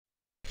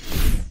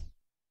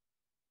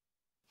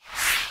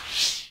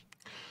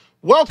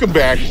Welcome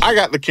back. I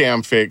got the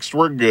cam fixed.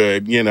 We're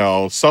good. You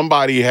know,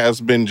 somebody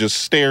has been just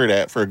stared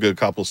at for a good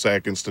couple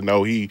seconds to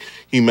know he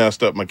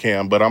messed up my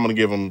cam, but I'm going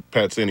to give him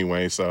pets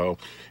anyway, so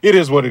it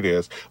is what it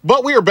is.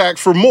 But we are back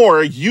for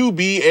more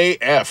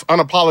UBAF,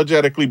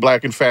 Unapologetically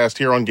Black and Fast,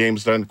 here on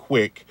Games Done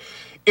Quick.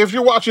 If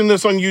you're watching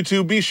this on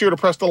YouTube, be sure to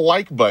press the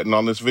like button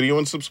on this video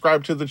and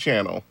subscribe to the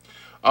channel.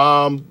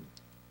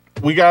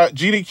 We got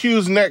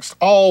GDQ's next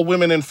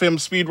all-women and femme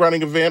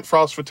speedrunning event,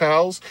 Frost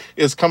Fatales,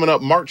 is coming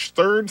up March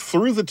 3rd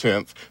through the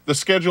 10th. The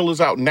schedule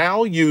is out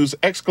now. Use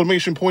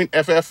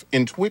 !FF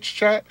in Twitch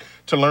chat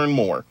to learn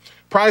more.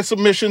 Prize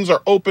submissions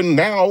are open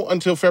now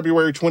until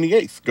February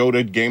 28th. Go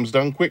to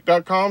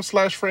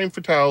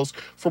gamesdonequick.com/framefatales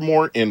for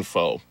more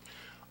info.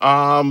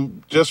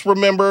 Just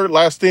remember,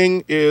 last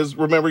thing is,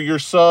 remember your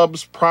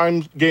subs,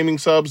 Prime Gaming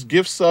subs,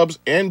 gift subs,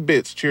 and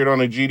bits cheered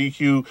on a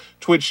GDQ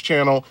Twitch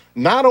channel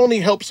not only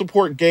help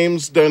support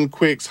Games Done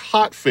Quick's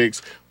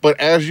Hotfix, but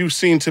as you've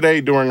seen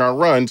today during our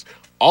runs,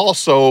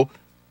 also,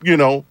 you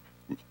know,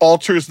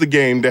 alters the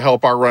game to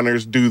help our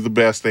runners do the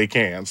best they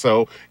can.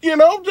 So, you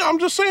know, I'm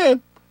just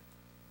saying,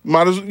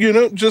 might as, you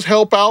know, just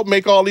help out,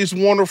 make all these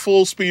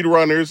wonderful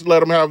speedrunners, let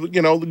them have, you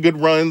know, the good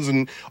runs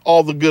and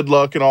all the good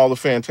luck and all the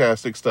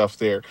fantastic stuff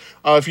there.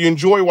 If you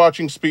enjoy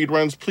watching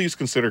speedruns, please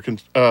consider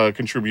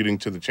contributing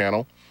to the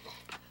channel.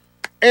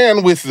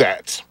 And with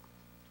that,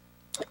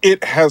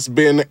 it has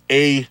been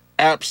an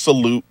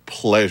absolute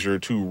pleasure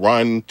to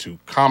run, to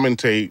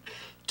commentate,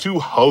 to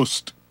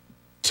host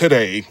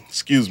today.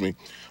 Excuse me.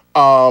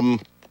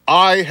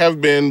 I have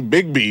been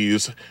Big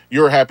B's,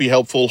 your happy,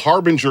 helpful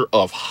harbinger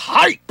of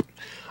hype.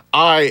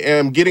 I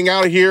am getting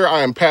out of here. I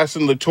am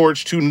passing the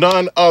torch to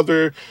none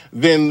other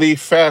than the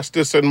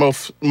fastest and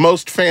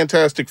most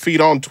fantastic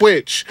feed on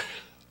Twitch,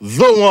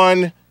 the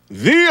one,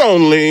 the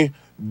only,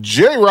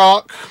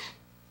 J-Rock.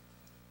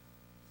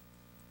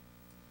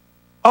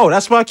 Oh,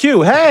 that's my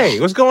cue. Hey,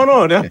 what's going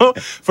on?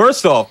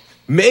 First off,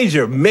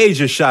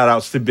 major shout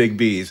outs to Big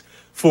B's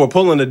for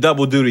pulling the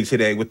double duty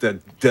today with the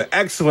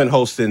excellent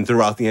hosting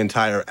throughout the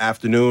entire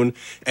afternoon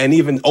and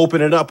even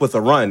opening up with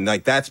a run.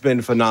 Like, that's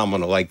been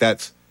phenomenal. Like,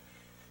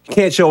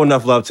 can't show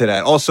enough love to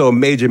that. Also,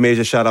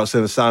 major shout out to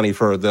Nasani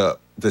for the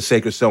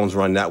Sacred Stones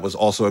run. That was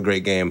also a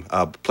great game.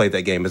 Played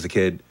that game as a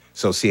kid,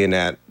 so seeing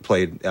that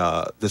played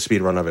the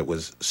speed run of it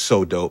was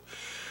so dope.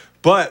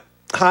 But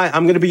hi,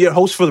 I'm gonna be your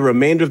host for the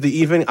remainder of the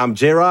evening. I'm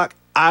J-Rock.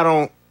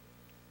 It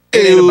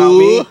ain't about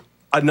me.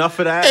 Enough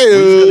of that. We're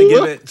just gonna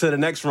give it to the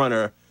next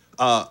runner.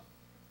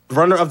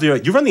 Runner of the year.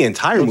 You run the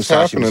entire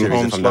Musashi series,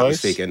 if I'm not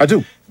mistaken. I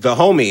do. The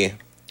homie.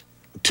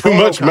 Too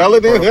much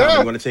melody? Yeah.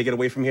 You want to take it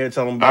away from here and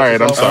tell them about All right,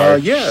 yourself?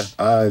 I'm Yeah.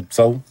 sorry.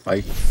 So,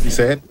 like you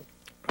said,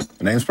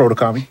 my name's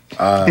Protokami.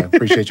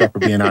 Appreciate y'all for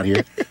being out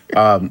here.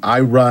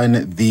 I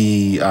run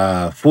the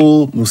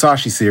full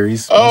Musashi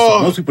series.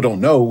 Most people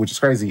don't know, which is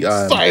crazy.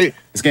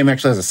 This game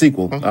actually has a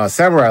sequel,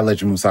 Samurai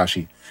Legend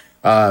Musashi.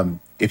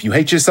 If you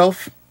hate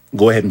yourself,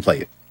 go ahead and play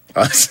it.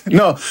 It's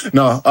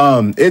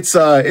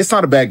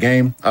not a bad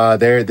game.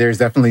 There's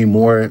definitely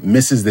more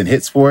misses than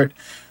hits for it.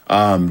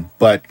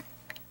 But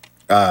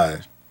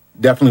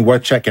definitely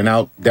worth checking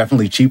out.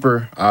 Definitely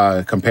cheaper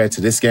compared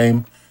to this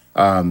game.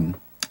 I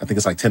think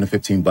it's like 10 to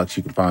 15 bucks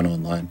you can find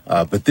online.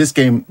 But this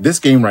game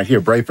right here,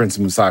 Brave Prince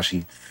of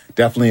Musashi,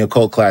 definitely a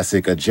cult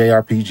classic, a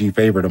JRPG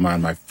favorite of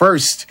mine. My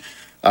first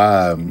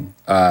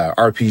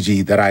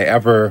RPG that I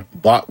ever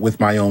bought with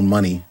my own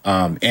money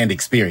and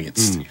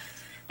experienced.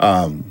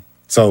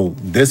 So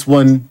this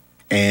one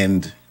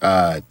and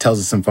Tales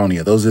of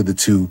Symphonia, those are the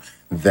two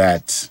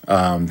that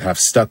have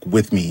stuck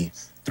with me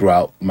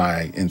throughout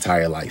my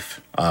entire life.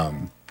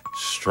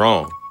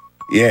 Strong.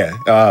 Yeah.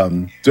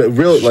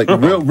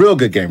 Real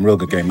good game. Real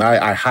good game.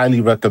 I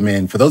highly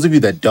recommend, for those of you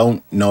that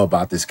don't know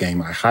about this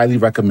game, I highly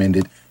recommend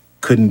it.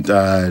 Couldn't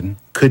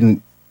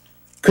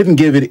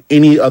give it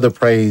any other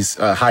praise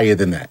higher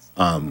than that.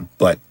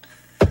 But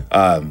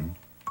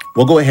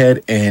we'll go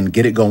ahead and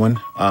get it going.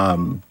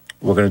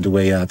 We're gonna do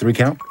a 3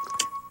 count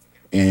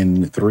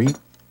in 3,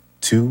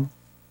 2,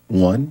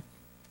 1.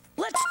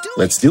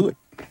 Let's do it.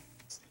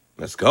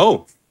 Let's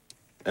go.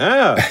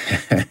 Yeah.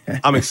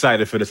 I'm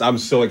excited for this. I'm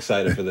so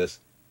excited for this.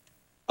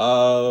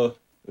 Let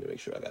me make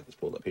sure I got this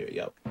pulled up here.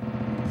 Yep.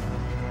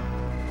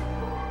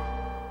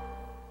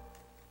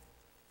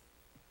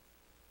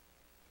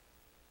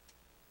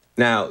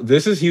 Now,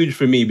 this is huge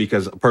for me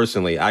because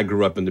personally, I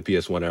grew up in the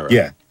PS1 era.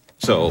 Yeah.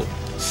 So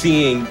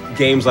seeing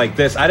games like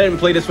this, I didn't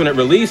play this when it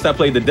released. I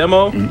played the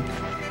demo.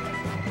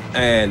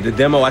 And the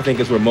demo, I think,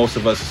 is where most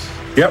of us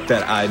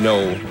that I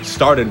know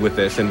started with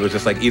this and was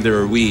just like,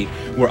 either we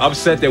were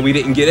upset that we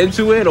didn't get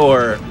into it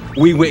or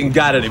we went and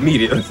got it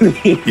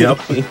immediately. Yep.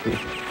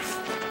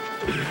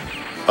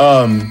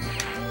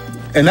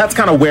 And that's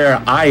kind of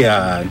where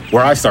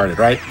I started,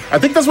 right? I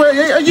think that's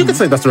where you could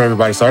say that's where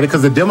everybody started,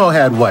 because the demo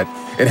had what?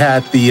 It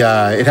had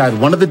it had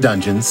one of the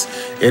dungeons.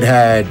 It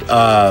had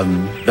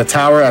the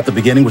tower at the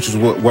beginning, which is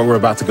what we're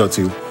about to go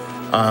to.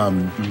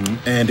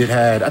 And it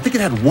had, I think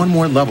it had one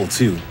more level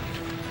too.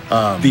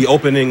 The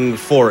opening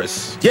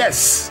forest.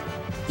 Yes.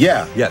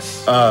 Yeah.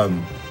 Yes.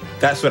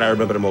 That's what I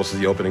remember the most, is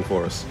the opening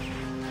forest.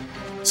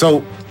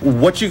 So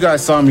what you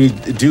guys saw me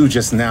do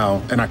just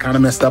now, and I kind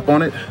of messed up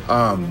on it,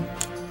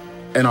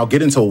 and I'll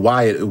get into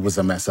why it was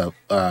a mess up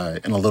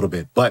in a little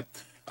bit, but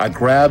I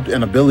grabbed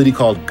an ability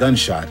called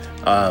Gunshot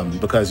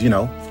because, you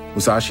know,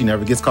 Musashi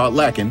never gets caught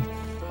lacking.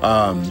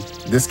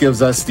 This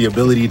gives us the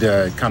ability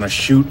to kind of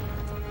shoot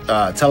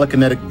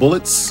telekinetic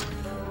bullets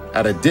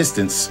at a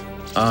distance,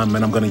 and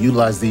I'm going to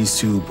utilize these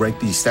to break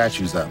these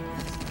statues up.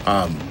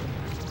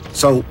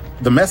 So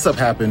the mess up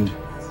happened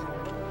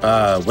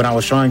when I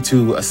was trying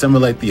to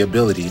assimilate the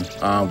ability.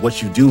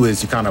 What you do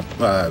is you kind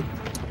of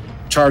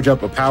charge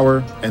up a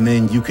power, and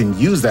then you can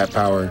use that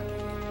power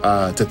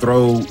to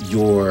throw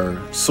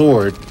your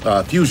sword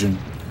fusion,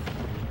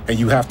 and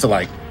you have to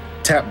like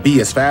tap B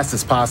as fast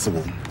as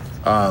possible.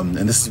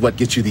 And this is what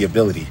gets you the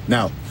ability.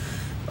 Now,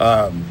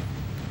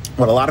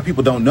 what a lot of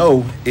people don't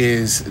know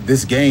is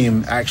this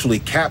game actually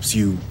caps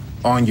you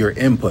on your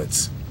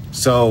inputs.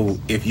 So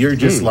if you're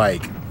just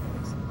like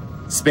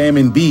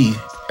spamming B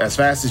as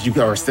fast as you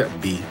can, or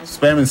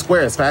spamming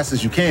square as fast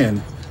as you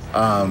can,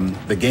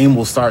 the game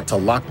will start to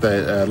lock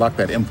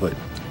that input,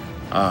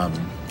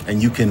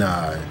 and you can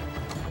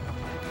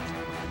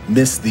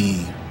miss the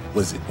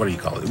what do you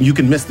call it? You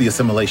can miss the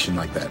assimilation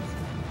like that.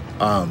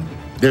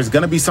 There's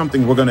going to be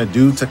something we're going to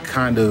do to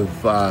kind of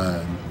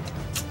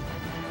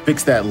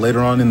fix that later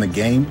on in the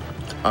game,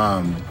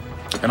 and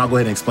I'll go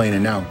ahead and explain it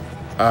now.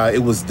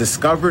 It was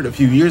discovered a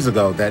few years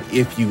ago that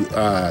if you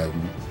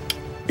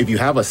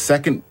have a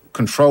second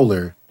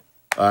controller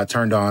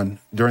turned on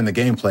during the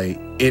gameplay,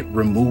 it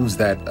removes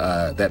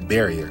that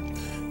barrier.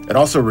 It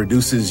also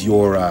reduces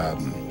your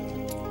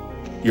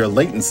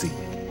latency.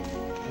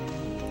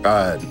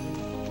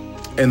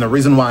 And the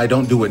reason why I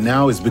don't do it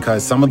now is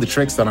because some of the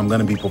tricks that I'm going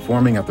to be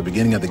performing at the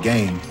beginning of the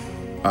game,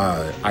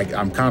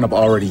 I'm kind of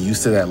already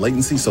used to that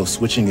latency, so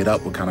switching it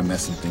up would kind of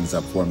mess some things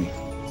up for me.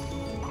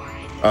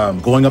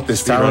 Going up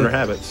this tower. Speedrunner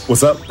habits.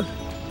 What's up?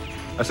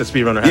 I said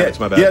speedrunner habits.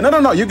 My bad. Yeah,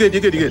 no, you're good.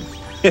 You're good.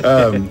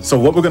 So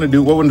what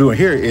we're doing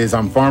here is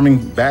I'm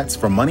farming bats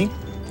for money,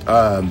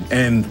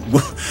 and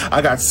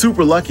I got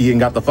super lucky and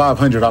got the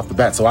 500 off the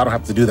bat, so I don't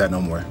have to do that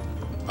no more.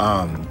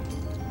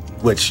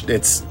 Which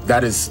it's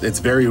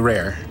very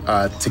rare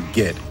to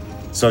get.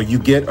 So you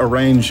get a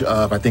range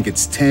of, I think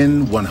it's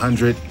 10,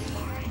 100,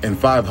 and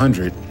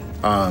 500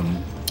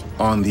 on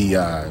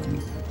the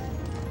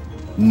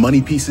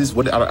money pieces.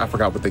 I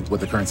forgot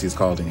what the currency is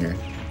called in here.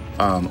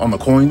 On the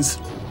coins.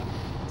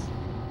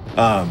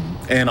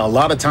 And a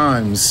lot of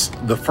times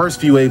the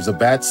first few waves of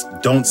bats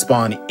don't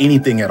spawn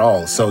anything at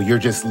all. So you're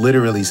just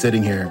literally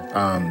sitting here,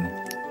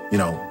 you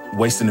know,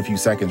 wasting a few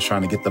seconds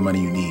trying to get the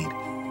money you need.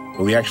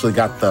 But we actually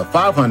got the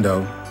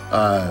 500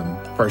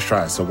 first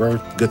try, so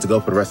we're good to go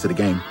for the rest of the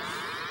game.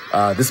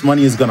 This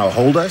money is gonna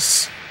hold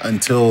us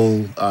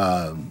until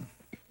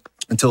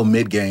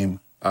mid game.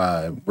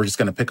 We're just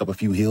gonna pick up a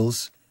few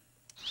heals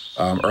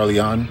early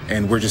on,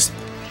 and we're just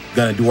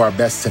gonna do our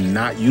best to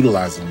not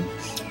utilize them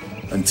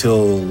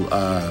until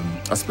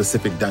a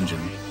specific dungeon.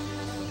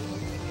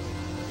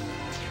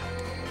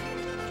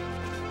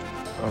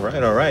 All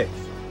right.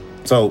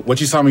 So what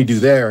you saw me do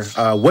there,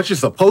 what you're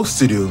supposed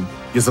to do,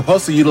 you're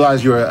supposed to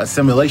utilize your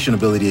assimilation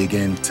ability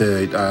again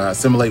to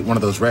assimilate one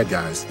of those red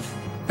guys.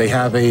 They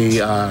have a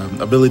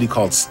ability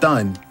called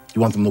stun.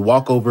 You want them to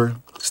walk over,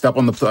 step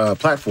on the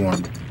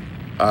platform,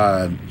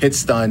 hit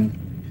stun,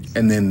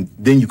 and then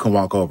you can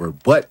walk over.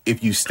 But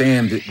if you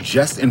stand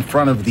just in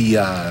front of the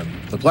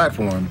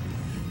platform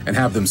and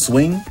have them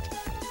swing,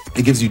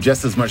 it gives you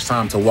just as much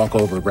time to walk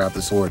over, grab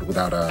the sword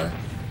without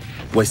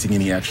wasting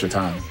any extra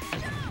time.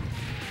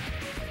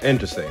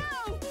 Interesting.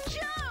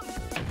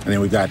 And then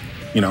we've got,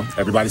 you know,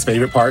 everybody's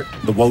favorite part,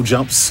 the woe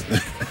jumps.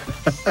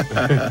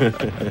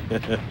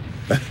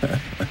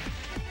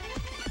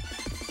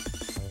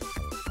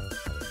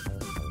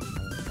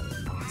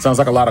 Sounds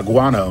like a lot of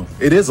guano.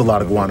 It is a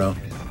lot of guano.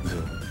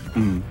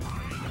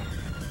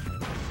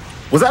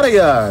 Was that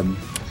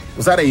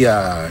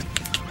a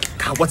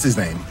God, what's his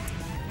name?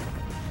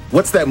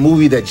 What's that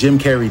movie that Jim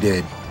Carrey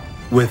did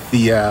with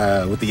the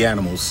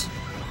animals?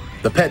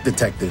 The Pet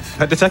Detective.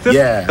 Pet Detective?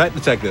 Yeah. Pet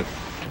Detective.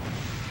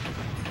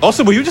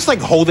 Also, were you just like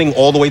holding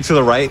all the way to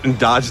the right and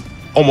dodged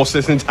almost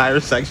this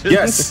entire section?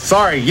 Yes.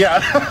 Sorry. Yeah.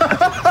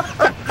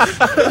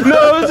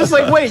 No, it was just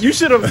like, wait, you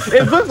should have.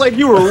 It looked like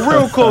you were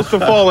real close to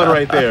falling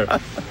right there.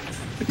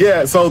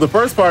 Yeah. So the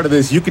first part of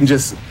this, you can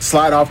just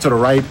slide off to the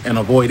right and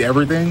avoid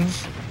everything.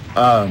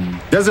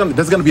 There's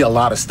gonna be a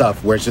lot of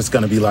stuff where it's just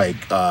gonna be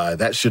like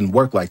that shouldn't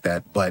work like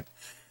that, but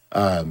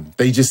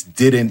they just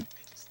didn't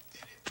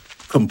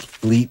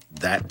complete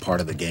that part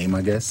of the game,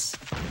 I guess.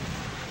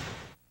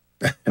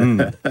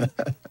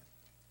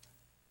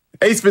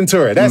 Ace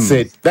Ventura, that's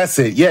it.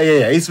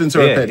 Yeah. Ace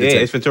Ventura, Pet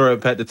Detective. Ace Ventura,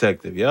 Pet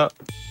Detective. Yep.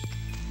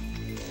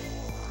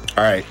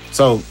 All right,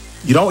 so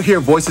you don't hear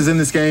voices in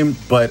this game,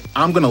 but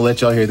I'm gonna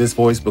let y'all hear this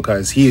voice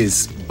because he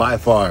is by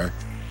far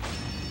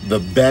the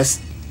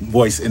best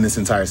voice in this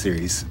entire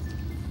series.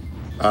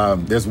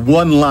 There's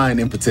one line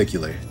in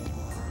particular.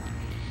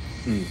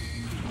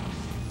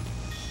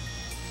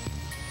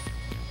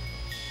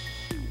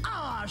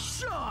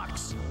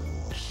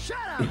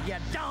 Shut up, you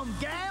dumb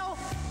gal,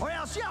 or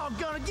else y'all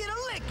gonna get a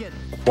licking.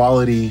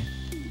 Quality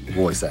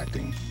voice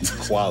acting.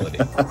 Quality.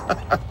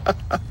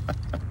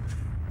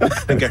 I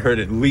think I heard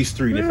at least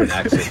 3 different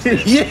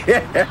accents.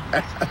 Yeah.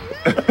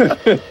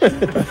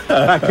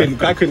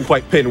 I couldn't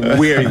quite pin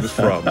where he was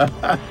from.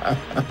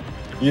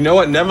 You know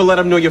what? Never let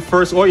him know your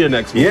first or your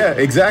next move. Yeah,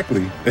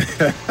 exactly.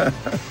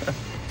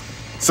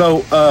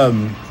 So,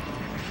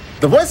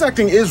 the voice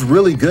acting is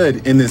really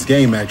good in this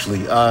game,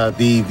 actually.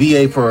 The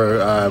VA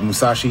for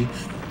Musashi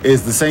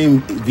is the same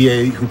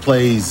VA who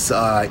plays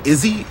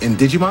Izzy in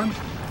Digimon.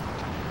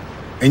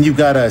 And you've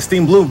got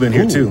Steam Bloom in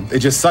here, too. It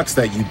just sucks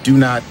that you do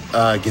not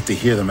get to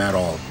hear them at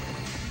all.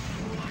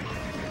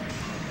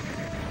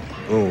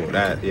 Oh,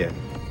 that, yeah.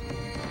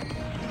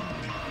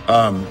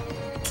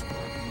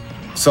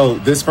 So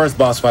this first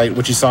boss fight,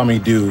 what you saw me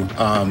do,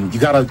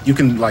 you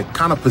can like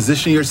kind of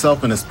position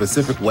yourself in a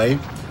specific way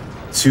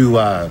to,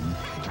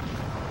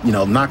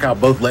 knock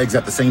out both legs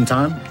at the same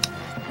time.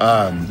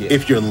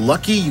 If you're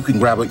lucky, you can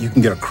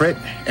get a crit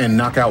and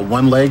knock out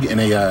one leg in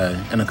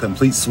a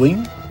complete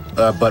swing.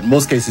 But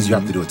most cases you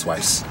have to do it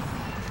twice.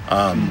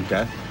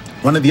 Okay.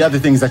 One of the other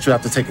things that you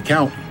have to take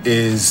account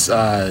is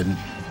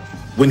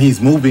when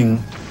he's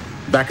moving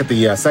back at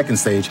the second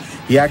stage,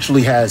 he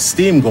actually has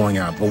steam going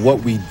out. But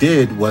what we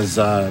did was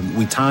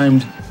we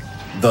timed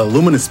the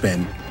luminous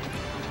spin,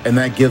 and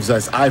that gives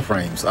us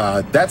iframes.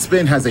 That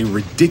spin has a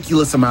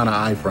ridiculous amount of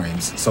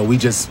iframes, so we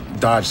just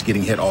dodged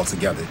getting hit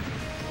altogether.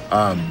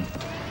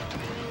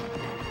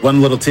 One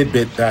little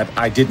tidbit that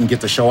I didn't get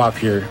to show off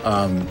here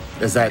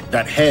is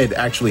that head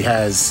actually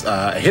has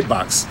a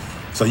hitbox.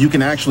 So you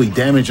can actually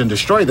damage and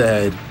destroy the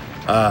head.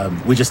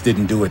 We just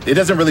didn't do it. It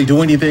doesn't really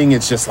do anything.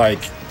 It's just like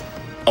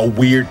a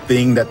weird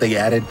thing that they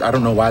added. I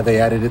don't know why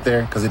they added it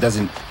there, because it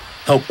doesn't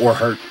help or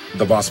hurt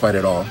the boss fight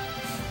at all.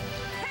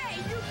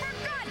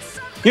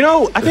 You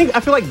know, I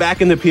feel like back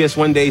in the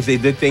PS1 days, they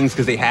did things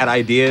because they had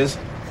ideas,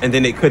 and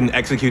then they couldn't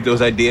execute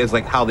those ideas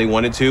like how they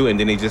wanted to, and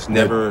then they just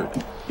never,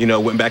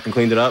 went back and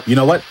cleaned it up. You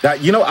know what? I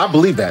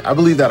believe that. I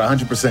believe that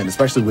 100%,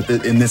 especially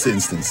in this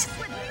instance.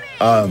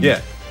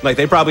 Yeah, like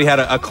they probably had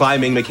a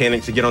climbing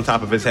mechanic to get on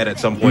top of his head at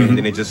some point, and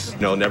then they just,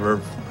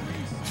 never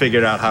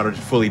figured out how to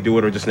fully do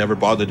it, or just never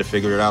bothered to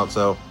figure it out.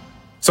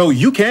 So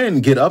you can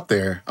get up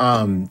there.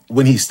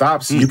 When he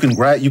stops, you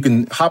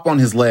can hop on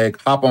his leg,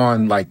 hop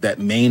on like that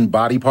main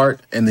body part,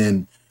 and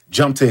then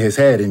jump to his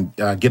head and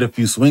get a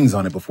few swings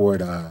on it before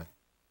it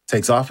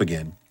takes off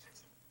again.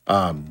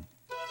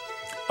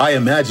 I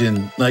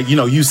imagine,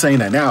 you saying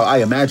that now, I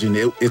imagine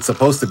it's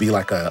supposed to be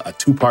like a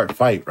 2-part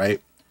fight,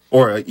 right?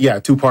 Or a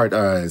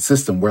 2-part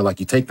system where like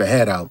you take the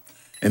head out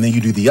and then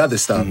you do the other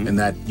stuff, and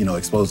that,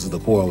 exposes the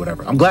core or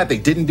whatever. I'm glad they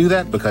didn't do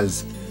that,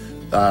 because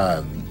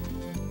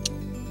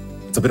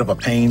it's a bit of a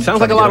pain.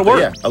 Sounds like a lot of work.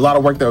 Yeah, a lot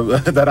of work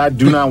that I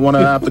do not want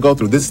to have to go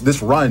through.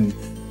 This run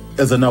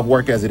is enough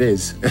work as it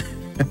is.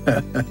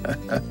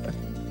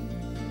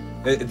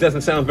 It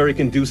doesn't sound very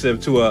conducive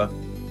to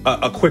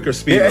a quicker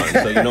speed run.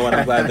 So you know what?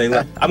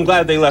 I'm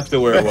glad they left it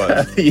where it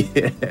was.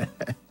 Yeah.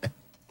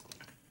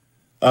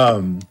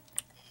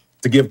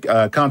 To give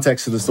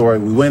context to the story,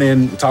 we went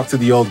in, we talked to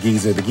the old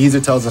geezer. The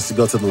geezer tells us to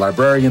go to the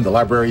librarian. The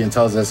librarian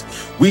tells us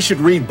we should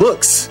read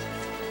books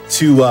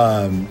to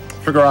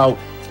figure out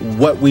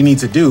what we need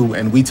to do.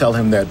 And we tell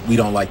him that we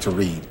don't like to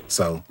read.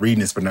 So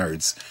reading is for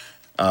nerds.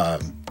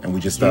 And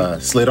we just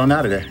slid on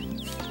out of there.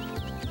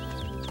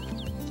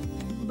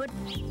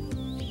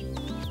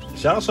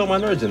 Shout out to all my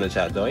nerds in the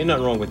chat, though. Ain't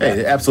nothing wrong with that.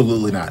 Hey,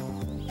 absolutely not.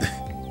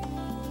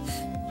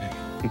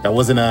 That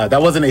wasn't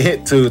a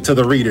hit to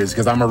the readers,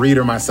 because I'm a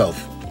reader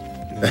myself.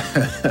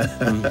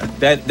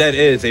 That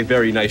is a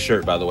very nice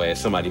shirt, by the way, as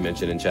somebody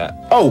mentioned in chat.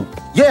 Oh,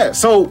 yeah.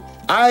 So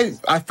I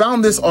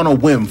found this on a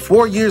whim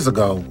 4 years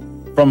ago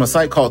from a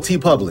site called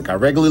TeePublic. I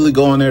regularly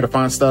go on there to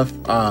find stuff.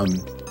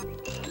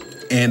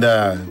 And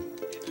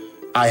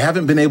I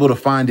haven't been able to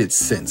find it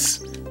since.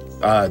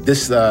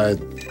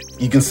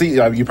 You can see,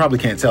 you probably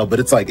can't tell, but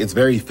it's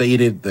very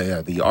faded.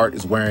 The art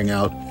is wearing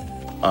out,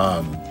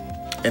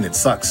 and it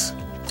sucks.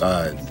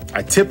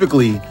 I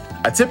typically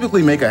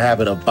make a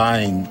habit of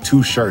buying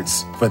 2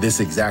 shirts for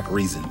this exact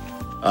reason.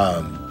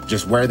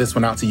 Just wear this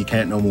one out till you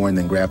can't no more, and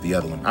then grab the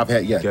other one.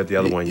 Get the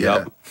other one. Yeah.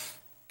 Yep.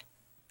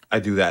 I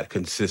do that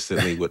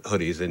consistently with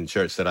hoodies and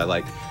shirts that I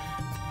like.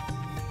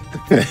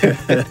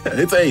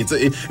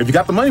 If you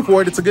got the money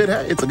for it, it's a good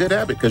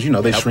habit, because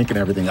they shrink and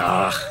everything.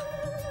 I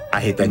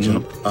hate that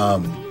jump.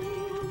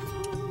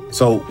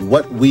 So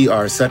what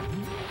we're setting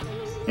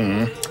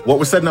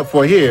up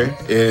for here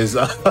is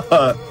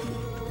we're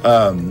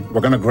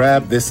gonna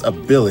grab this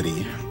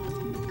ability,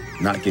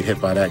 not get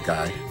hit by that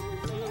guy,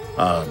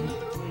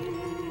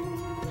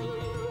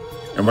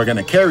 and we're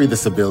gonna carry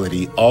this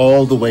ability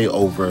all the way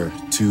over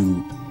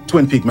to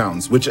Twin Peak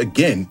Mountains, which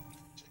again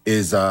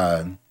is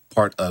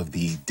part of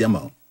the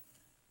demo.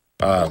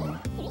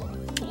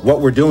 What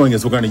we're doing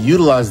is we're going to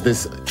utilize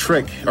this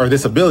trick, or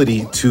this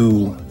ability,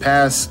 to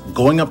pass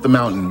going up the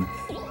mountain,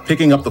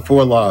 picking up the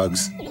 4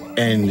 logs,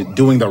 and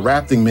doing the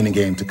rafting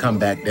minigame to come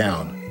back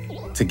down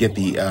to get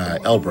the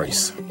L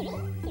brace.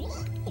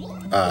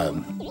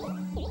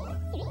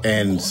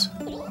 And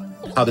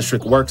how this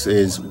trick works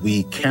is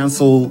we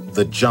cancel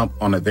the jump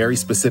on a very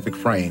specific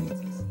frame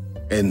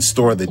and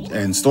store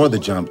the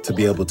jump to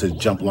be able to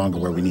jump longer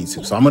where we need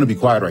to. So I'm going to be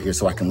quiet right here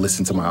so I can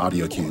listen to my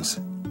audio cues.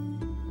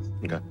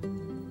 Okay.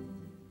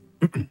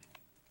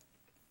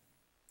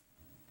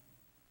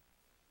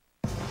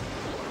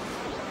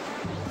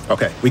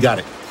 Okay, we got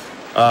it.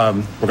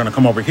 We're going to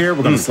come over here.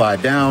 We're going to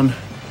slide down,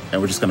 and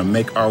we're just going to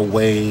make our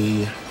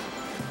way,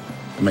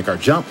 make our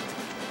jump.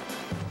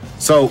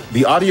 So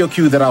the audio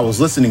cue that I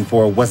was listening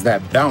for was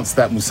that bounce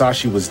that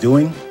Musashi was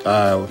doing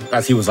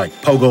as he was like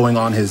pogoing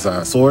on his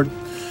sword.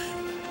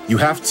 You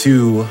have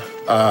to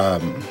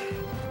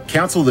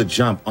cancel the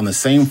jump on the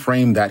same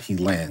frame that he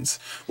lands.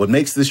 What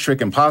makes this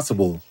trick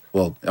impossible,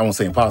 well, I won't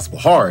say impossible,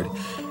 hard,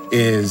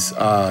 is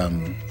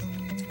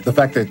the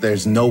fact that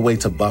there's no way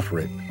to buffer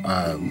it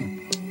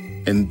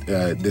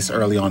this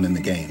early on in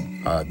the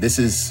game.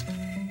 This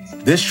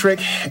trick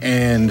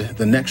and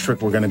the next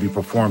trick we're going to be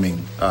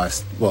performing,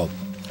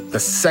 the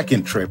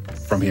second trick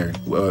from here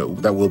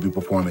that we'll be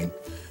performing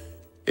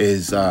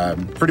is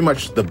pretty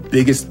much the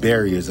biggest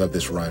barriers of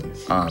this run.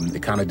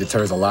 It kind of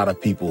deters a lot of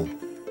people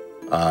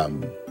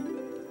from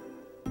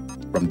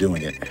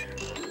doing it.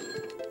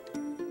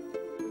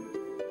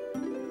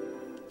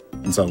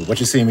 And so what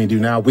you're seeing me do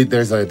now,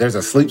 there's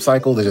a sleep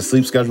cycle, there's a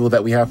sleep schedule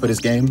that we have for this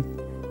game.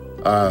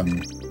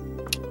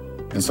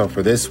 And so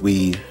for this,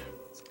 we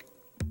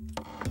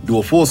do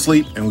a full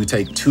sleep and we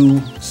take two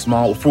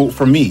small,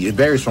 for me, it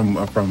varies from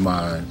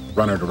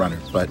runner to runner,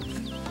 but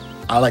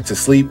I like to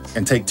sleep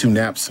and take 2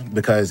 naps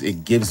because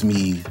it gives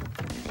me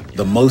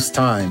the most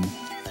time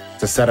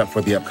to set up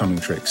for the upcoming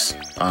tricks.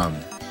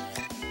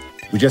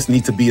 We just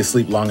need to be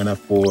asleep long enough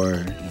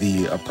for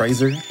the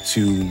appraiser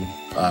to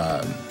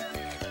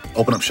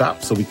open up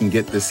shop so we can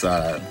get this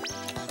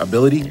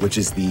ability, which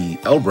is the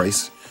L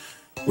brace,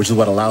 which is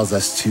what allows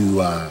us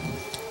to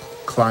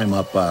climb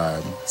up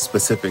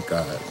specific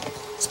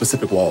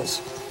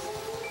walls.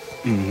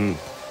 Mm-hmm.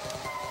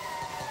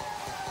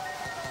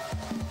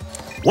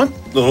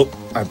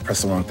 I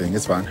pressed the wrong thing.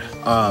 It's fine.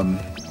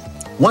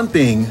 One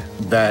thing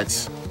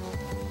that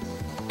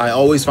I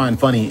always find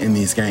funny in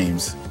these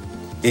games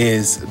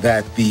is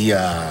that the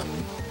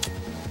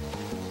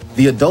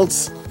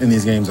adults in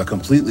these games are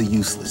completely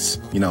useless.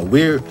 You know,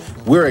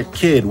 we're a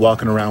kid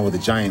walking around with a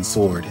giant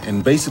sword,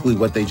 and basically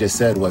what they just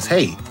said was,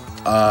 "Hey,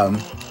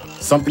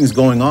 something's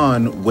going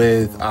on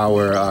with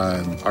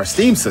our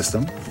Steam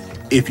system.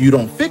 If you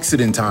don't fix it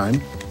in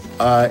time,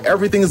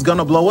 everything is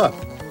gonna blow up.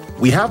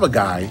 We have a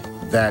guy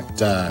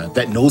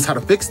that knows how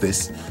to fix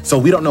this, so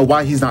we don't know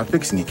why he's not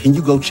fixing it. Can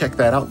you go check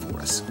that out for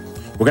us?"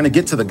 We're gonna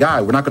get to the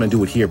guy. We're not gonna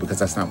do it here because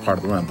that's not part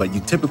of the run, but you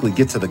typically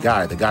get to the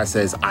guy. The guy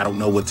says, "I don't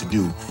know what to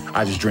do.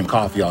 I just drink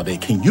coffee all day.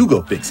 Can you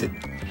go fix it?"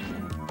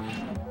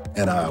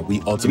 And we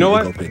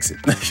ultimately go fix it.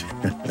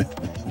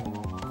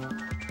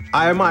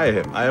 I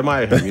admire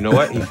him. You know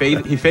what?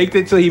 He faked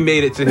it till he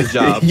made it to his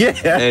job. Yeah.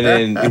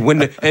 And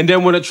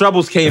then when the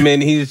troubles came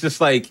in, he's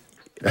just like,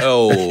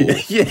 "Oh,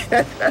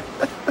 Yeah.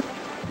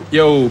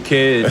 Yo,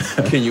 kid,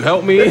 can you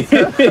help me?"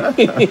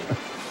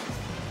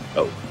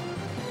 Oh.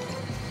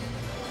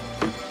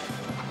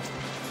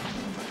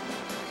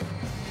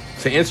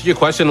 To answer your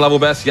question, Level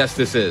Best, yes,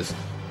 this is.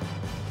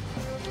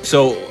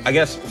 So, I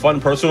guess,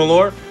 fun personal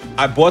lore,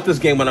 I bought this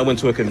game when I went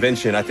to a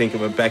convention, I think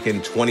it was back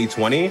in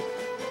 2020,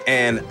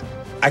 and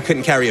I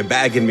couldn't carry a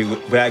bag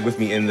with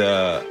me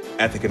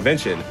at the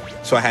convention,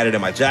 so I had it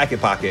in my jacket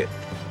pocket,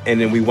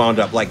 and then we wound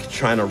up like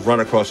trying to run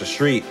across the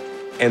street,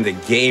 and the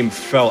game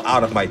fell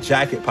out of my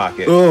jacket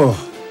pocket. Oh.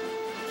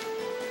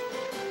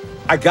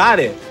 I got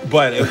it,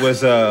 but it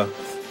was a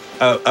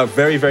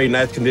very, very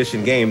nice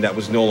condition game that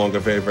was no longer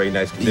very, very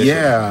nice condition.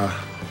 Yeah.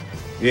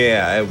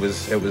 Yeah, it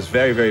was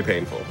very, very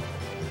painful.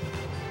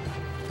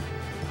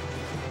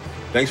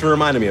 Thanks for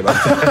reminding me about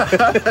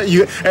that.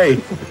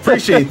 Hey,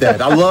 appreciate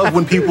that. I love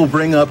when people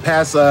bring up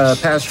past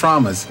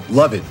traumas.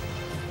 Love it.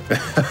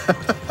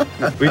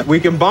 we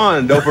can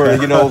bond over,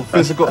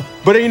 physical.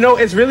 But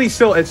it's really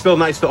still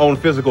nice to own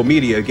physical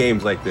media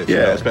games like this.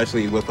 Yeah.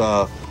 Especially with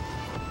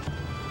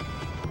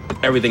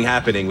everything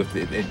happening with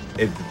it.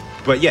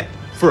 But yeah,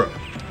 for real.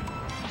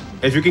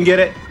 If you can get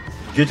it,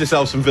 get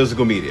yourself some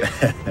physical media.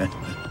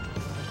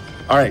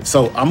 All right,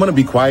 so I'm gonna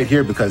be quiet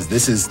here because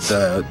this is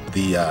the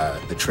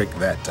trick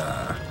that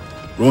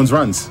ruins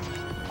runs.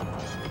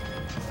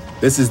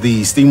 This is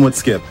the Steamwood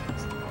skip,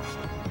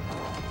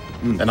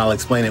 and I'll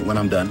explain it when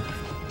I'm done.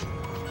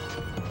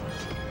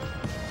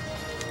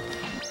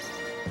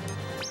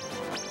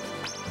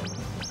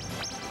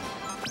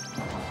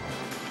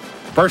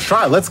 First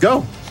try, let's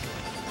go.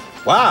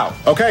 Wow.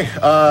 Okay,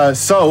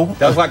 so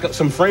that was like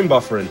some frame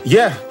buffering.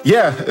 Yeah,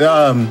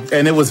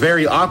 and it was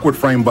very awkward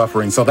frame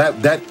buffering. So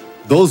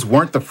those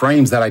weren't the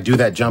frames that I do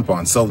that jump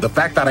on. So the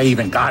fact that I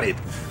even got it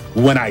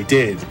when I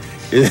did,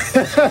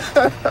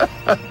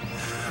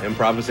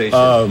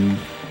 improvisation.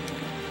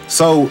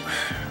 So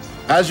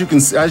as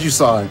you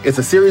saw, it's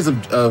a series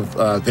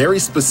of very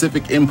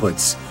specific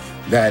inputs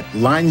that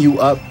line you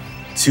up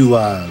to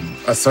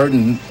a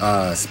certain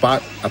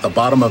spot at the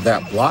bottom of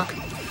that block.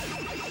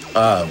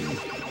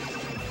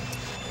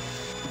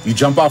 You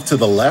jump off to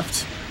the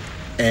left,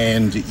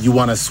 and you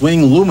want to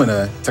swing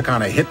Lumina to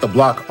kind of hit the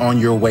block on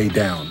your way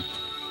down.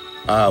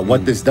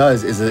 What this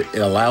does is it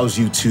allows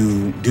you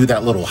to do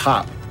that little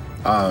hop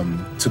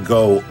to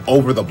go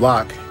over the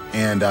block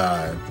and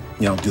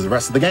do the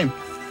rest of the game.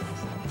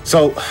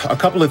 So a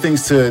couple of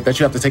things that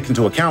you have to take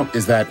into account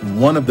is that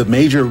one of the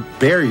major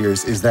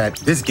barriers is that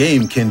this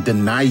game can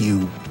deny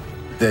you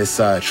this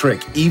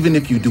trick even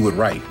if you do it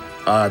right.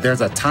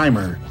 There's a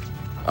timer,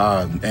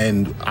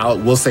 and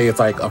we'll say it's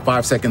like a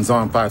 5 seconds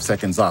on, 5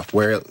 seconds off,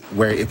 where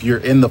if you're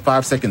in the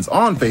 5 seconds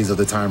on phase of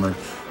the timer,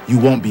 you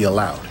won't be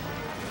allowed.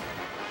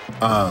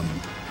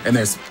 And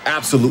there's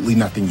absolutely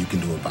nothing you can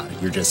do about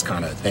it. You're just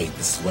kind of, hey,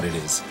 this is what it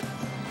is.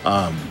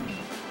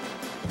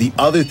 The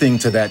other thing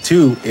to that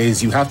too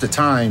is you have to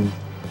time,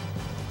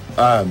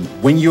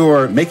 when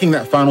you're making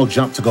that final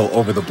jump to go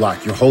over the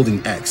block, you're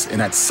holding X.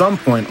 And at some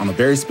point on a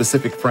very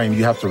specific frame,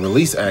 you have to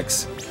release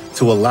X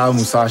to allow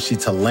Musashi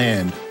to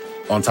land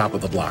on top of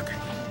the block.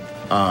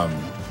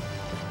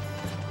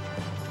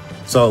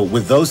 So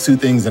with those two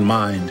things in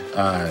mind,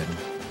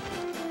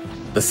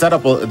 the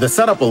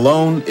setup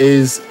alone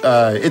is,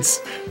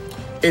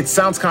 it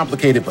sounds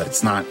complicated, but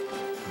it's not.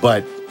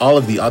 But all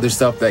of the other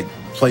stuff that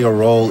play a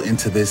role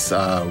into this,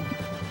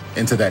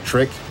 into that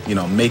trick,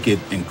 make it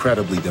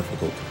incredibly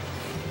difficult.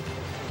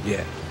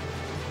 Yeah.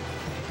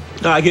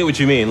 No, I get what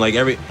you mean. Like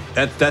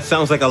that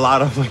sounds like a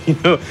lot of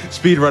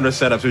speedrunner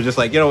setups are just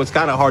like, it's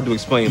kind of hard to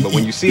explain, but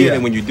when you see it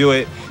and when you do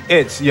it,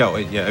 it's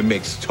it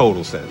makes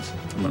total sense.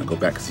 I'm gonna go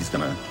back because he's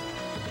gonna.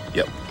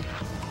 Yep.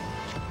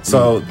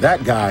 So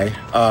that guy,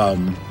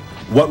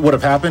 what would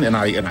have happened, and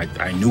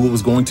I knew it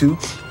was going to.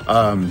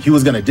 He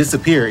was going to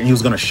disappear, and he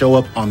was going to show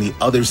up on the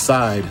other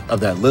side of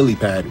that lily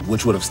pad,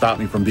 which would have stopped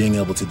me from being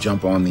able to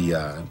jump on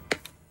the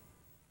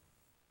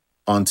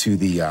onto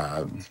the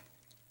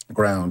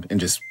ground and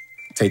just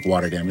take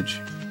water damage.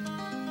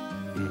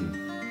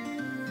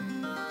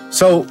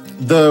 So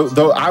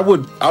I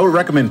would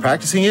recommend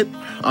practicing it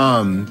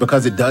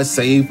because it does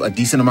save a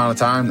decent amount of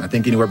time. I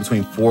think anywhere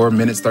between 4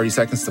 minutes 30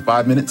 seconds to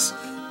 5 minutes.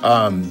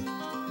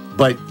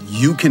 But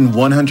you can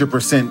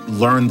 100%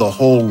 learn the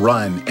whole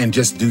run and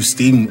just do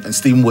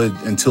Steamwood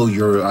until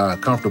you're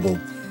comfortable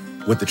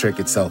with the trick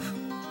itself.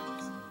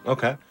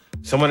 Okay.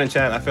 Someone in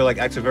chat, I feel like,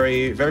 asked a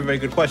very, very, very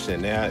good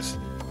question. They asked,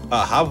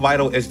 how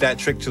vital is that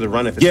trick to the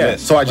run if it's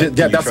missed? So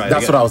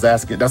that's what I was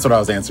asking. That's what I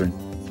was answering.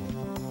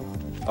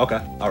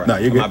 Okay. All right. No,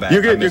 you're good. My bad.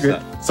 You're good. You're good.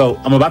 That. So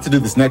I'm about to do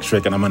this next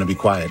trick, and I'm going to be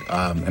quiet,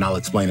 and I'll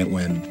explain it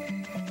when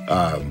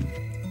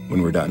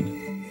we're done.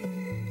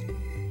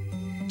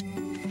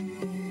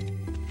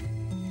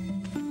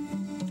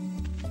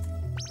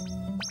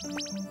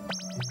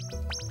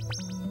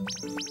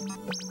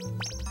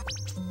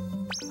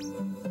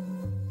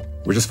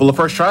 We're just full of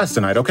first tries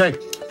tonight. Okay.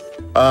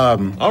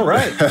 All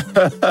right.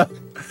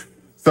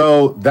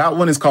 So that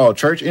one is called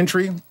Church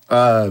Entry.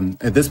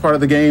 At this part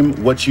of the game,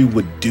 what you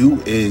would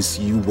do is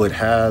you would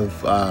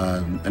have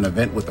an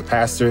event with the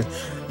pastor.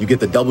 You get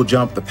the double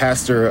jump. The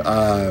pastor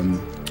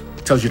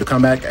tells you to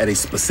come back at a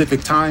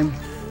specific time.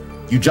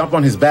 You jump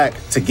on his back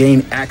to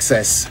gain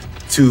access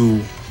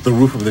to the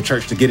roof of the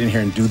church to get in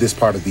here and do this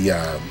part of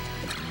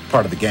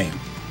the game.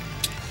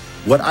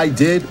 What I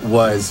did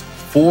was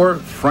 4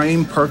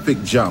 frame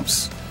perfect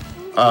jumps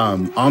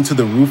onto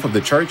the roof of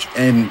the church.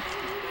 And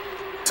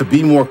to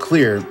be more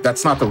clear,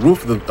 that's not the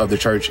roof of the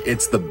church.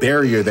 It's the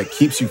barrier that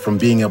keeps you from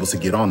being able to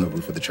get on the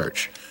roof of the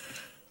church.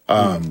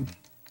 And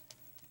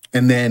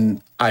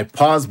then I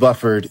pause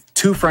buffered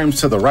 2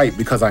 frames to the right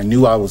because I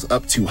knew I was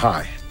up too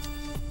high.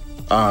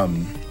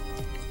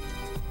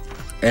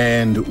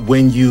 And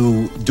when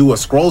you do a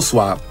scroll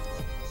swap,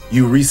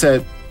 you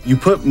reset, you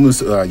put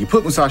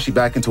Musashi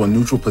back into a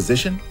neutral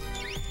position.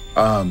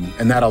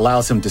 And that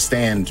allows him to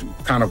stand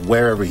kind of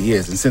wherever he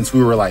is. And since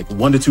we were like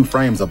 1 to 2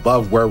 frames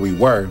above where we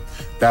were,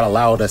 that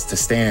allowed us to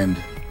stand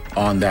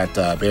on that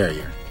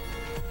barrier.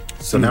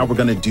 So now we're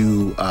gonna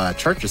do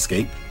Church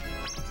Escape.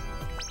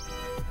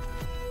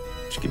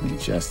 Just give me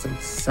just a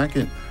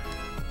second.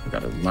 You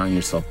gotta line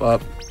yourself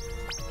up.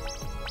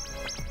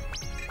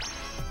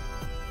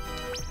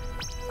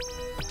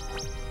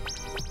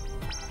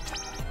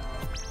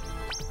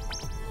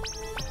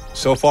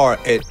 So far,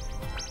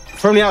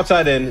 from the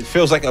outside in, it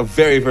feels like a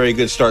very, very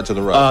good start to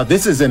the run.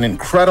 This is an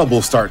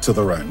incredible start to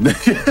the run.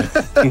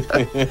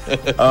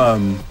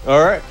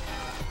 All right.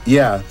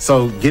 Yeah,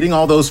 so getting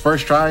all those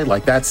first try,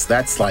 like that's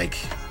like,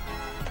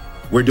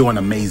 we're doing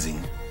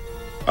amazing.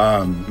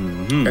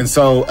 And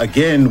so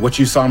again, what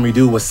you saw me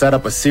do was set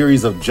up a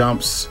series of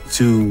jumps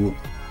to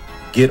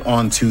get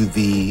onto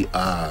the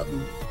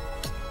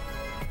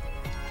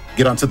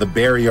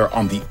barrier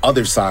on the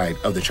other side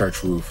of the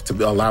church roof to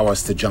allow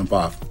us to jump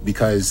off,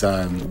 because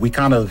we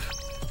kind of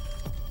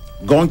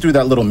going through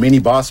that little mini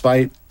boss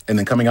fight and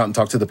then coming out and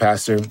talk to the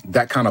pastor,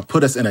 that kind of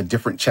put us in a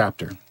different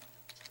chapter.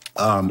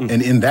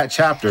 And in that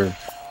chapter,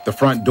 the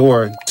front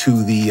door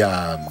to the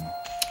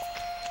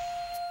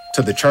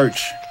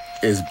church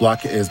is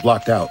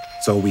blocked out.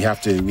 So we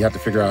have to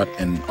figure out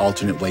an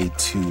alternate way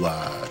to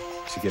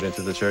To get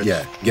into the church?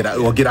 Yeah, get out.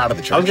 Well, get out of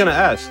the church. I was gonna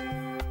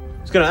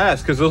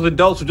ask because those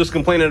adults were just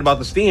complaining about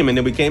the Steam, and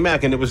then we came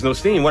back and there was no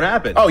Steam. What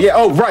happened? Oh yeah.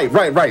 Oh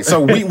right. So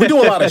we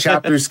do a lot of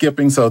chapter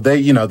skipping. So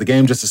the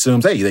game just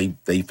assumes, hey,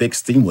 they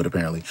fixed Steamwood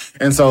apparently.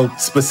 And so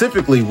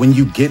specifically, when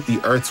you get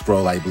the Earth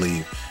Scroll, I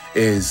believe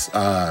is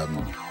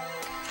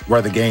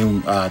where the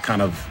game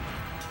kind of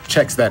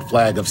checks that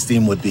flag of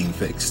Steamwood being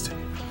fixed,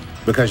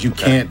 because you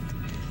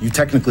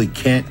technically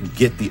can't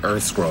get the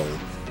Earth Scroll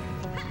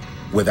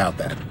without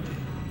that.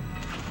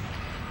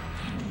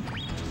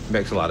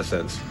 Makes a lot of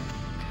sense.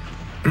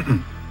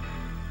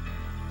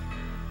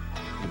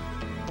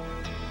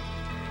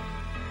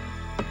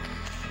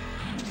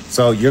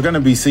 So you're going to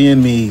be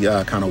seeing me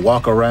kind of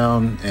walk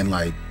around and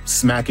like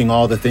smacking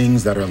all the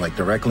things that are like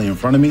directly in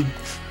front of me.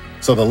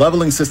 So the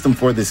leveling system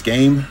for this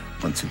game,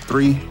 1, 2,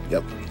 3.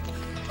 Yep.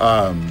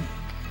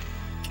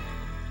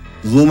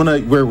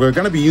 Lumina, we're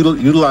going to be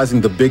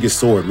utilizing the biggest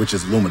sword, which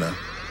is Lumina.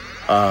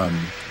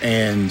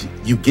 And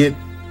you get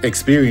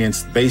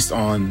experience based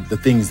on the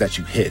things that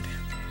you hit.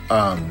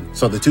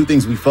 So the two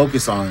things we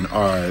focus on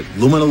are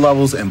Lumina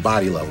levels and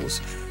body levels.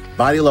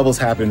 Body levels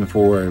happen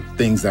for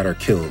things that are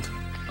killed.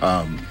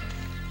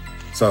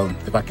 So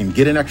if I can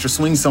get an extra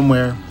swing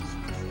somewhere,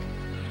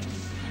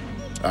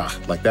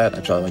 like that,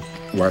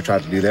 where I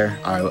tried to do there,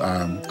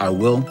 I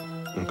will.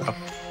 Okay.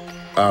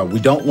 We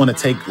don't want to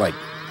take like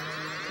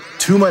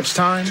too much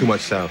time.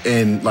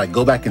 And like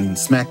go back and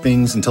smack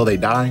things until they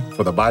die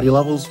for the body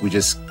levels. We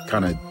just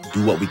kind of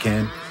do what we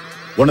can.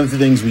 One of the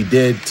things we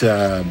did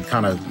to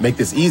kind of make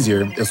this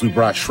easier is we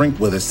brought Shrink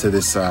with us to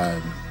this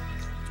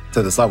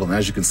level. And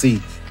as you can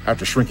see,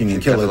 after shrinking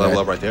and killing, level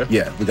up right there.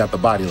 Yeah, we got the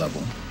body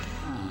level.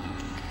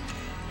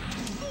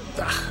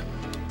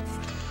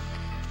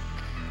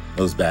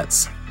 Those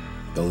bats.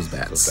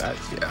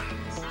 Yeah.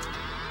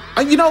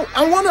 I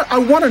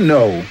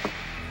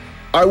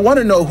want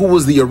to know who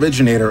was the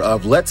originator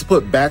of let's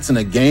put bats in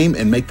a game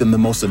and make them the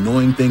most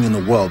annoying thing in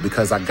the world,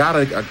 because I got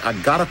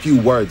a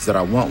few words that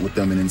I want with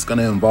them, and it's going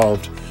to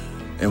involve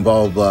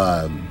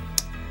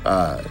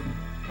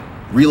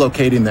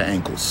relocating the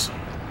ankles.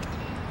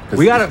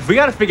 We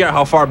gotta figure out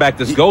how far back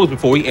this goes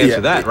before we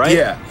answer that, right?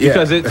 Yeah.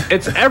 Because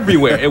it's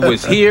everywhere. It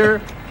was here.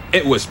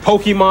 It was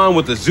Pokemon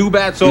with the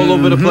Zubats all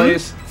over the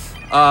place.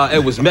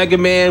 It was Mega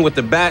Man with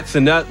the bats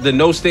and the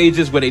no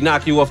stages where they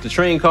knock you off the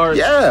train cars.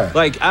 Yeah.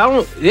 Like,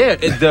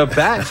 the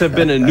bats have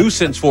been a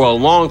nuisance for a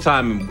long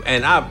time,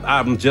 and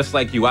I'm just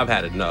like you. I've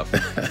had enough.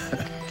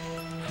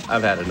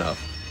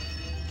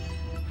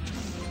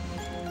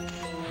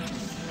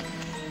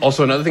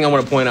 Also, another thing I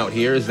want to point out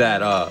here is that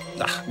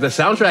the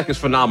soundtrack is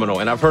phenomenal,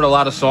 and I've heard a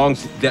lot of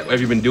songs that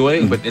have you been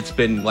doing, but it's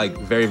been like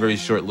very, very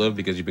short-lived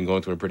because you've been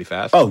going through it pretty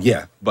fast. Oh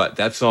yeah. But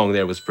that song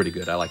there was pretty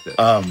good. I liked it.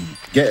 The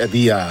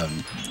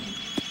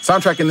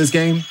soundtrack in this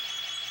game,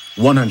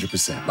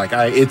 100%. Like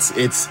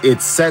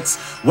it sets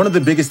one of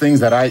the biggest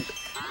things that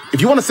if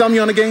you want to sell me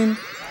on a game,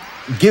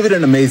 give it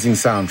an amazing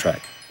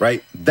soundtrack,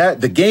 right? That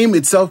the game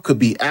itself could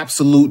be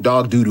absolute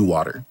dog doo-doo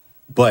water,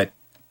 but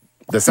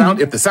if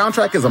the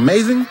soundtrack is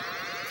amazing,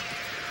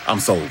 I'm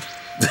sold.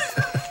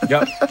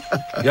 Yep.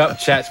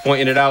 Chat's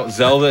pointing it out.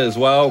 Zelda as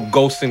well.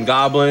 Ghosts and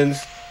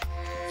Goblins.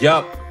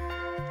 Yep.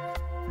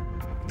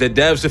 The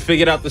devs have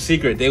figured out the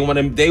secret. They want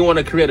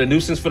to create a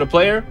nuisance for the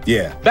player.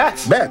 Yeah.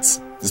 Bats.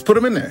 Just put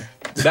them in there.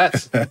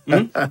 Bats.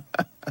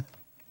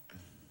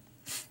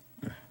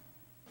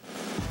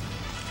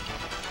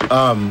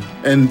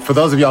 And for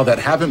those of y'all that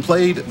haven't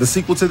played the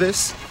sequel to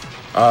this,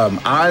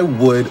 I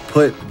would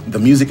put the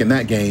music in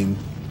that game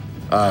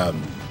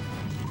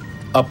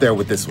up there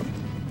with this one.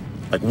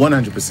 Like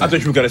 100%. I thought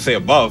you were gonna say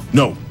above.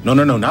 No,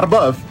 not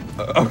above.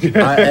 Okay.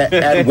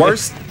 At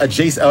worst,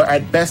 adjacent, or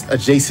at best,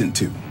 adjacent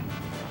to.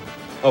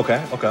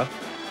 Okay.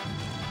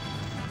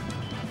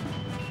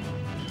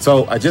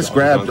 So I just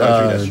grabbed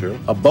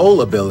a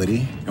bowl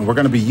ability, and we're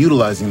going to be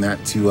utilizing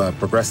that to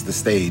progress the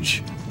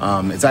stage.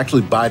 It's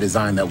actually by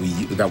design that we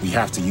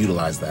have to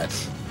utilize that.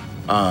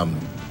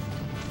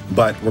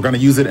 But we're going to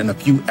use it in a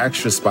few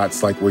extra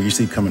spots, like where you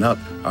see coming up.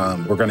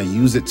 We're going to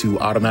use it to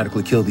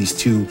automatically kill these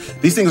two.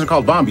 These things are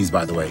called zombies,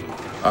 by the way.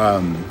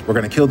 We're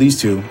going to kill these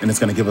two, and it's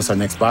going to give us our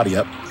next body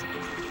up.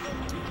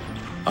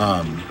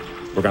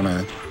 We're going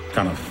to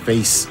kind of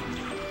face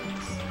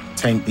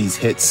tank these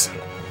hits.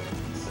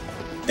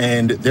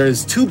 And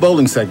there's 2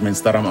 bowling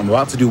segments that I'm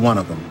about to do one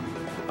of them.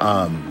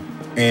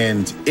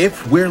 And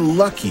if we're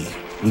lucky,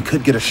 we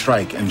could get a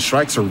strike. And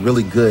strikes are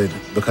really good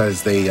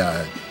because they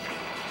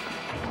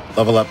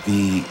level up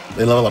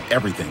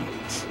everything.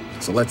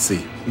 So let's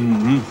see.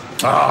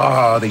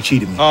 They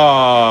cheated me.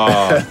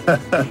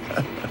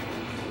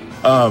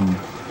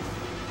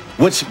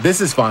 Which,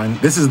 this is fine.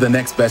 This is the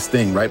next best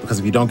thing, right? Because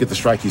if you don't get the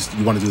strike, you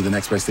want to do the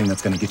next best thing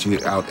that's going to get you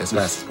out as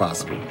fast as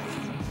possible.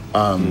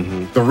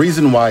 The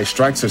reason why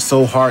strikes are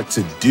so hard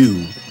to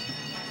do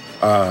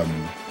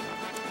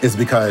is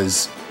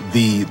because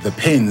the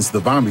pins,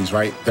 the zombies,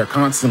 right? They're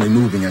constantly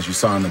moving, as you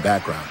saw in the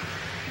background.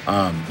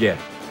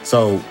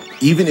 So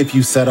even if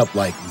you set up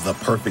like the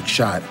perfect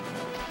shot,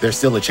 there's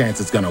still a chance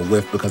it's going to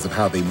whiff because of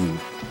how they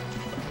move.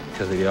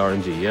 Because of the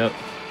RNG, yep.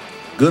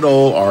 Good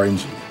old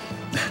RNG.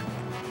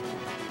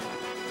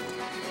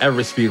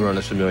 Every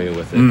speedrunner's familiar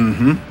with it.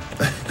 Mm-hmm.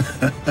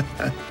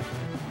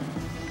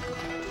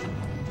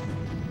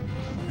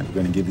 We're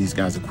going to give these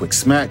guys a quick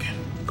smack.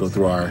 Go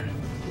through our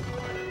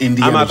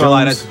Indiana I'm not gonna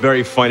lie, Jones. that's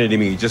very funny to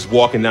me. Just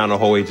walking down the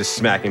hallway, just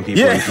smacking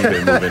people and keep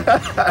it moving.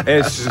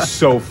 It's just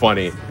so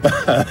funny.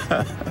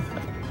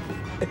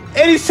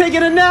 And he's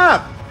taking a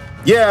nap.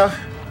 Yeah.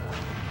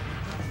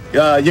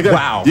 You're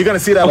gonna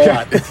see that a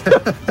lot.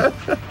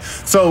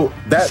 So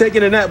He's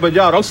taking a nap, but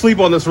y'all don't sleep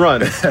on this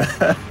run.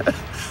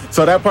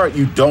 So that part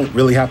you don't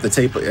really have to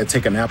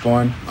take a nap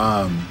on.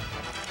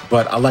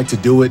 But I like to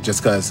do it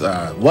just because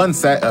one,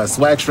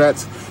 swag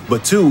strats,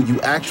 but two,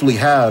 you actually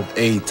have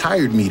a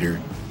tired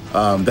meter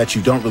that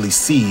you don't really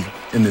see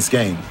in this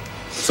game.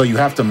 So you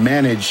have to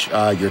manage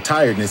your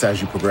tiredness as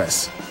you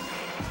progress.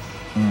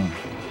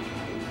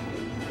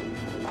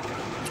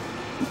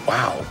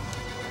 Wow,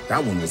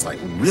 that one was like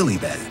really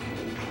bad.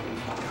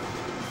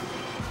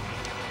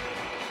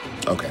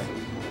 Okay.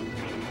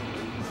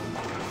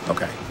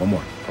 Okay, one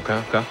more.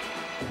 Okay.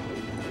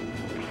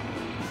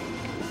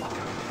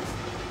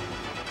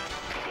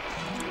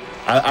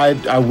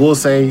 I will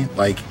say,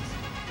 like,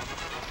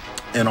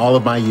 in all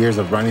of my years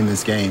of running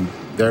this game,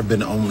 there have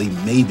been only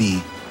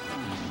maybe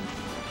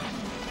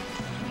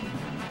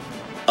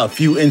a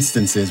few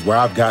instances where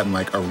I've gotten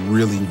like a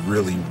really,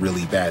 really,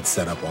 really bad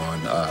setup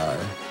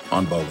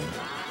on bowling,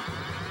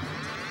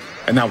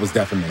 and that was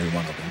definitely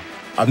one of them.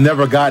 I've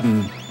never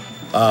gotten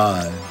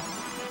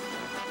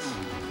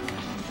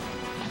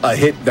a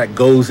hit that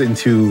goes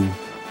into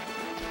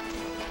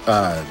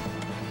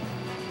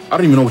I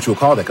don't even know what you would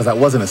call that because that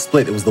wasn't a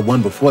split. It was the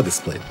one before the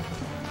split.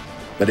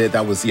 But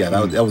that was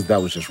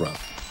just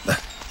rough.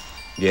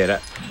 Yeah,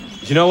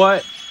 you know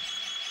what?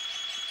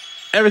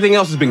 Everything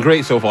else has been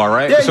great so far,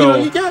 right? Yeah, so,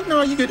 you get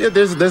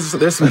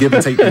there's some give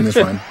and take in this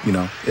run. You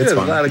know, it's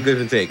fine. a lot of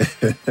give and take.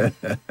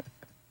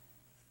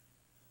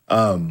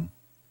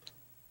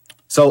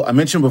 So I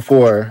mentioned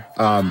before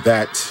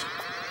that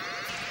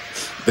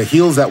the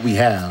heals that we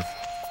have,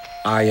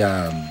 I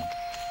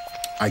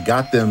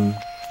got them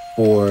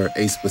for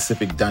a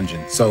specific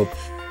dungeon. So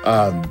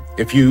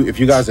if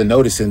you guys are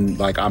noticing,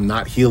 like, I'm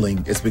not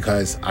healing, it's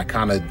because I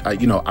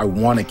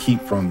want to keep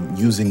from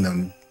using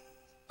them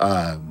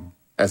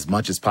as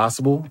much as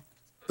possible.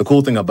 The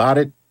cool thing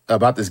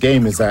about this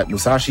game is that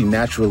Musashi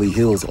naturally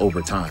heals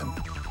over time,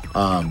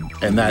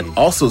 and that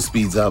also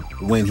speeds up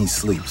when he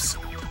sleeps.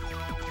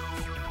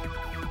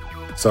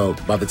 So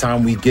by the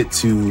time we get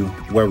to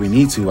where we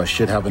need to, I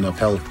should have enough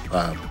health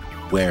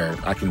where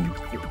I can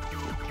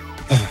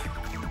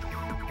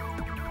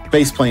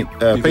faceplant.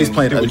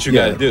 Do what you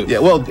gotta do. Yeah,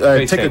 well,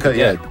 take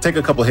take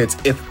a couple hits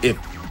if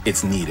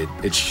it's needed.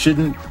 It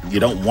shouldn't. You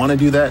don't want to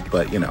do that,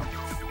 but you know,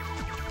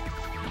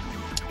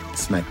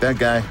 smack that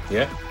guy.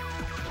 Yeah,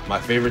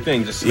 my favorite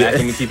thing. Just smack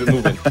him and keep it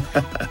moving.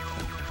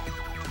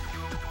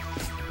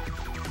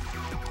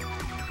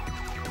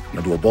 I'm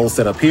gonna do a bowl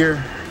set up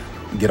here.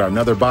 Get our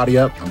another body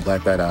up. I'm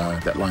glad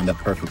that lined up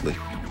perfectly.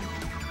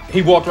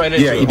 He walked right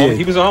into it. He did.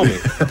 He was a homie.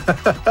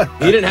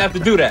 He didn't have to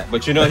do that,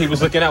 but he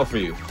was looking out for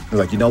you. I was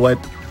like, you know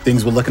what?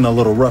 Things were looking a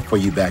little rough for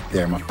you back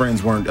there. My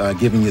friends weren't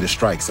giving you the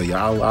strike, so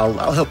yeah,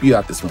 I'll help you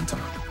out this one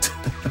time.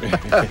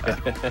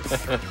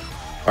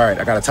 All right,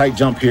 I got a tight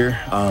jump here.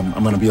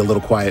 I'm gonna be a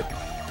little quiet.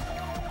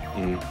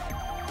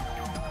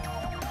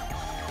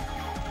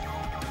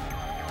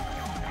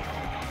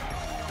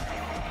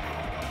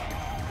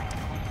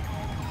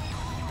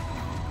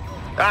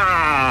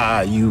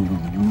 Ah, you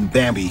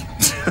Bambi.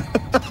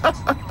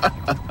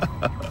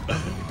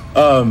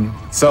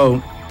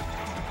 So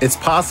it's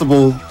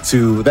possible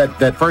to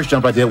that first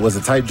jump I did was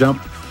a tight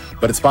jump,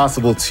 but it's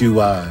possible to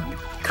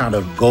kind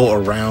of go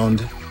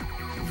around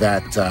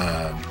that.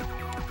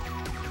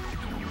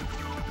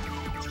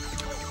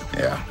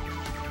 Yeah.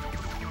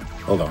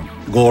 Hold on.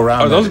 Go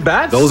around. Are those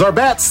bats? Those are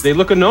bats. They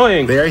look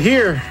annoying. They are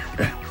here.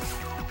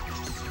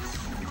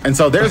 And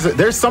so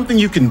there's something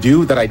you can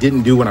do that I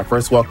didn't do when I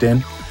first walked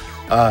in.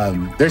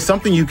 There's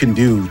something you can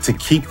do to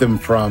keep them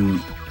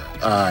from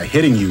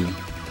hitting you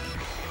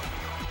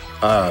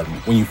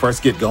when you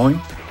first get going,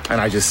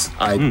 and I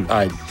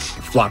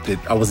flopped it.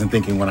 I wasn't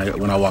thinking when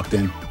I walked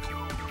in.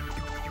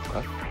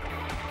 Okay.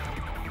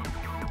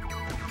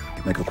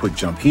 Make a quick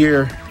jump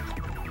here.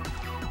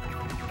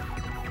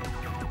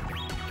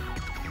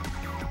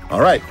 All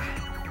right.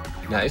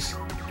 Nice.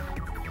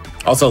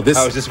 Also, this.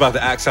 I was just about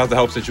to ask how the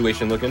help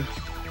situation looking.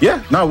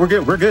 Yeah. No, we're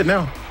good. We're good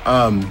now.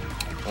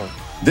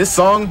 This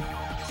song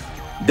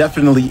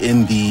definitely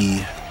in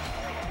the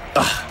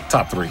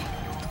top 3.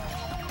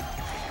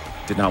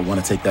 Did not want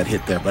to take that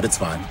hit there, but it's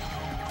fine.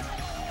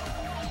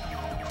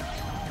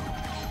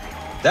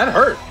 That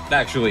hurt,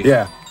 actually.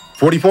 Yeah.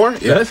 44?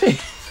 Yeah.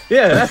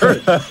 Yeah, that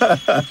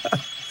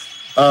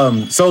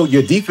hurt. So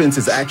your defense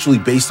is actually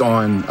based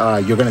on,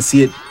 you're going to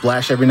see it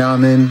flash every now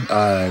and then,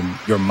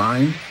 your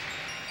mind.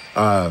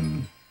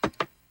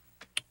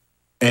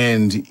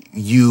 And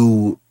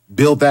you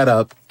build that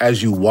up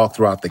as you walk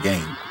throughout the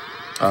game.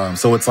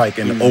 So it's like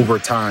an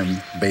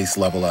overtime base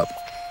level up.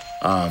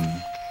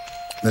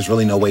 There's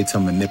really no way to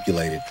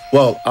manipulate it.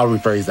 Well, I'll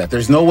rephrase that.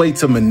 There's no way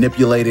to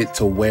manipulate it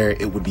to where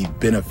it would be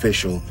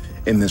beneficial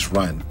in this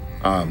run,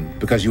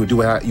 because you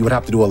would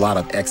have to do a lot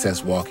of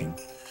excess walking.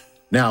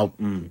 Now,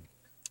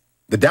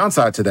 the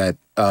downside to that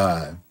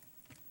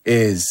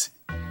is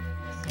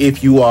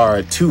if you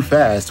are too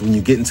fast when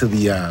you get into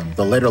the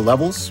later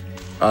levels,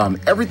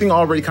 everything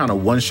already kind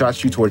of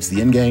one-shots you towards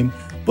the end game,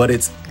 but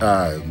it's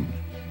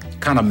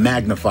kind of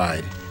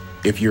magnified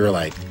if you're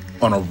like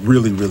on a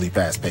really, really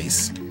fast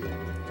pace.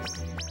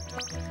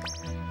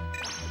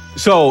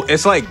 So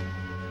it's like,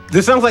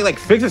 this sounds like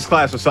physics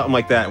class or something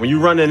like that. When you're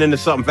running into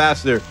something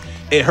faster,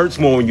 it hurts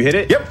more when you hit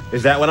it. Yep.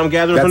 Is that what I'm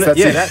gathering from it?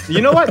 Yeah,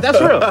 you know what? That's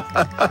real.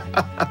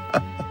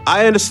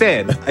 I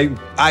understand.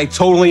 I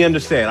totally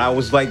understand. I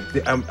was like,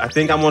 I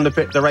think I'm on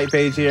the right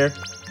page here.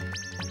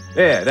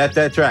 Yeah,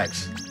 that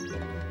tracks.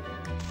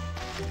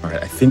 All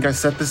right, I think I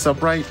set this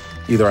up right.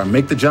 Either I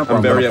make the jump or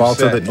I'm going to fall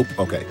to the... Nope,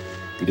 okay.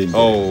 You didn't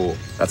do it.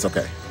 That's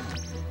okay.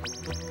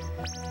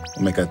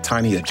 We'll make a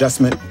tiny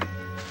adjustment.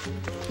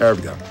 There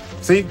we go.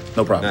 See?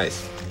 No problem.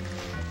 Nice.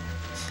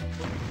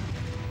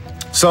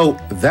 So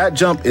that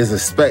jump is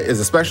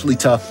especially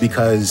tough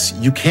because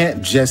you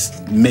can't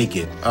just make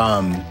it.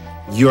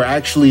 You're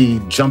actually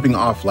jumping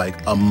off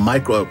like a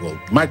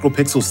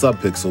micropixel,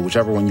 subpixel,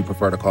 whichever one you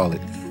prefer to call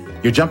it.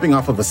 You're jumping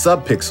off of a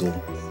subpixel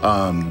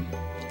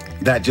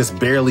that just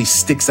barely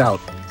sticks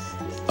out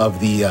of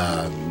the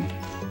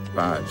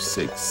 5,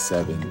 6,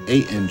 7,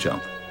 8 and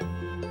jump.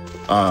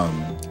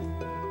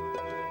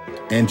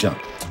 And jump.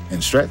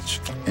 And stretch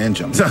and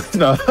jump.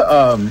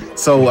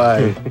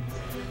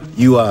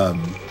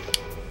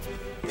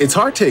 It's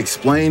hard to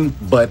explain,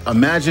 but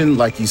imagine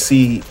like you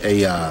see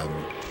this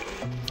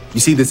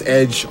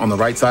edge on the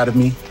right side of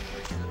me.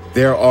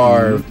 There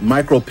are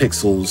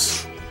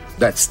micropixels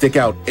that stick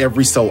out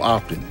every so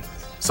often.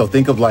 So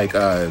think of like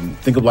in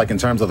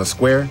terms of a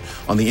square.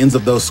 On the ends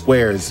of those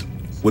squares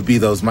would be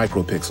those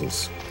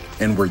micropixels,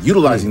 and we're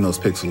utilizing those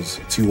pixels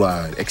to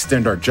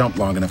extend our jump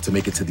long enough to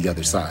make it to the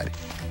other side.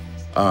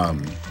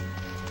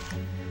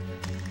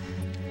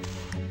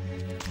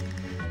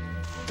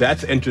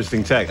 That's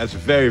interesting tech. That's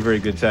very, very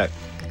good tech.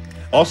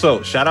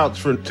 Also, shout out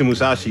to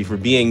Musashi for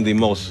being the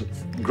most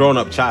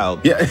grown-up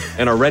child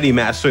and already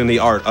mastering the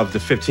art of the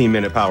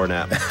 15-minute power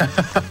nap.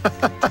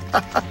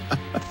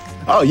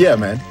 Oh, yeah,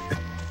 man.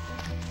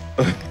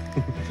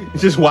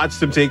 Just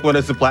watched him take one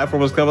as the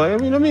platform was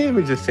coming. Let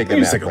me just take a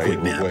nap. Take a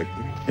quick nap.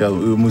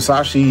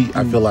 Musashi,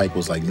 I feel like,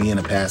 was like me in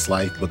a past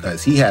life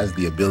because he has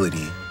the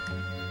ability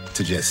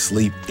to just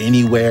sleep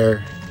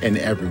anywhere and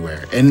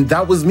everywhere. And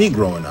that was me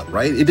growing up,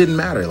 right? It didn't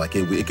matter. Like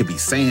it could be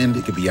sand,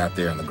 it could be out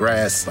there on the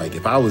grass. Like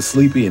if I was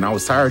sleepy and I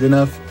was tired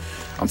enough,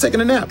 I'm taking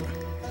a nap.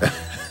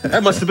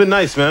 That must have been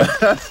nice, man.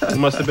 It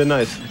must have been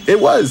nice. It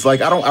was.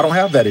 Like I don't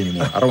have that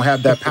anymore. I don't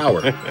have that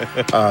power.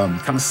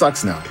 Kind of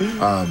sucks now.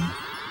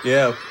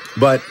 Yeah.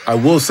 But I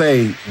will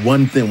say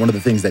one of the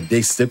things that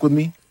did stick with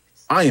me,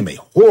 I am a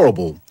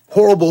horrible,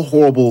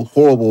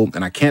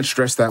 and I can't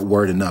stress that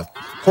word enough,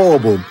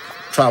 horrible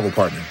travel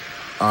partner.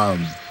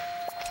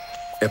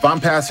 If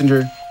I'm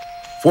passenger,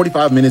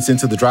 45 minutes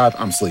into the drive,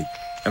 I'm asleep.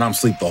 And I'm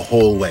asleep the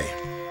whole way.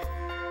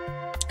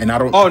 And I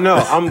don't... Oh, no,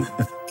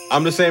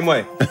 I'm the same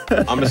way.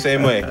 I'm the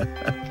same way.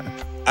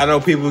 I know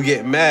people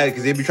get mad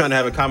because they be trying to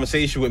have a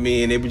conversation with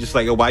me and they be just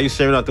like, oh, why are you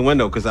staring out the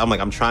window? Because I'm like,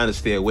 I'm trying to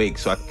stay awake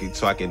so I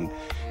can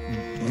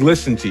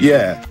listen to you.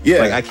 Yeah.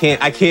 Like, I can't.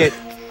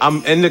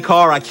 I'm in the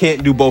car. I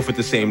can't do both at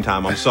the same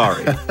time. I'm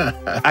sorry.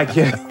 I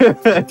can't.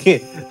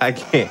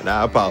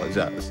 I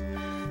apologize.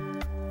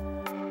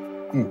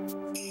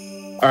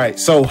 All right,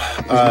 so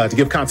to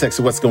give context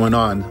to what's going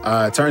on,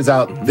 it turns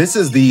out this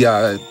is the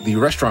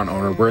restaurant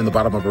owner. We're in the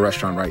bottom of a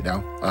restaurant right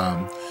now.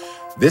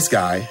 This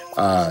guy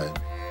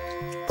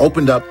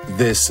opened up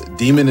this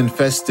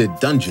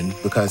demon-infested dungeon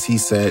because he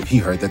said he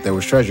heard that there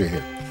was treasure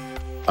here.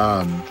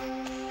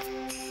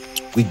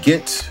 We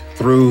get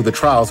through the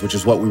trials, which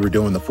is what we were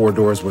doing. The 4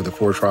 doors were the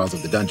 4 trials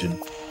of the dungeon.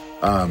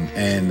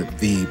 And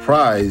the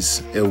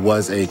prize, it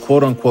was a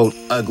quote-unquote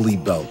ugly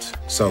belt.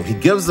 So he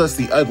gives us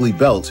the ugly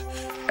belt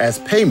as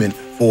payment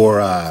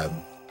for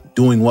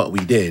doing what we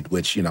did,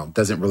 which,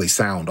 doesn't really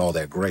sound all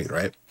that great,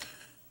 right?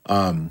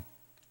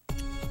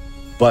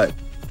 But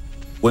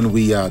when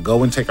we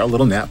go and take our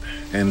little nap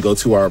and go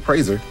to our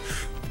appraiser,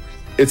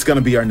 it's going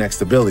to be our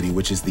next ability,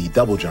 which is the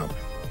double jump.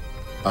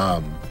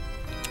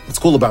 What's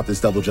cool about this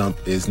double jump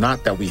is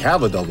not that we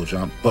have a double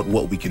jump, but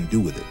what we can do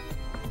with it.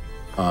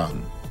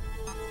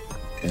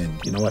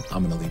 And you know what?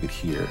 I'm going to leave it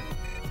here.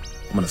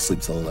 I'm going to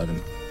sleep till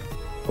 11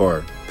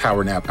 or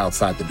power nap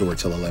outside the door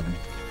till 11.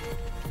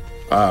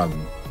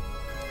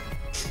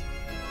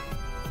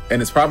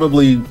 And it's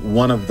probably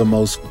one of the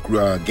most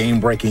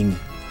game-breaking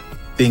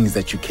things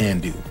that you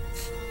can do.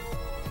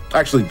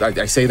 Actually,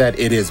 I say that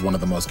it is one of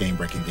the most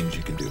game-breaking things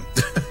you can do.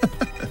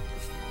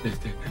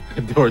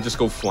 The door just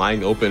go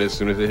flying open as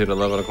soon as it hit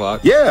 11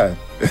 o'clock. Yeah.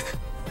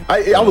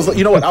 I was,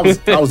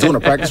 I was doing a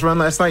practice run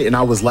last night and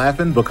I was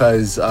laughing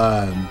because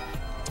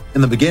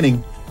in the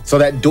beginning, so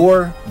that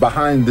door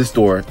behind this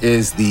door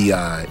is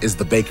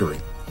the bakery.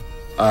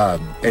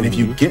 And if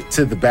you get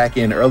to the back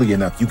end early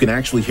enough, you can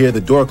actually hear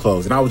the door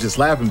close. And I was just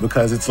laughing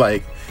because it's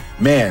like,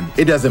 man,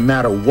 it doesn't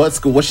matter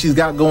what she's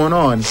got going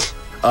on.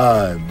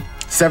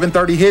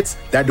 7:30 hits,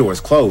 that door is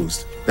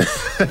closed.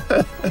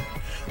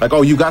 Like,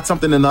 oh, you got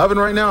something in the oven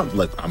right now?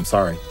 Like, I'm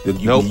sorry.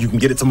 Nope. You can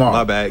get it tomorrow.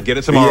 My bad. Get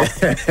it tomorrow.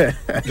 Yeah.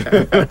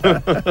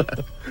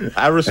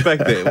 I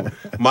respect it.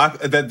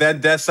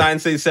 That sign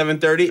says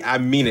 7:30. I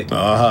mean it.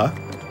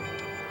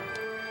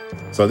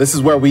 So this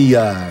is where we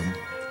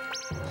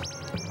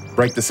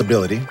break this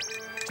ability.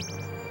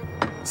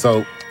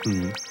 So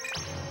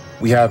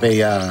we have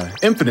a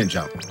infinite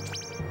jump.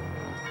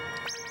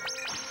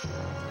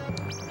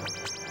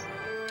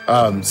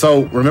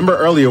 So remember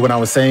earlier when I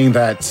was saying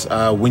that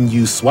when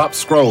you swap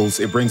scrolls,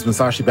 it brings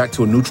Musashi back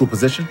to a neutral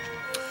position?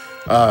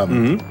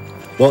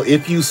 Well,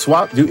 if you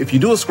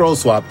do a scroll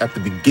swap at the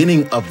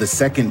beginning of the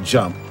second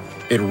jump,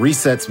 it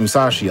resets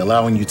Musashi,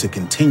 allowing you to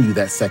continue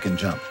that second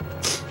jump.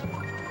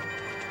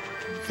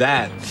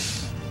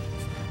 That's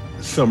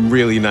some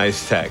really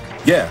nice tech.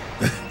 Yeah.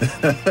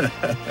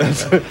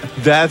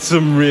 That's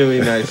some really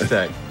nice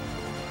tech.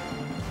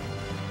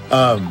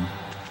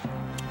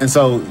 And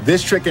so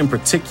this trick in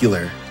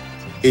particular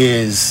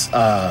is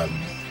a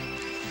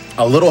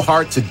little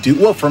hard to do.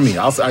 Well, for me,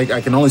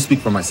 I can only speak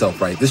for myself,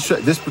 right? This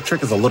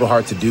trick is a little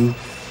hard to do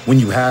when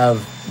you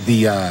have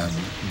the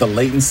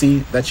latency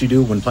that you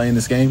do when playing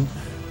this game,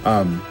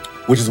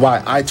 which is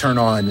why I turn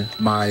on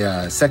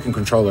my second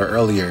controller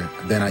earlier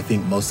than I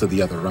think most of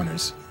the other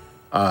runners.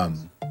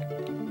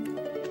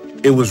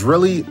 It was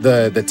really,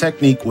 the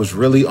technique was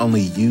really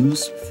only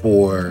used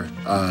for,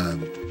 I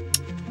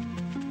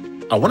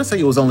want to say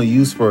it was only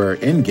used for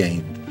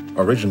in-game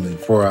originally,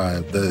 for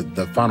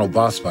the final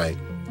boss fight,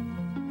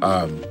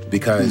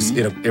 because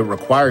it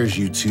requires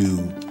you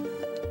to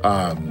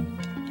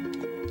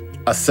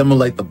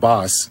assimilate the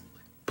boss,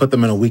 put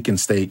them in a weakened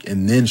state,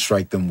 and then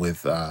strike them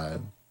with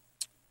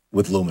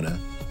Lumina.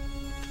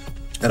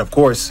 And of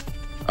course,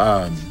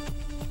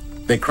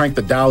 they crank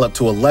the dial up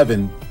to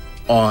 11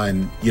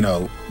 on, you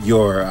know,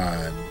 your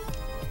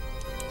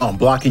on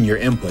blocking your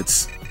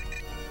inputs.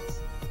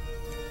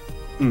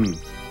 And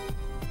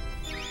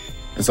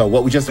so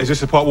what we just... Is this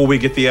the part where we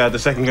get the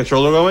second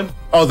controller going?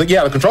 Oh, the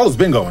controller's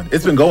been going.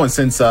 It's been going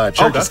since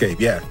Church Escape,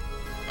 yeah.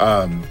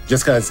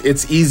 Just because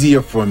it's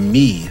easier for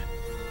me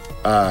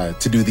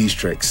to do these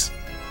tricks.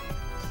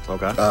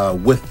 Okay.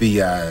 With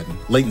the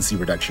latency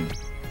reduction.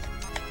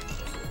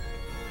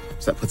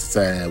 So that puts us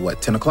at,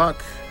 what, 10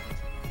 o'clock?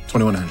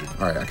 2100.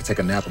 All right, I can take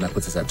a nap and that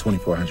puts us at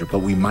 2400, but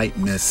we might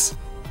miss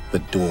the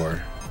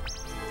door.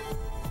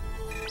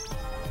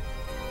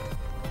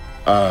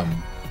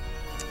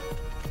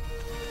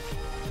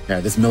 Yeah,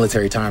 this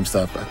military time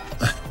stuff.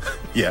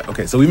 Yeah,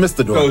 okay, so we missed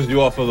the door. Throws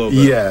you off a little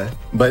bit. Yeah,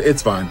 but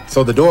it's fine.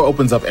 So the door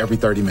opens up every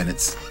 30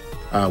 minutes.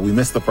 We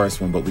missed the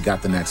first one, but we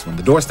got the next one.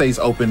 The door stays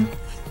open.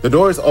 The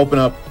doors open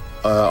up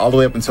all the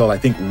way up until, I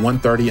think,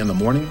 1:30 in the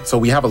morning. So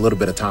we have a little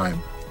bit of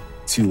time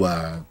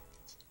to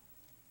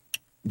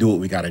do what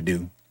we got to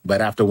do.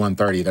 But after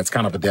 1:30, that's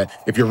kind of a dead...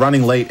 If you're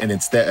running late and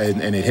it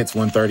hits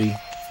 1:30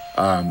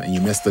 and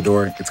you miss the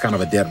door, it's kind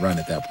of a dead run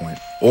at that point.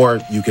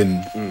 Or you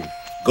can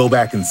go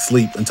back and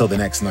sleep until the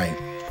next night.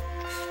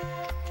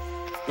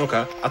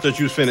 Okay. I thought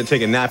you was finna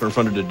take a nap in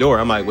front of the door.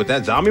 I'm like, with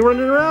that zombie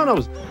running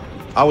around,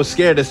 I was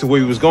scared as to where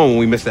he was going when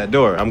we missed that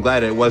door. I'm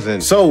glad it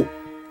wasn't... So,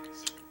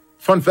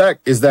 fun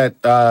fact is that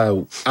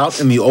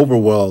out in the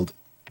overworld,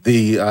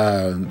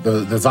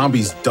 the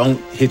zombies don't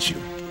hit you.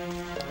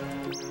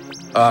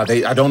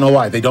 I don't know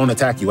why. They don't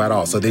attack you at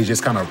all. So they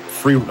just kind of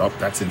free... Oh,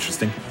 that's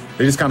interesting.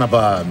 They just kind of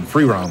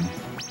free roam.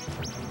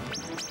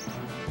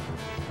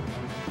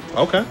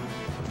 Okay.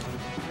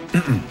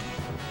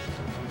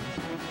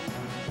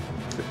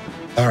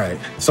 All right.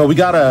 So we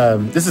got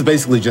this is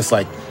basically just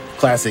like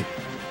classic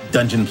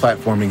dungeon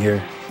platforming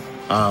here.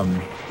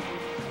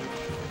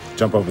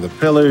 Jump over the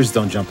pillars.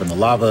 Don't jump in the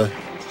lava.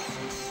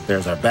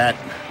 There's our bat.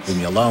 Leave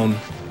me alone.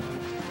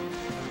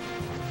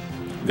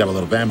 We got a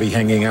little Bambi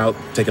hanging out,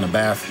 taking a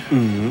bath.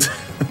 And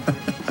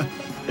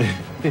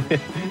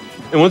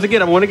once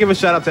again, I want to give a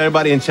shout out to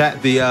everybody in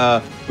chat. We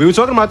were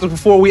talking about this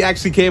before we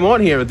actually came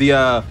on here.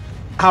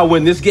 How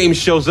when this game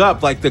shows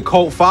up, like the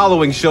cult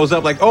following shows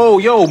up, like, oh,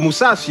 yo,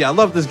 Musashi, I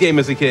loved this game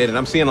as a kid. And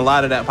I'm seeing a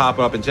lot of that pop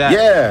up in chat.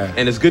 Yeah.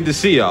 And it's good to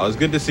see y'all. It's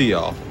good to see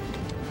y'all.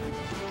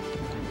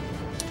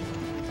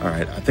 All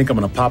right. I think I'm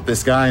going to pop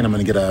this guy and I'm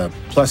going to get a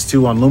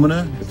 +2 on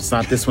Lumina. If it's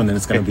not this one, then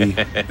it's going to be...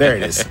 There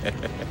it is.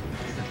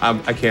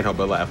 I can't help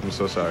but laugh. I'm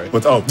so sorry.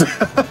 What's... Oh.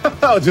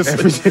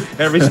 Just...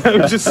 every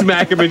time you just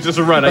smack him and just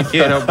run, I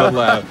can't help but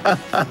laugh.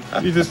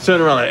 You just turn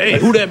around like, hey,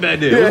 who that bad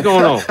dude? What's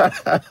going on?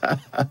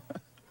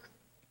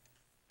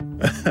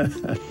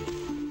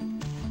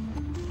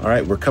 All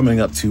right, we're coming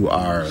up to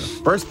our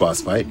first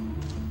boss fight.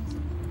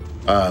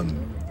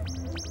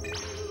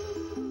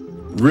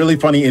 Really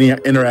funny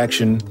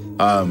interaction.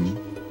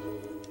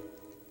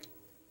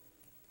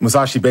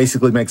 Musashi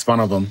basically makes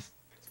fun of him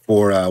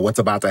for what's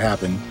about to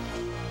happen.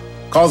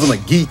 Calls him a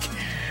geek,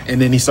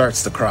 and then he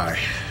starts to cry.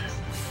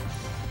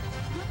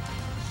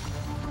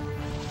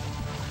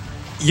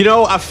 You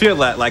know, I feel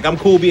that. Like, I'm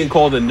cool being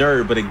called a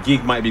nerd, but a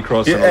geek might be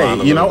crossing the line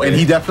a you know, little and bit.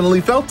 he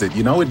definitely felt it.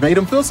 You know, it made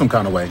him feel some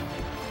kind of way.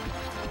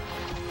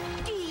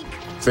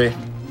 See?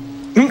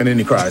 And then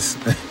he cries.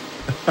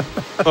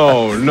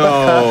 Oh,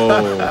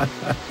 no.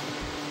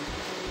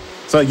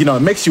 So, you know,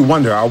 it makes you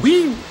wonder, are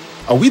we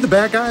the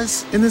bad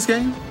guys in this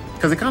game?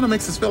 Because it kind of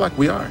makes us feel like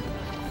we are.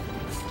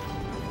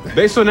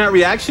 Based on that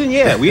reaction,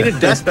 yeah.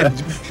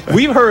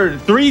 We've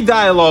heard 3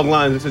 dialogue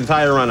lines this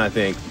entire run, I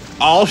think.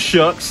 All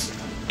shucks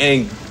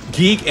and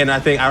geek, and I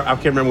think, I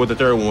can't remember what the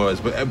third one was,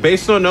 but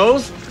based on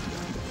those,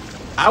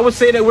 I would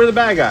say that we're the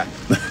bad guy.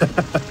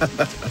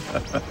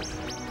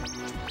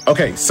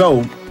 Okay,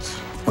 so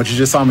what you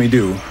just saw me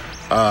do,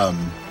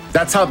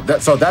 that's how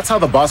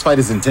the boss fight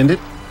is intended.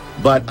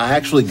 But I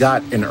actually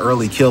got an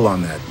early kill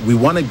on that. We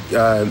wanted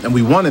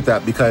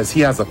that because he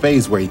has a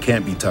phase where he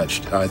can't be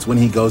touched. It's when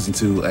he goes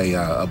into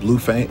a blue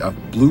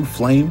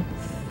flame,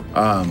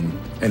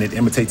 and it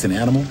imitates an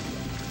animal.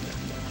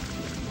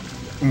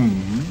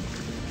 Mm-hmm.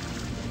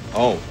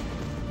 Oh.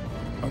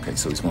 Okay,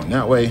 so he's going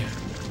that way.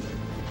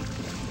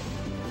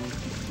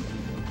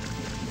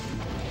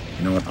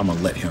 You know what? I'm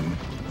gonna let him.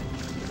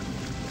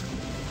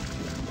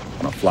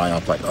 I'm gonna fly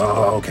up like,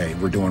 oh, okay,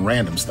 we're doing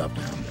random stuff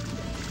now.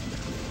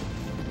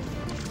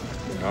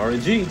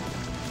 RNG.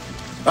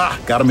 Ah,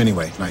 got him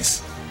anyway.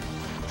 Nice.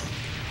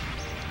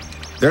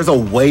 There's a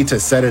way to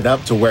set it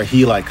up to where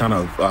he like kind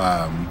of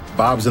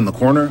bobs in the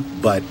corner,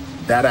 but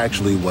that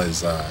actually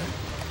was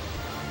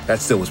that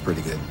still was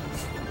pretty good.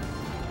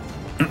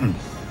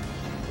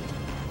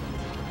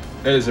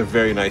 It is a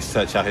very nice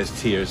touch how his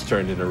tears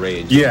turned into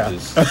rage. Yeah.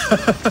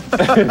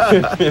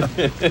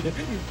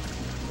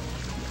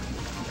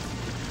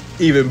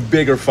 Even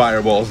bigger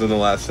fireballs than the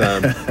last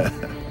time.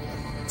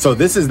 So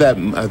this is that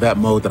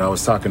mode that I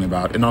was talking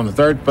about, and on the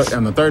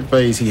third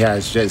phase, he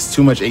has just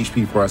too much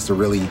HP for us to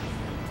really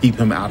keep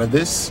him out of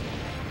this.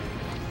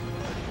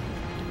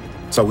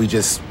 So we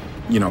just,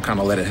 you know, kind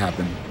of let it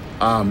happen.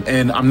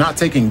 And I'm not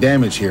taking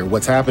damage here.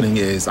 What's happening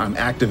is I'm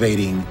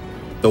activating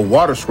the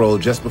water scroll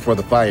just before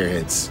the fire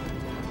hits.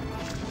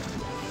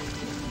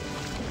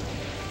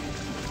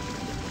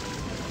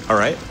 All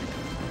right.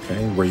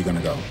 Okay, where are you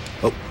gonna go?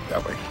 Oh,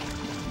 that way.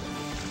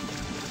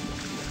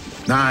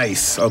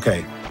 Nice.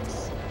 Okay.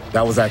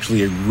 That was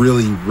actually a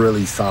really,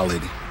 really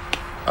solid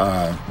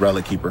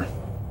relic keeper.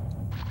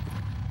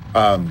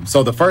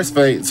 So the first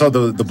phase, so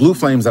the blue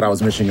flames that I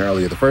was mentioning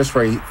earlier, the first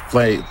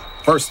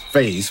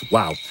phase,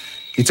 wow,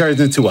 he turns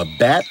into a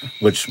bat,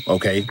 which,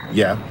 okay,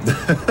 yeah.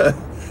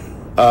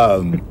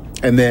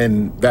 And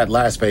then that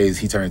last phase,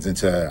 he turns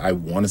into, I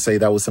want to say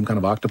that was some kind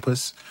of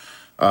octopus.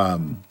 I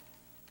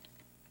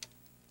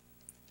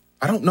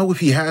don't know if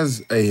he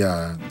has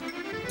a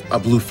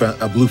blue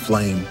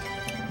flame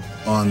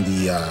on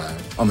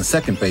the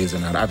second phase or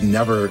not. I've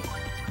never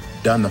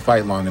done the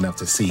fight long enough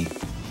to see.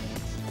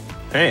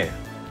 Hey.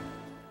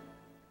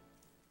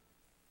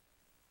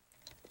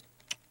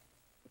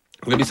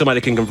 Maybe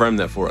somebody can confirm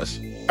that for us.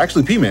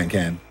 Actually, P-Man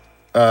can.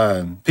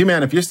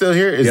 P-Man, if you're still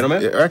here,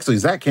 actually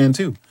Zach can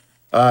too.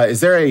 Is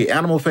there a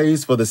animal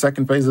phase for the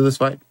second phase of this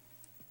fight?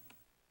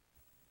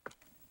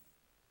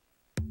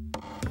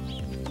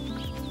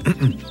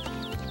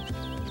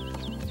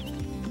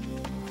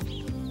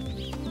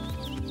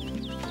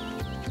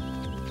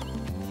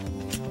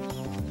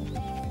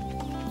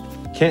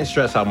 Can't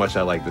stress how much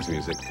I like this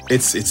music.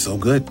 It's so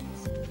good.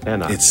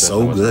 And it's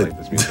so good. I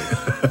like this music.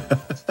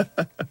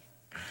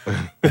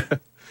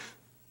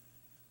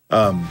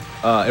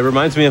 It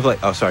reminds me of like,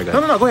 oh, sorry, guys.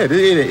 No, go ahead.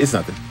 It's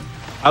nothing.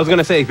 I was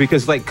gonna say,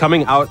 because like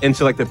coming out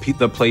into like the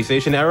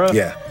PlayStation era,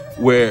 yeah,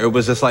 where it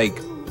was just like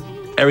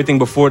everything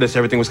before this,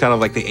 everything was kind of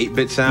like the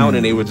 8-bit sound,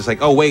 and they were just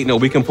like, oh wait, no,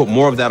 we can put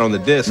more of that on the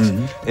discs,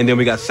 and then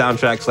we got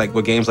soundtracks like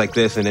with games like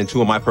this, and then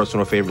 2 of my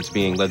personal favorites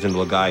being Legend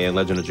of Legaia and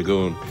Legend of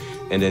Dragoon,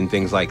 and then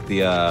things like the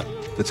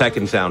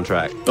Tekken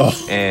soundtrack,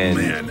 and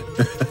man,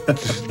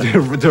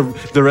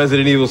 the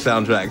Resident Evil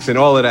soundtracks and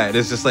all of that.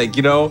 It's just like,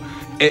 you know,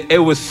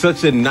 it was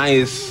such a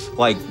nice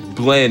like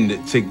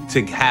blend to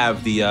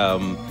have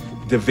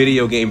the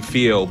video game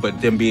feel, but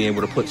then being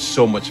able to put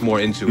so much more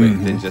into it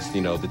than just,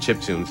 you know, the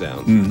chiptune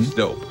sounds. It's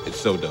dope. It's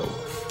so dope.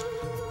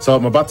 So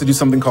I'm about to do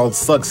something called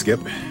slug skip.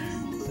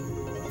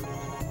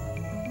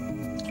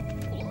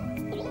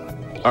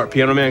 All right,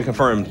 Piano Man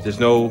confirmed. There's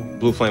no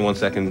blue flame 1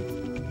 second.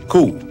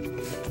 Cool.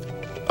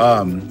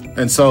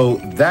 And so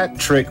that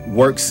trick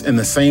works in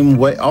the same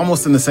way,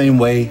 almost in the same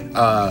way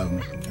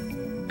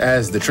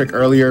as the trick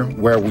earlier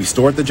where we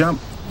stored the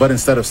jump, but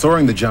instead of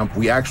storing the jump,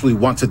 we actually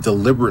want to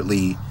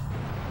deliberately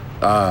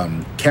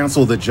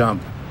cancel the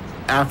jump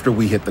after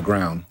we hit the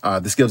ground.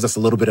 This gives us a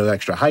little bit of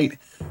extra height.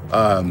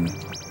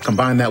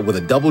 Combine that with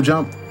a double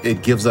jump,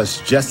 it gives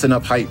us just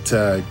enough height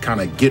to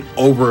kind of get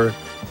over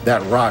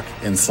that rock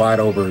and slide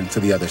over to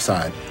the other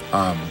side.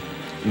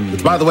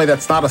 Which, by the way,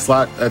 that's not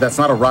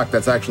a rock.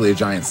 That's actually a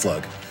giant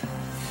slug.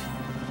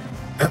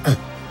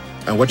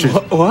 And what?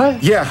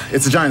 Yeah,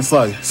 it's a giant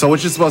slug. So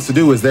what you're supposed to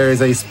do is there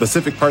is a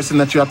specific person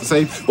that you have to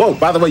save. Whoa,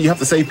 by the way, you have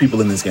to save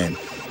people in this game,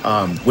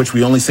 which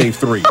we only save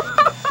 3.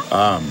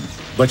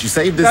 But you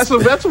save this.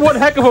 That's one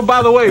heck of a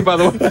by the way.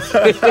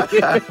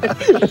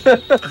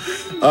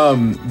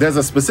 There's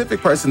a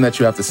specific person that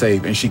you have to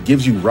save, and she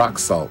gives you rock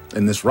salt.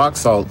 And this rock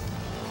salt,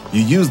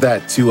 you use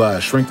that to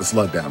shrink the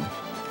slug down.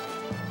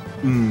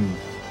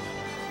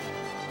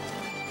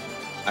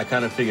 I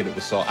kind of figured it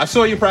was salt. I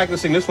saw you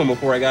practicing this one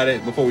before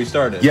we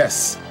started.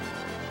 Yes.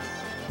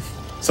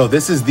 So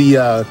this is the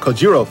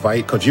Kojiro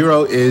fight.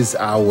 Kojiro is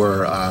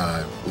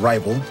our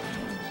rival.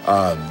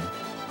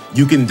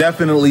 You can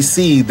definitely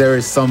see there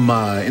is some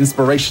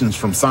inspirations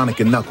from Sonic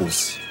and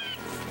Knuckles,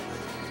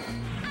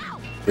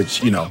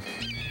 which,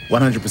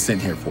 100%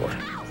 here for.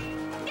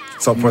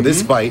 So for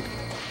this fight,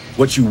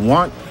 what you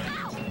want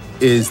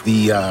is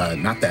the,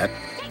 not that,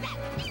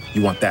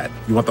 you want that.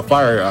 You want the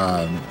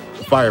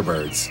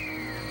Firebirds,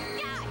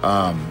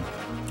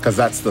 because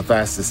that's the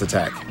fastest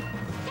attack.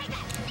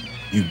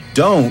 You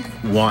don't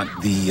want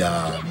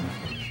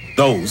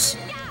those.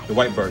 The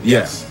white bird.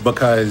 Yes,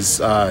 because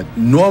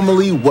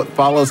normally what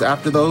follows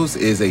after those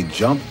is a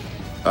jump.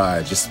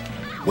 Just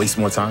waste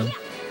more time.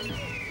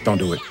 Don't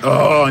do it.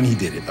 Oh, and he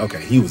did it.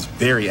 Okay, he was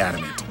very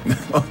adamant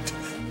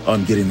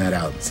on getting that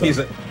out. So. He's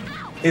like,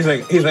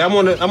 I'm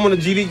on the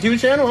GDQ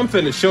channel. I'm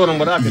finna show them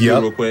what I can do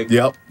real quick.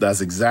 Yep,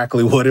 that's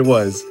exactly what it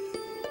was.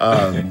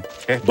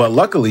 But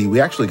luckily, we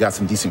actually got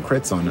some decent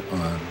crits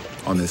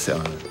on this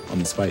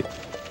fight.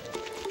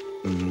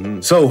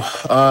 So,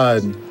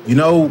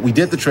 we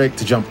did the trick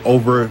to jump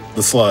over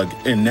the slug,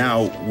 and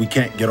now we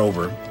can't get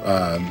over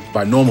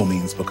by normal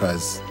means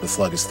because the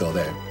slug is still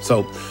there.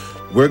 So,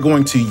 we're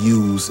going to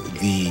use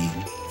the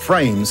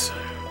frames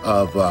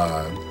of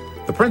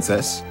the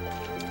princess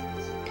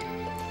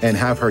and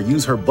have her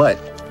use her butt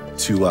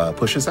to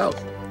push us out.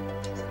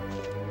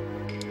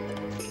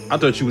 I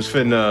thought you was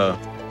finna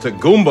to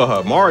Goomba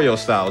her Mario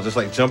style, just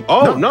like jump.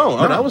 Oh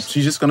no, that was.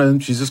 She's just gonna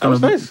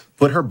nice.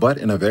 Put her butt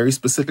in a very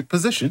specific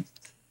position,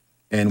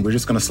 and we're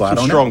just gonna slide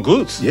on. Strong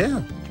glutes.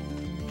 Yeah.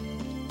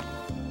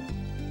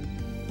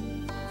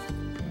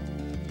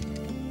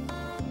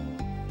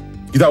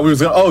 You thought we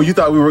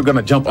were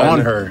gonna jump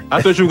on her.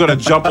 I thought you were gonna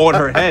jump on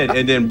her head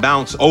and then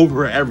bounce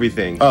over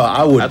everything.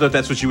 I thought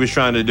that's what you was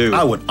trying to do.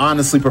 I would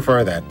honestly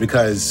prefer that,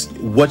 because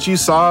what you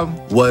saw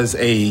was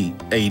a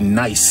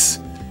nice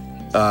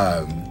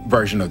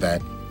version of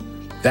that.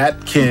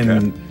 That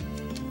can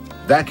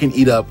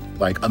eat up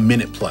like a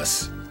minute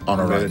plus on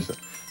a run.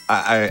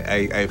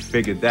 I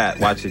figured that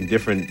watching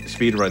different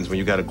speedruns when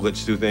you got to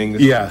glitch through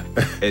things. Yeah.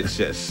 It's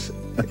just,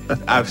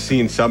 I've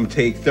seen some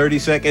take 30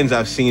 seconds.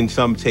 I've seen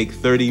some take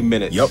 30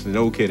 minutes. Yep.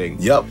 No kidding.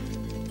 Yep.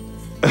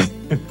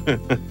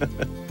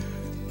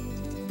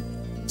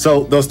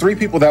 So those three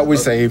people that we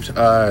saved,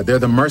 they're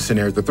the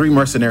mercenaries, the three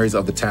mercenaries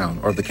of the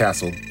town or of the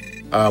castle.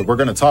 We're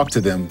going to talk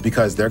to them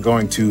because they're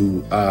going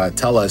to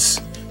tell us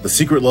the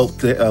secret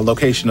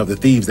location of the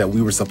thieves that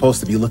we were supposed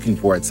to be looking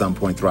for at some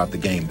point throughout the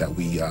game that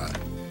we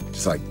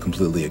just like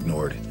completely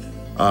ignored.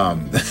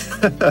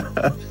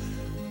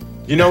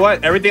 You know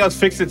what? Everything else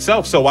fixed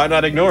itself, so why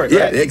not ignore it?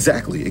 Yeah, right?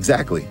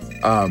 exactly.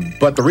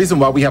 But the reason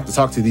why we have to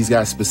talk to these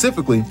guys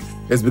specifically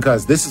is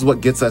because this is what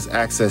gets us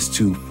access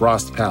to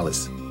Frost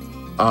Palace.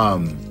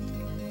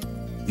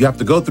 You have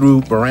to go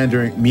through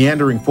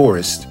meandering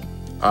forest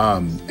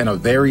in a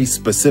very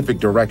specific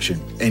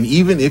direction. And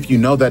even if you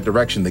know that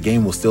direction, the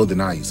game will still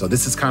deny you. So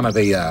this is kind of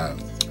a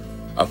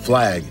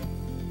flag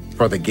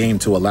for the game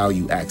to allow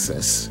you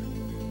access.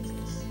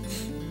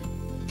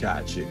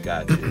 Gotcha.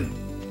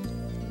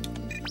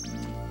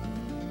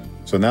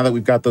 So now that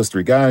we've got those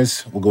three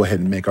guys, we'll go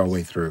ahead and make our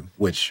way through,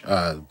 which,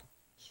 like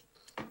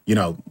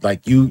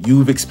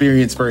you've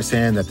experienced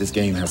firsthand that this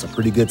game has a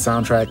pretty good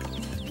soundtrack.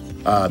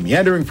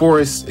 Meandering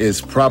Forest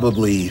is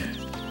probably,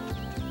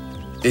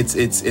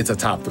 it's a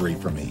top 3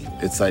 for me.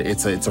 It's a really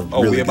good song.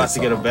 Oh, we about to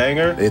get a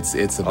banger? It's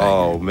a banger.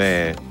 Oh,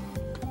 man.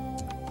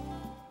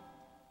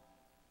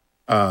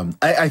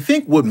 I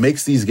think what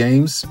makes these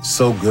games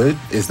so good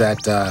is that,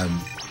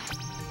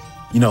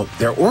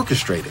 they're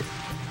orchestrated.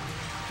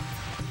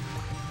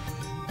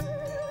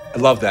 I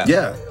love that.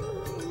 Yeah.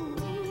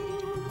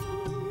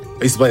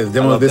 I used to play the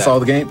demo of this all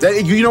the game.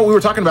 We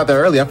were talking about that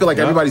earlier. I feel like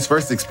everybody's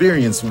first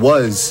experience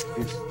was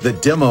the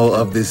demo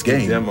of this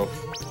game.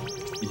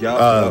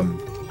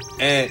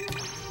 And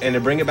to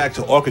bring it back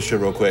to orchestra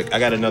real quick, I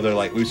got another,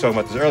 like we were talking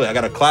about this earlier, I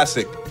got a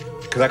classic,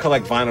 because I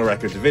collect vinyl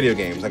records of video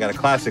games. I got a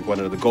classic one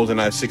of the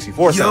GoldenEye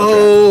 64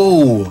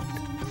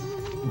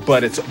 soundtrack.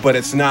 But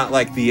it's not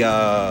like the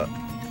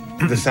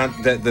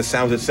sound, the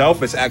sound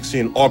itself. It's actually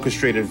an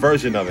orchestrated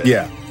version of it.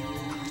 Yeah.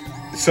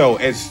 So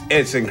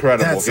it's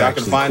incredible. That's if y'all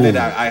can find cool. it,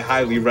 I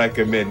highly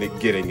recommend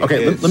getting it.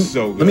 Okay, it's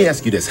so good. Let me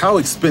ask you this: how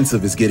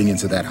expensive is getting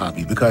into that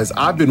hobby? Because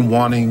I've been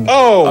wanting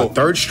a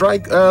Third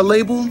Strike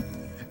label,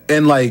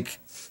 and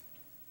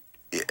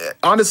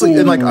honestly,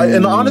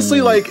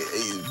 I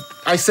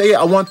say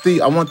I want the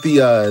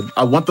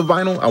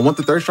vinyl, I want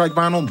the Third Strike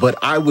vinyl, but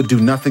I would do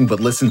nothing but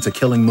listen to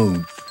Killing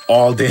Moon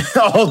all day.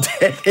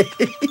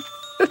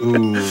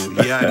 Ooh,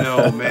 yeah, I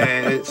know,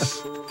 man.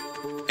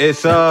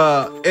 It's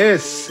that's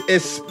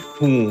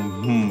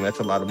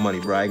a lot of money,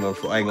 bro. I ain't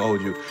gonna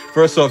hold you.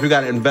 First off, you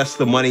gotta invest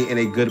the money in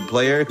a good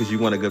player because you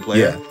want a good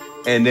player. Yeah.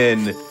 And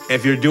then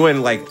if you're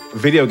doing like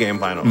video game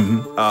vinyl,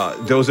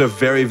 those are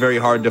very, very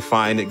hard to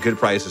find at good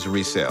prices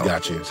resale.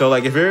 Got you. So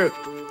like if you're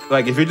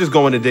just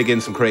going to dig in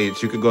some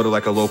crates, you could go to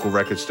like a local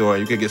record store.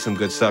 You could get some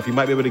good stuff. You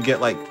might be able to get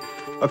like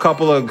a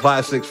couple of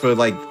classics for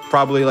like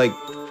probably like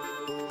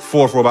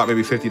four for about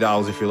maybe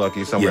 $50 if you're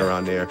lucky, somewhere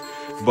around there.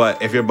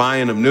 But if you're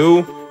buying them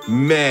new,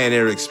 man,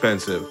 they're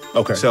expensive.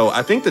 Okay. So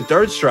I think the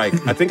Third Strike,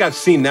 I think I've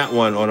seen that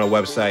one on a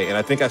website, and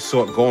I think I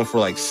saw it going for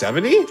like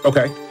 70.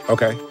 Okay.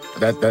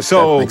 That makes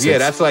sense.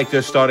 That's like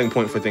their starting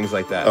point for things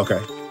like that.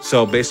 Okay.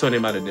 So based on the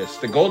amount of discs,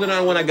 the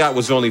GoldenEye one I got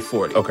was only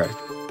 40. Okay.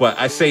 But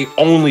I say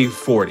only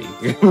 40.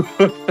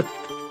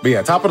 But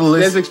yeah, top of the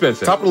list. It's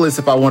expensive. Top of the list,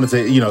 if I wanted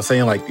to,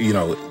 saying like,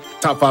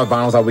 top 5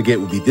 vinyls I would get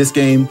would be this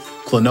game,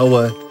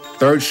 Klonoa,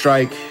 Third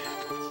Strike.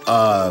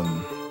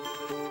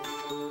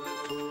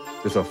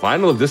 Does a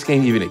vinyl of this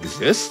game even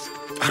exist?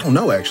 I don't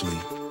know, actually.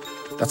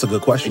 That's a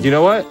good question. You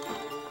know what?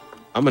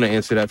 I'm going to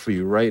answer that for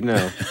you right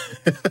now.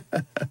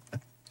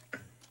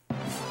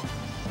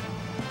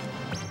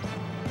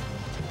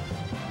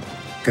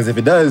 Because if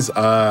it does,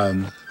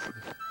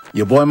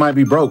 your boy might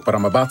be broke, but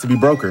I'm about to be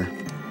broker.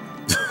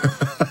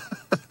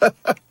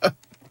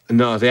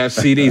 No, they have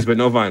CDs, but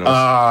no vinyls.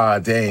 Ah,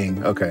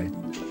 dang. Okay.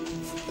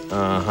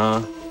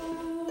 Uh-huh.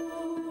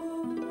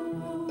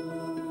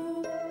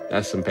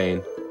 That's some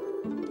pain.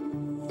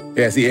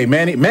 Yeah, see, hey,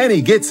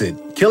 Manny gets it.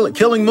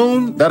 Killing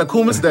Moon, that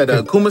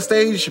Akuma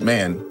stage,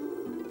 man.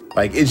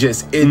 Like,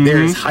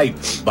 there's hype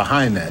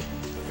behind that.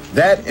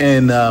 That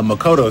and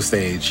Makoto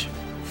stage.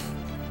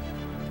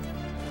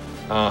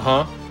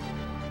 Uh-huh.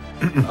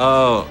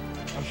 Oh,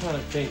 I'm trying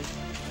to think.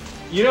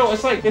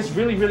 It's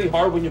really, really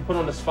hard when you're put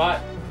on the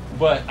spot,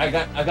 but I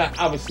got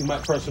obviously my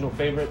personal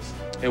favorites,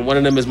 and one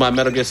of them is my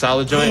Metal Gear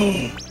Solid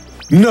joint.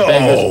 No!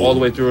 Bangers all the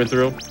way through and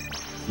through.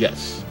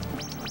 Yes.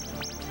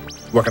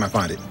 Where can I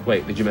find it?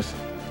 Wait, did you miss it?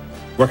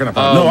 Where can I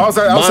find it? No, I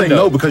was saying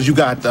no because you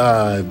got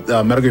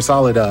Metal Gear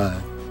Solid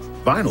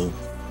vinyl.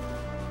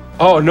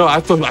 Oh no, I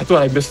thought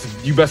I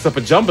missed. You messed up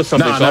a jump or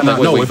something.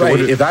 No.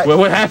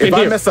 What happened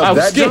here? I mess up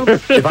that jump,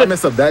 if I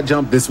mess up that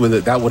jump,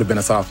 that would have been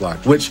a soft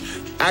lock. Which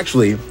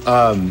actually,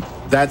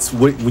 that's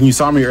when you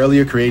saw me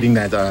earlier creating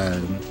that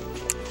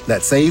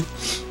save.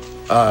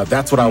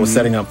 That's what I was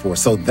setting up for.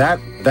 So that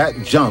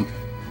jump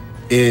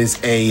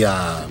is a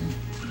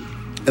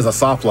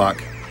soft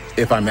lock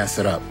if I mess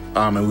it up.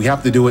 And we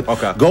have to do it.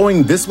 Okay.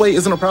 Going this way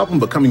isn't a problem,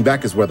 but coming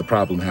back is where the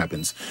problem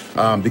happens.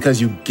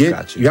 Because you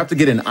have to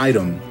get an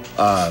item.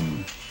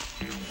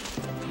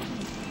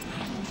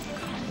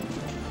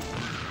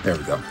 There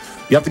we go.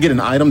 You have to get an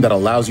item that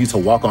allows you to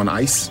walk on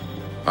ice.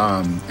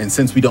 And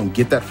since we don't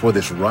get that for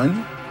this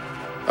run,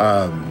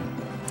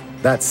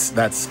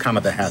 that's kind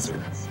of the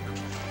hazard.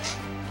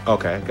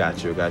 Okay,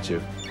 got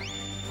you.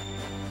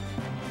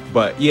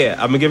 But yeah,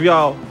 I'm gonna give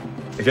y'all,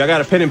 if y'all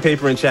got a pen and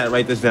paper in chat,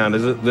 write this down.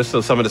 This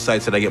is some of the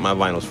sites that I get my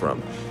vinyls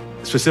from,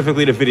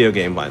 specifically the video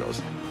game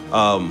vinyls.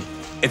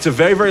 It's a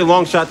very, very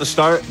long shot to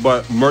start,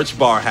 but Merch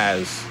Bar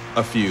has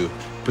a few.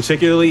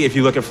 Particularly if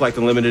you look at like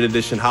the limited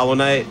edition Hollow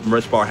Knight,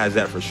 Merch Bar has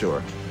that for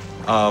sure.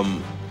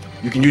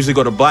 You can usually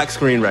go to Black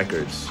Screen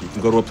Records. You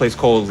can go to a place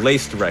called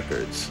Laced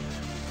Records.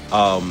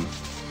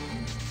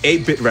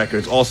 8-Bit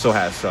Records also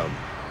has some.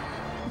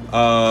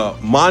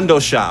 Mondo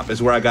Shop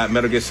is where I got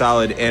Metal Gear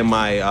Solid and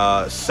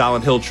my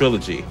Silent Hill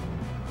trilogy.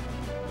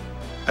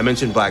 I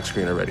mentioned Black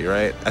Screen already,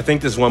 right? I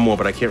think there's one more,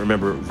 but I can't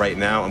remember right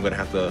now. I'm gonna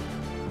have to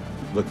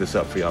look this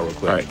up for y'all real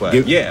quick. All right,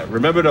 but yeah,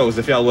 remember those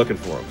if y'all looking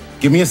for them.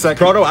 Give me a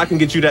second. Proto, I can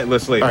get you that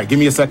list later. All right, give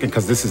me a second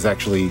because this is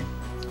actually...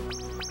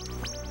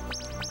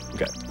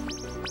 Okay.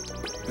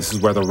 This is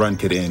where the run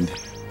could end.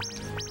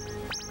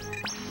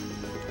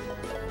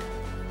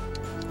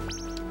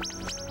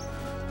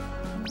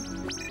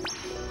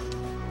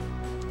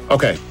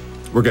 Okay,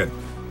 we're good.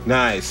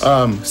 Nice.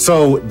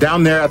 So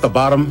down there at the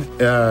bottom,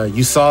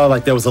 you saw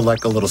like there was a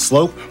little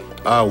slope.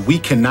 We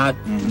cannot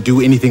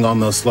do anything on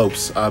those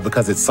slopes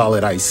because it's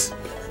solid ice.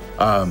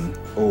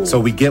 So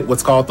we get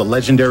what's called the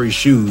legendary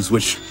shoes,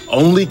 which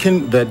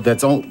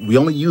we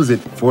only use it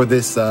for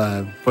this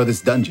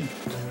dungeon.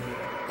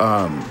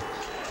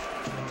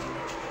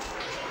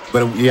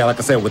 But yeah, like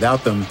I said,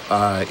 without them,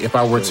 if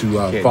I were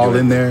to fall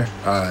in there,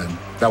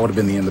 that would have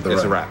been the end of the run.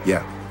 It's a wrap.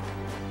 Yeah.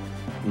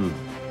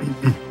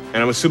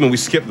 And I'm assuming we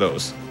skipped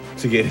those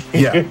to get it.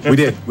 Yeah,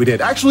 we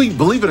did. Actually,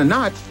 believe it or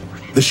not,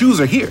 the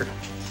shoes are here.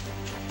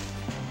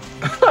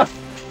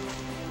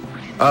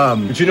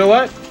 But you know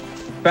what?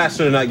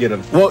 Faster to not get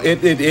them. Well,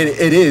 it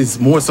is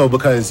more so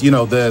because,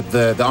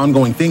 the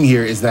ongoing thing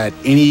here is that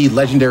any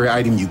legendary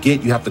item you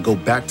get, you have to go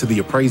back to the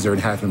appraiser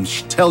and have him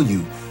tell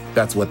you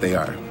that's what they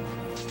are.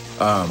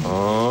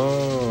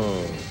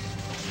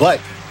 But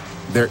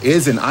there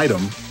is an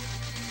item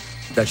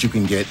that you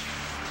can get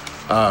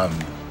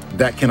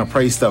that can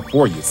appraise stuff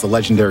for you. It's the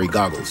legendary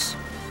goggles.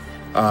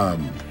 You're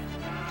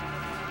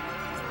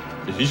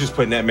just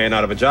putting that man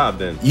out of a job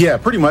then. Yeah,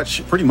 pretty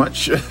much.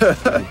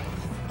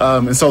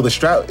 And so the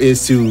strat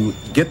is to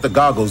get the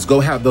goggles, go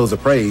have those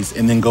appraised,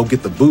 and then go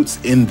get the boots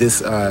in this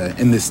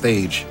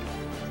stage,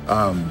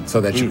 so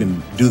that you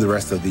can do the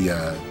rest of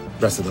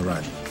the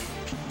run.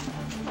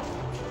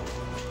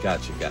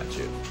 Got you.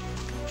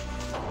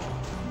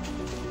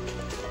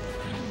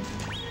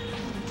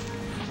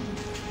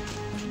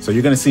 So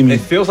you're gonna see me.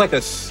 It feels like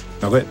a.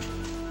 No, go ahead.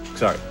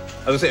 Sorry, I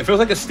was gonna say it feels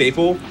like a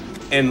staple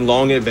in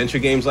long adventure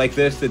games like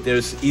this that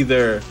there's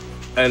either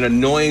an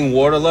annoying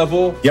water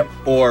level, yep,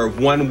 or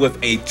one with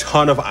a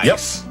ton of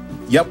ice.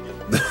 Yep.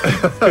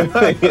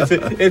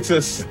 it's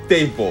a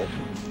staple.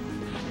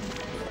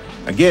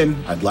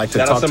 Again, I'd like to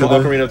Shout talk out some to the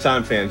Ocarina of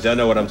Time fans. Y'all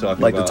know what I'm talking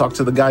about. Like to talk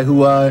to the guy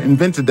who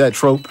invented that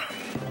trope.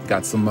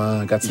 Got some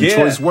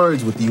choice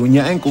words with you and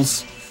your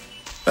ankles.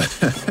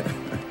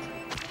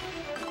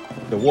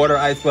 The water,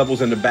 ice levels,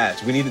 and the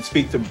bats. We need to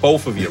speak to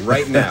both of you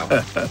right now.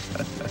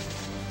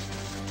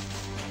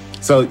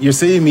 So you're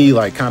seeing me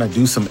like kind of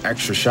do some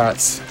extra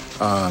shots,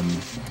 and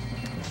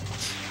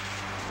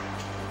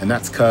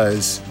that's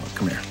because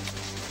come here,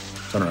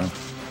 turn around.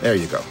 There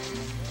you go.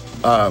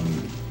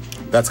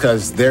 That's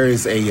because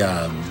there's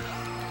a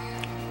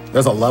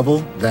level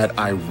that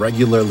I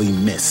regularly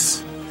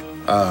miss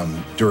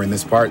during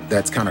this part.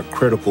 That's kind of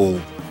critical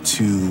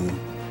to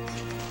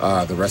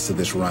the rest of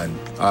this run.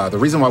 The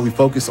reason why we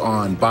focus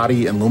on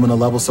body and Lumina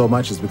level so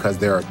much is because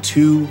there are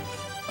two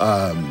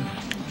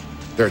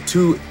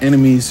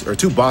enemies or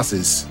two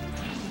bosses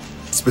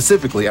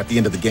specifically at the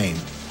end of the game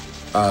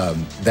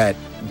that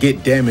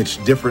get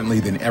damaged differently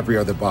than every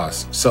other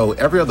boss. So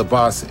every other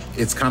boss,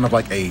 it's kind of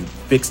like a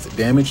fixed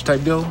damage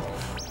type deal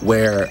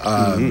where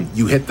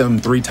you hit them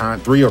 3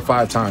 or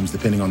 5 times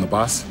depending on the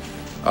boss.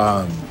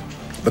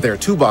 But there are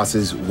two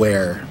bosses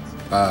where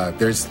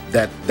there's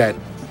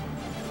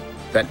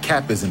that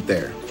cap isn't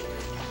there.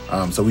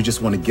 So we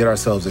just want to get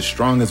ourselves as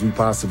strong as we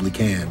possibly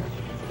can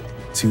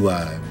to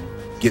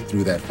get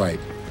through that fight.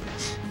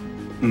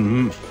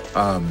 And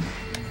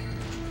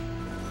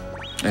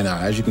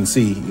as you can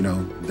see, you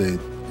know,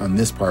 on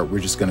this part, we're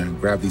just gonna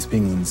grab these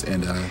penguins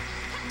and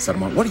set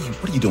them on. What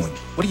are you doing?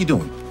 What are you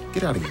doing?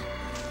 Get out of here!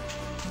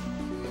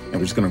 And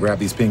we're just gonna grab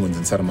these penguins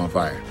and set them on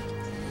fire.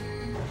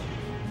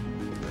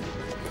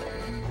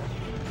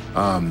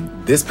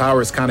 This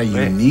power is kind of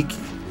unique,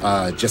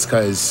 just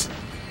because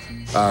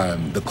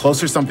the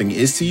closer something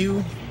is to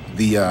you,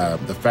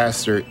 the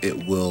faster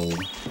it will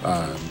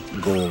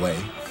go away.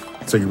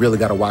 So you really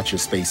got to watch your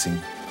spacing.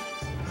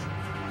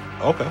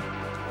 Okay.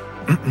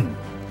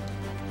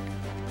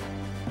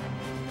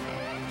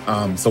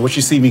 So what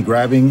you see me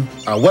grabbing,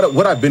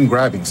 what I've been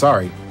grabbing,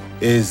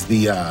 is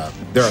there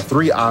are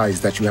 3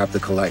 eyes that you have to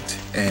collect,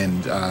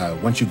 and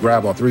once you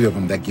grab all 3 of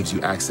them, that gives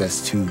you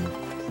access to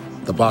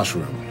the boss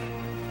room.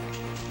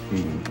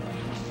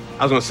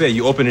 I was gonna say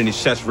you opening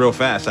his chest real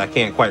fast. I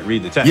can't quite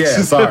read the text.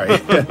 Yeah, sorry.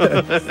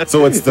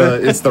 So it's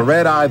the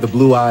red eye, the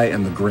blue eye,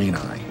 and the green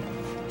eye.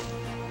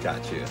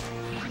 Gotcha.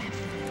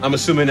 I'm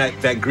assuming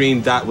that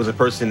green dot was a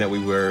person that we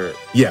were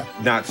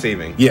not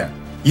saving. Yeah.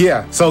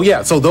 So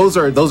those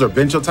are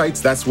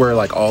benchotites. That's where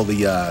like all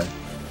the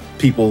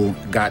people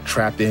got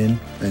trapped in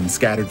and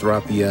scattered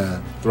throughout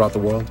the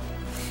world.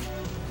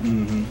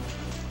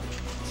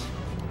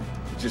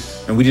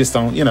 And we just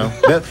don't,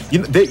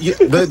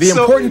 the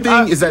important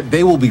thing is that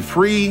they will be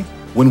free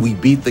when we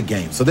beat the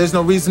game. So there's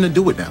no reason to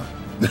do it now.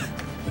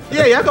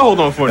 Yeah, I can hold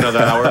on for another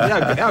hour.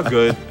 Yeah,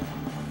 good.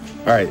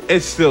 All right.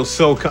 It's still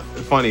so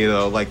funny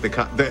though, like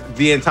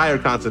the entire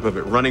concept of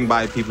it, running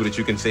by people that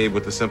you can save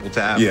with a simple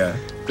tap. Yeah.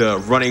 The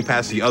running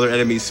past the other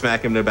enemies,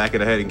 smack him in the back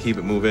of the head and keep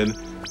it moving.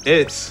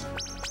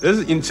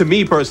 To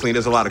me personally,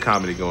 there's a lot of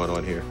comedy going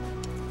on here.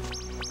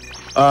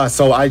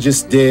 So I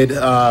just did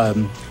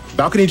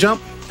balcony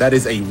jump. That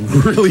is a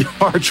really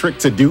hard trick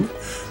to do.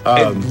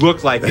 It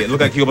looked like it. It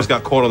looked like he almost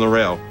got caught on the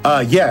rail.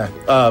 Yeah.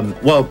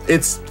 Well,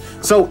 it's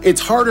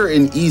harder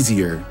and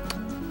easier.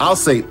 I'll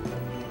say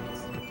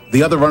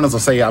the other runners will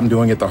say I'm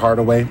doing it the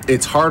harder way.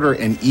 It's harder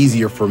and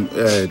easier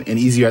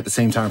at the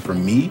same time for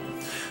me,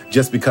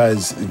 just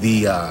because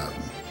the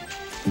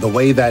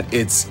way that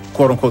it's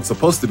quote unquote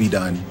supposed to be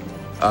done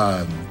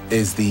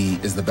is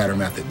the better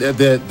method.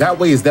 That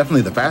way is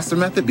definitely the faster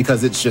method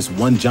because it's just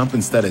 1 jump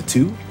instead of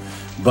 2.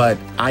 But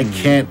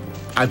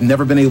I've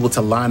never been able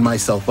to line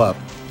myself up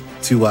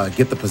to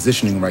get the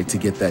positioning right to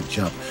get that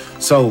jump.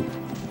 So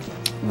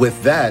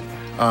with that,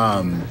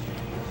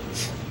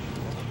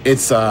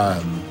 it's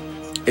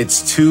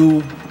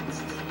two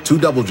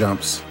double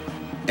jumps,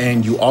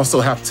 and you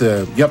also have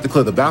to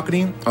clear the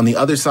balcony on the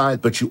other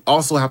side, but you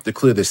also have to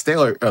clear the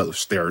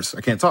stairs.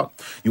 I can't talk.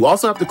 You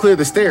also have to clear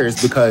the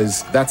stairs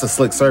because that's a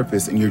slick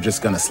surface and you're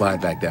just gonna slide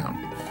back down.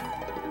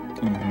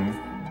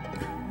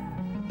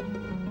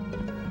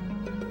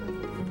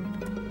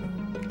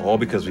 All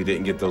because we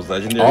didn't get those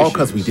legendary shoes. All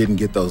because we didn't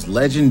get those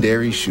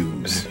legendary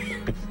shoes.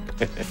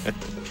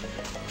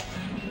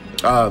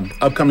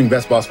 Upcoming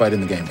best boss fight in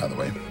the game, by the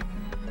way.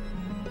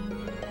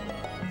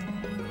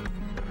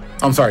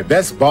 I'm sorry,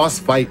 best boss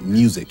fight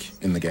music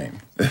in the game.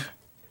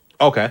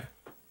 Okay.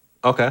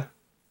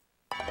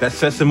 That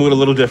sets the mood a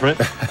little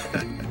different.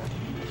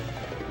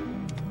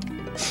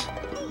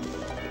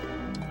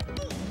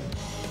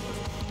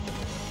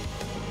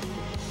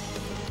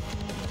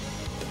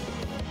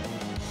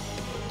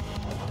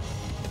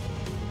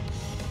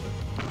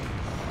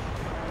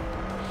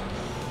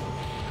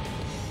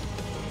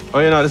 Oh,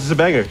 yeah, no, this is a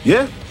banger.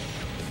 Yeah.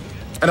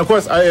 And of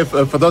course,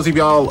 for those of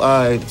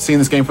y'all seeing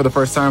this game for the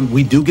first time,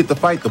 we do get to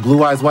fight the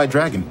Blue Eyes White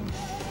Dragon.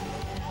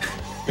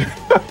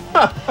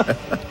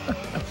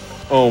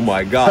 Oh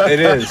my God, it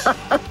is.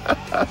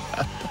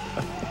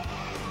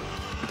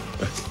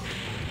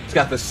 It's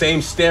got the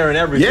same stare and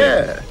everything.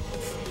 Yeah.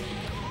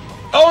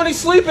 Oh, and he's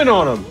sleeping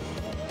on him.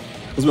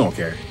 Because we don't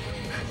care.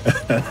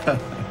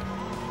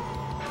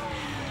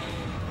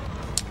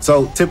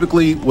 So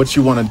typically what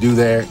you want to do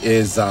there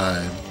is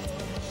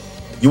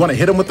you want to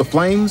hit him with the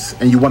flames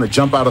and you want to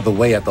jump out of the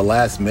way at the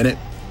last minute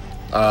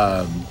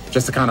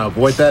just to kind of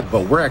avoid that.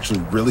 But we're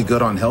actually really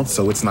good on health,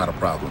 so it's not a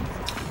problem.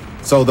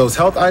 So those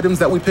health items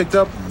that we picked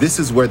up, this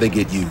is where they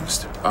get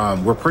used.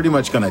 We're pretty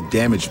much going to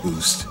damage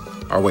boost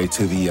our way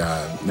to the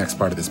next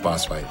part of this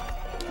boss fight.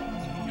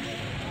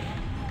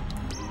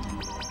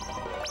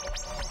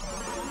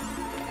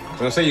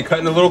 I was gonna say, you're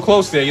cutting a little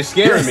close there. You're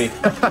scaring me.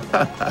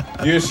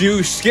 You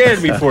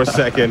scared me for a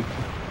second.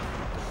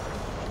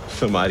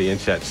 Somebody in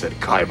chat said,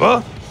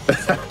 Kaiba?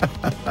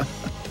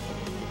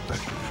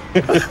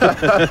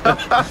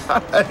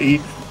 Hey,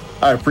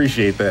 I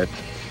appreciate that.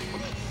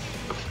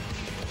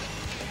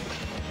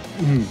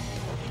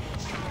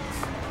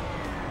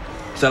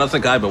 Shout out to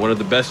Kaiba, one of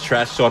the best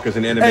trash talkers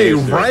in anime. Hey,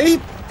 right?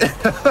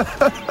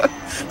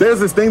 There's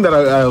this thing that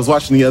I was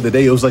watching the other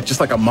day. It was like just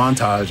like a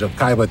montage of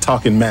Kaiba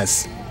talking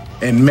mess.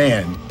 And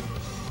man,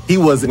 he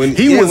was a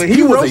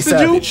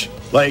savage.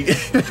 Like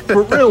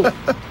for real.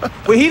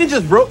 Well, he didn't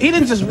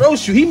just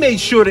roast you. He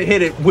made sure to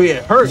hit it where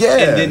it hurt. Yeah.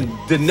 And then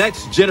the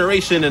next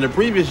generation and the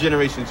previous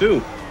generation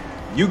too.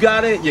 You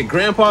got it. Your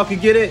grandpa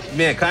could get it.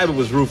 Man, Kaiba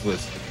was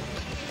ruthless.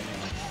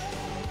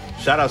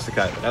 Shout outs to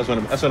Kaiba. That's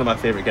one of my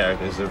favorite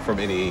characters from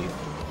any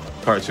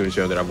cartoon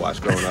show that I've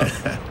watched growing up.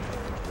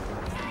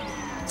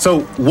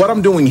 So what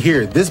I'm doing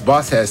here, this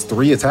boss has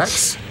 3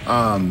 attacks.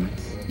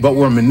 But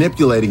we're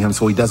manipulating him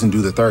so he doesn't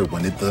do the third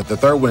one. The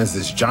third one is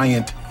this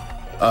giant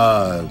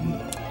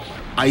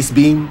ice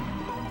beam,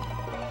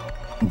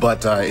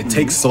 but it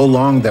takes so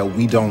long that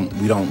we don't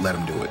let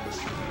him do it.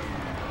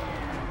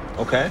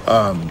 Okay.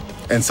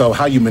 And so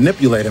how you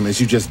manipulate him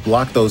is you just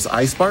block those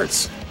ice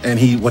parts, and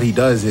what he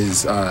does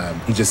is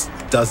he just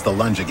does the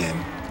lunge again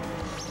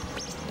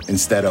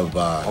instead of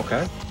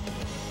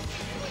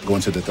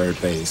going to the third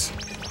phase.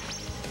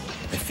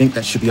 I think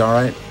that should be all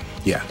right.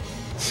 Yeah.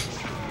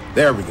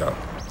 There we go.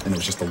 And it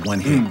was just a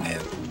one hit,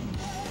 man.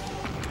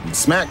 And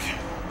smack.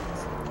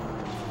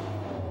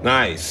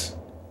 Nice.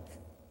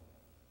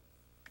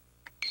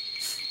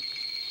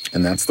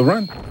 And that's the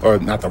run. Or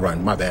not the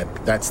run, my bad.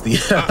 That's the...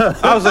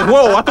 I was like,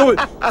 whoa, I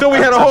thought we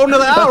had a whole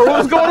nother hour. What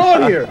was going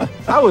on here?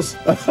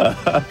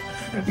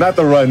 Not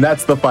the run,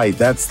 that's the fight.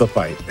 That's the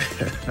fight.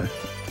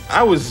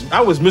 I was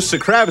Mr.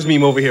 Krabs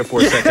meme over here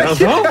for a second. I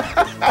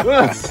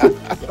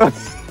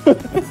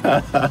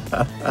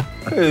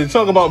was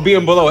talk about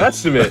being below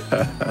estimate.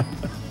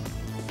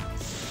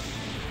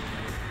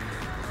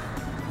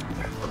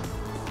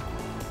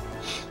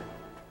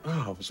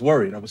 Oh, I was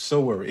worried. I was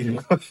so worried.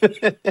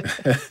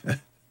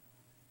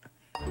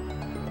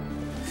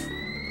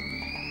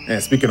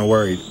 And speaking of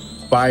worried,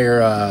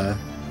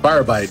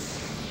 Firebite.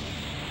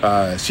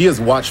 She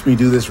has watched me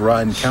do this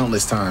run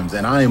countless times,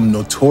 and I am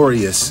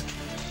notorious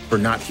for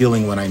not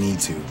healing when I need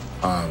to.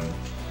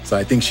 So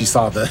I think she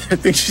saw the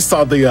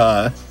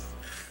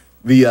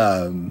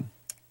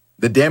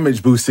the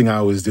damage boosting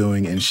I was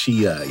doing, and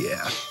she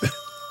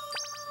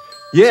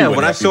Yeah,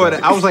 when I saw it,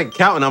 I was like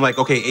counting. I'm like,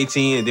 okay,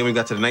 18, and then we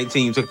got to the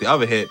 19, you took the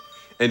other hit,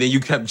 and then you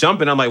kept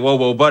jumping. I'm like,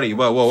 whoa, buddy,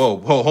 whoa,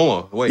 hold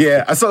on, wait.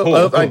 Yeah, I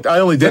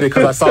only did it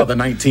because I saw the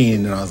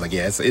 19, and I was like,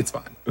 yeah, it's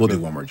fine. We'll do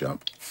one more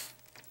jump.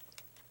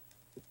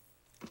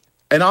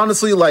 And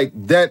honestly, like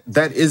that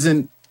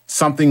isn't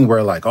something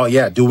where like, oh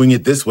yeah, doing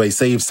it this way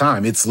saves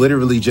time. It's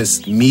literally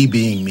just me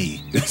being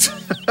me.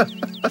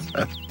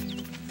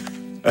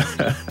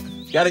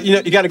 You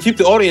gotta keep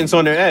the audience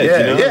on their edge.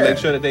 Yeah. Make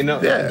sure that they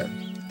know. Yeah,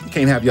 you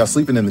can't have y'all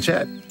sleeping in the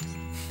chat.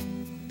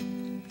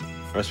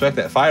 I respect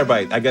that.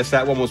 Firebite. I guess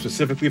that one was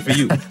specifically for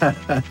you.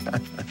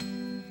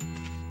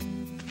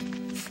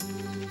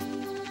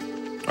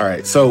 All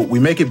right, so we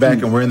make it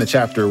back, and we're in the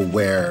chapter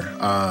where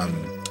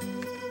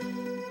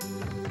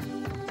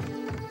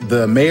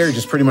the mayor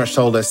just pretty much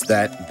told us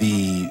that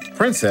the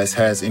princess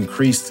has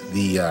increased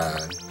the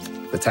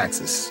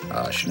taxes.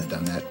 I shouldn't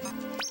have done that.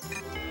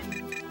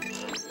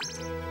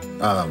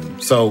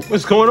 So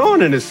what's going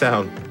on in this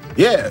town?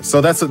 Yeah,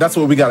 so that's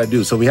what we got to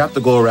do. So we have to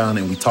go around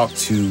and we talk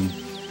to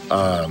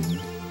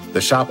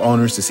the shop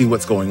owners to see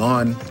what's going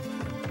on.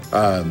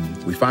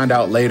 We find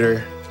out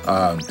later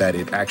that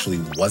it actually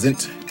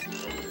wasn't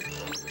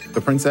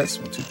the princess.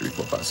 1, 2, 3,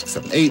 4, 5, 6,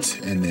 7,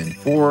 8, and then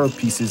 4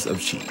 pieces of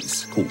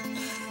cheese. Cool.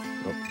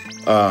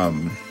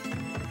 And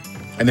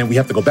then we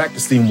have to go back to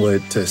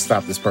Steamwood to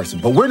stop this person.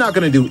 But we're not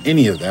going to do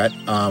any of that.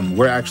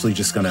 We're actually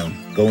just going to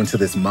go into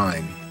this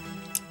mine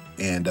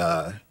and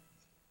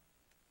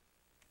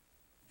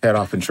head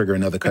off and trigger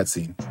another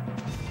cutscene.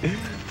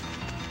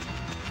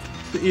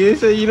 You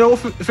say, you know,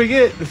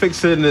 forget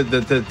fixing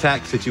the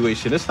tax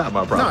situation. It's not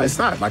my problem. No, it's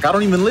not. Like, I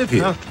don't even live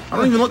here. No. I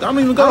don't even look. I don't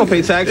even go. I don't pay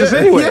here. taxes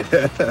anyway.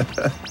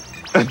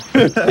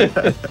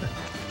 Yeah.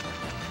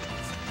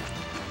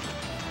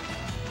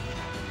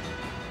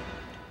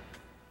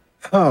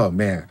 Oh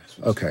man.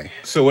 Okay.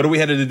 So what are we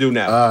headed to do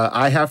now?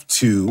 I have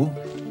to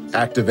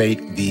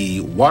activate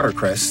the water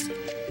crest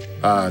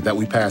that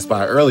we passed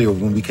by earlier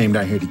when we came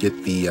down here to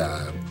get the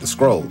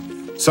scroll.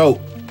 So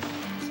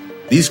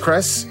these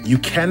crests, you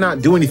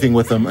cannot do anything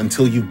with them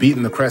until you've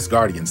beaten the crest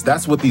guardians.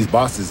 That's what these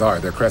bosses are.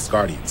 They're crest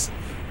guardians.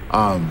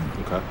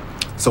 Okay.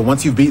 So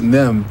once you've beaten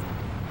them,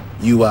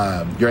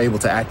 you're able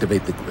to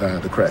activate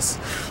the crest.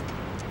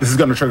 This is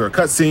going to trigger a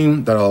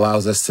cutscene that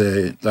allows us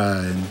to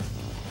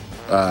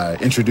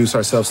introduce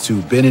ourselves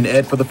to Ben and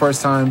Ed for the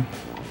first time,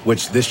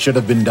 which this should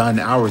have been done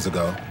hours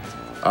ago.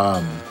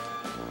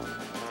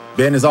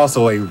 Ben is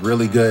also a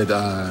really good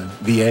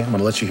VA. I'm going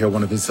to let you hear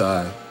one of his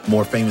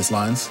more famous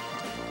lines.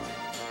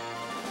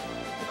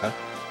 Okay.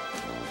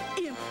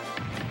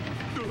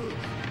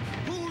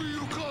 Who are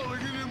you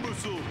calling an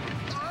imbecile?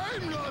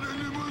 I'm not an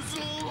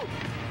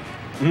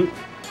imbecile.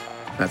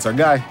 That's our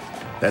guy.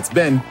 That's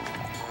Ben.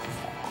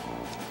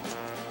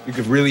 You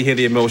could really hear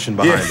the emotion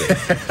behind it.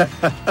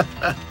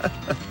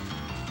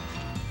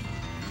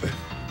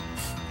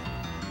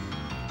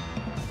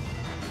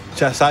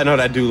 Side note,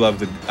 I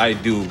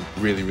do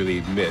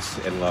really miss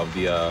and love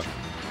the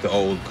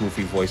old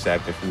goofy voice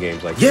acting from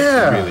games like this.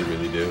 Yeah. I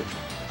really do.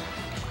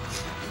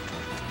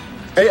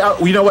 Hey,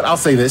 you know what? I'll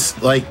say this.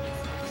 Like,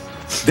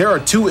 there are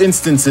two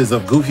instances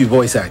of goofy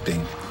voice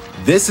acting.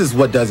 This is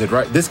what does it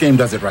right. This game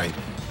does it right.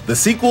 The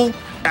sequel,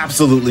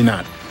 absolutely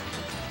not.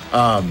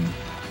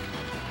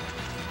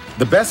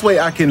 The best way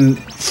I can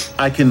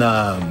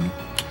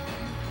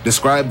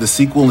describe the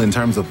sequel in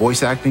terms of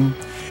voice acting,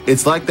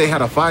 it's like they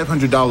had a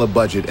 $500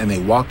 budget and they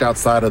walked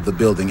outside of the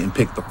building and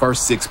picked the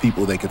first 6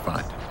 people they could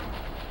find.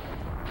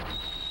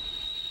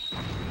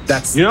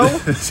 That's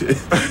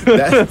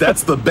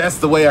that's the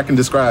best way I can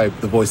describe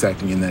the voice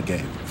acting in that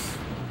game.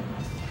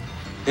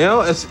 You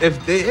know,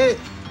 it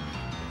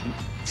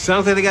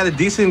sounds like they got a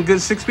decent,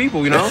 good 6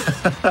 people. You know.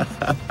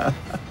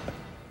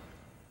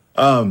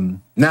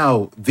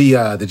 Now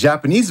the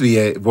Japanese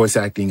VA voice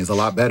acting is a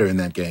lot better in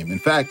that game. In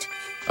fact,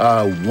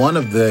 one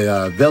of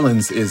the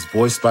villains is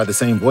voiced by the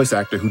same voice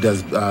actor who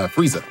does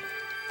Frieza.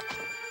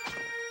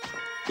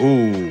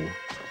 Ooh,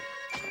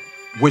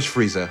 which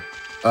Frieza?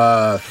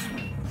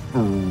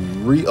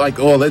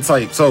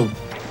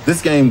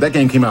 That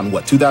game came out in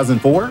what,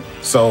 2004?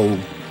 So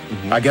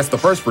I guess the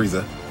first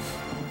Frieza.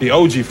 The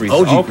OG Frieza.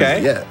 OG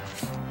okay. Frieza, yeah.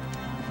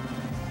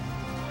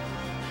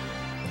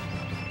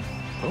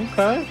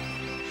 Okay.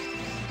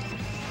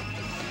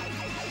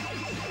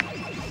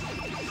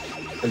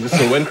 Is this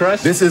the Wind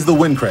Crest? This is the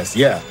Wind Crest,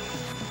 yeah.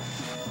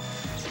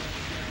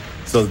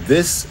 So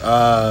this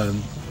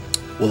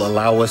will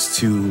allow us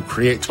to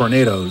create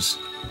tornadoes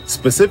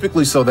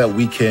specifically so that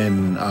we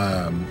can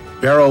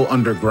burrow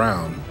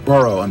underground.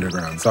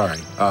 Sorry.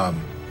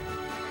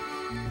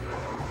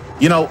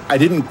 You know, I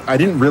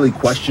didn't really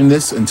question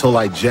this until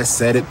I just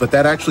said it, but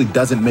that actually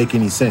doesn't make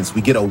any sense.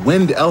 We get a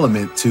wind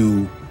element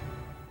to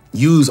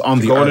use on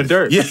the go in earth. the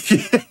dirt.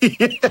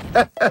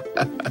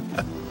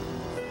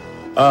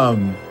 Yeah.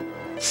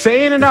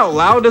 Saying it out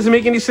loud doesn't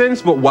make any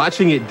sense, but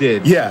watching it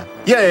did. Yeah.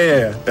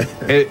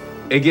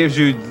 It gives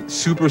you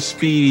super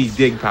speedy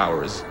dig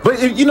powers. But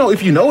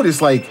if you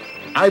notice, like,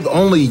 I've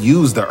only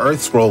used the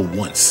Earth Scroll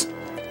once,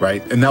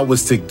 right? And that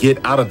was to get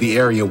out of the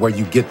area where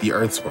you get the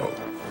Earth Scroll.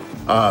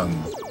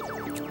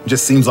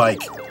 Just seems like,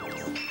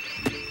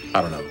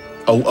 I don't know,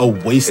 a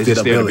wasted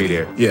ability.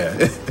 There.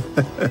 Yeah.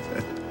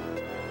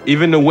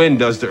 Even the wind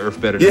does the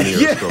Earth better than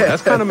the Earth Scroll.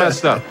 That's kind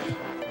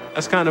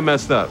of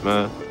messed up,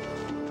 man.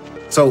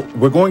 So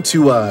we're going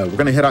to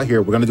head out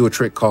here. We're going to do a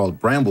trick called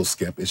Bramble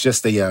Skip. It's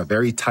just a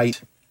very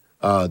tight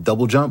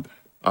double jump.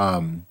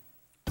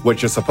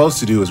 What you're supposed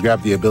to do is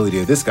grab the ability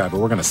of this guy,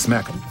 but we're going to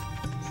smack him.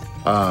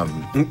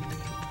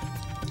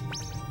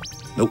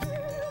 Nope.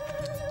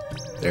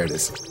 There it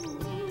is.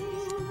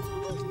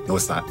 No,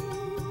 it's not.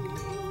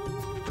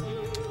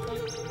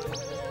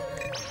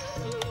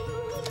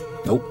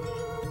 Nope.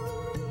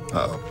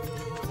 Uh-oh.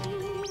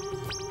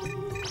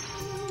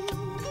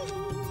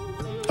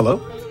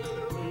 Hello?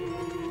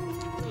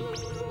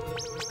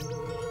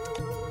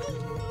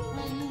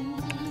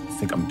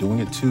 I think I'm doing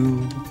it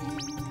too.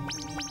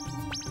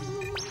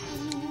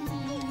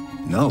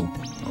 No.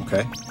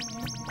 Okay.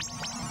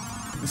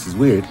 This is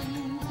weird.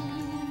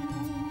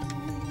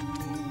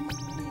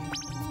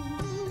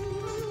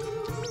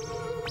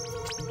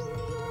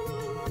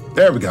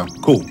 There we go.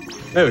 Cool.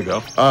 There we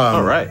go.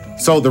 All right.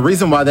 So the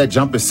reason why that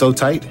jump is so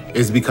tight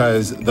is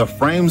because the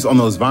frames on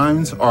those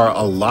vines are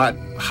a lot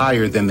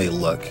higher than they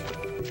look.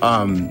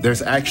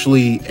 There's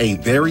actually a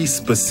very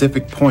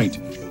specific point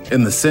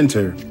in the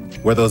center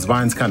where those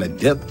vines kind of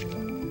dip.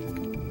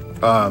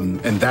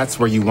 And that's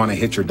where you want to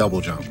hit your double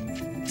jump.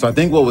 So I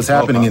think what was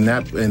happening in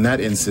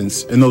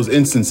those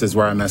instances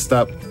where I messed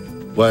up,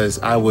 was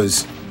I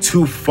was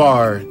too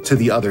far to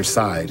the other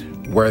side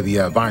where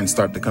the vines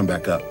start to come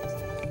back up.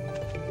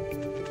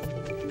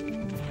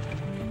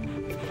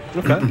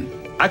 Okay.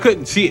 I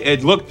couldn't see.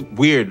 It looked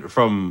weird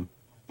from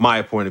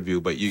my point of view,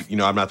 but you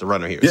know, I'm not the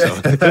runner here.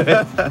 So.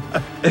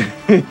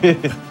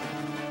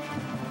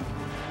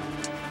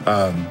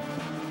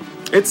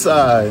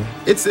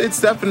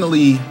 It's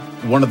definitely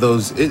one of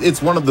those.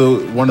 It's one of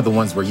the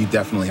ones where you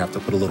definitely have to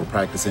put a little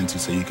practice into,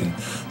 so you can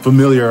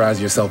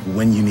familiarize yourself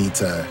when you need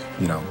to,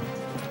 you know,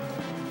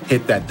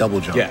 hit that double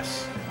jump.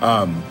 Yes.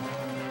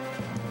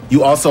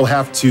 You also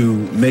have to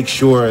make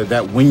sure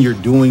that when you're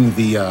doing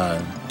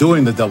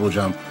the double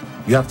jump,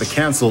 you have to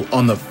cancel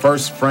on the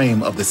first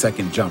frame of the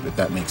second jump, if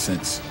that makes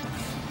sense.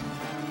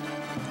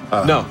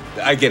 No,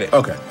 I get it.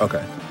 Okay.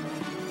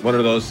 One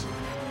of those.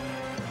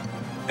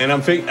 And I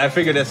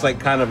figured that's like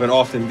kind of an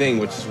often thing,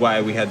 which is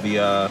why we had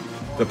the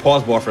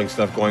pause buffering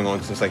stuff going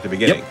on since like the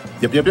beginning.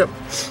 Yep.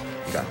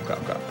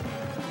 Okay.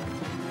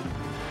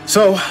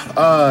 So,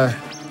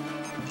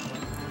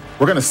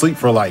 we're gonna sleep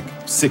for like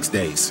 6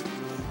 days.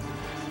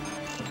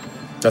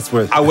 That's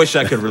where I wish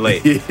I could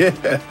relate. Yeah.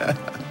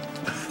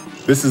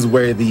 This is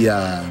where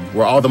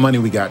where all the money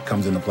we got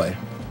comes into play.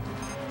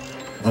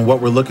 And what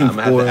we're looking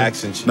for. Have to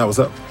accent. No, what's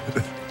up?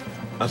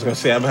 I was gonna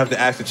say I'm gonna have to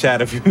ask the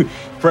chat if you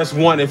press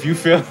 1 if you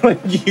feel like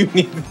you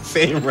need the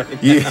same right now.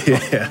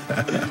 Yeah.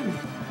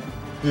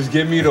 Just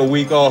give me the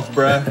week off,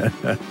 bruh.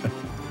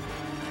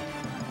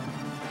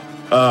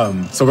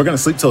 So we're gonna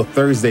sleep till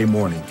Thursday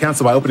morning.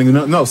 Cancel by opening.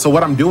 No. So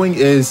what I'm doing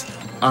is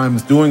I'm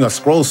doing a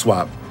scroll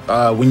swap.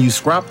 When you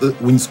swap the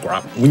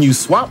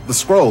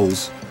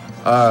scrolls,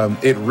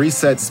 it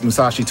resets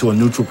Musashi to a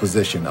neutral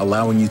position,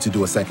 allowing you to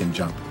do a second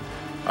jump.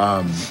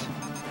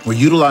 We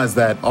utilize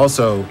that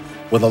also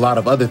with a lot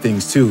of other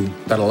things too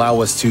that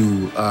allow us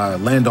to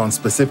land on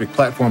specific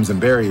platforms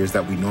and barriers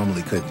that we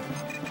normally couldn't.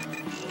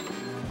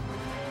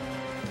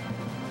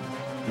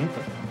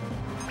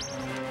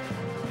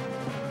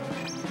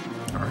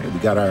 All right, we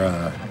got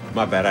our.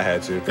 My bad, I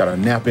had to. Got our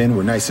nap in.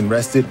 We're nice and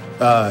rested.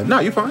 No,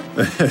 you're fine.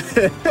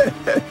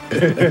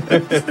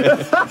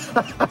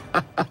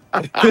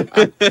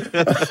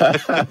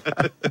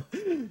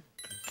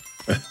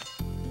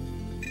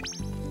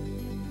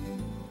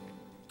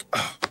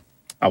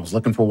 I was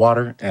looking for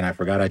water and I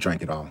forgot I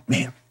drank it all.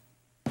 Man.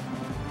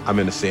 I'm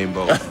in the same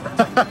boat.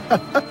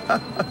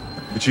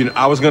 But you know,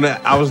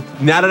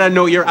 now that I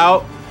know you're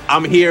out,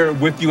 I'm here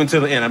with you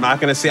until the end. I'm not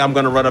gonna say I'm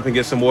gonna run up and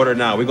get some water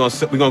now. We're gonna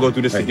go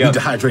through this together. We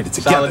dehydrated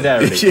together.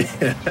 Solidarity.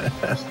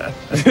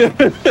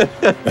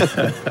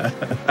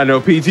 I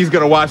know PT's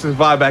gonna watch this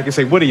vibe back and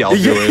say, "What are y'all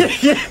doing?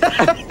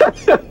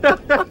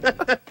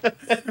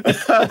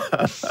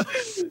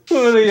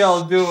 What are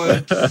y'all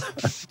doing?"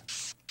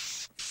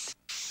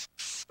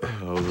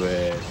 Oh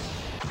man.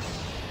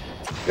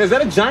 Is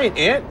that a giant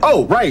ant?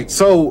 Oh, right.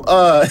 So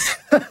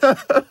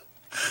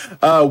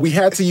we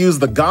had to use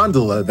the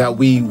gondola that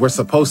we were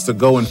supposed to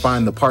go and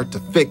find the part to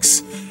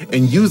fix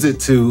and use it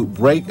to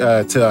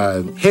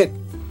hit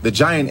the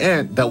giant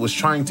ant that was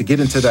trying to get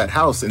into that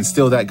house and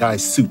steal that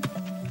guy's soup.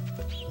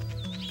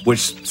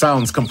 Which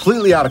sounds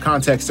completely out of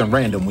context and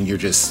random when you're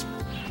just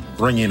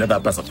bringing it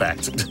up as a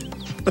fact.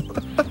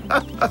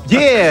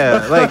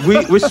 Yeah, like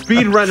we're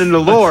speed running the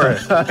lore,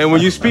 and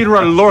when you speed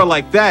run the lore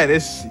like that,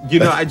 it's, you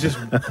know,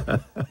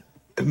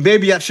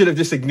 maybe I should have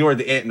just ignored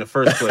the ant in the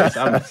first place.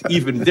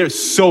 There's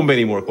so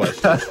many more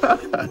questions.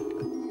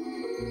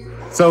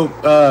 So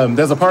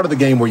there's a part of the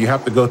game where you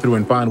have to go through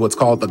and find what's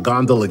called the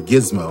gondola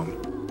gizmo,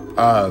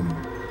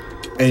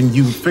 and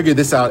you figure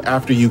this out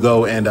after you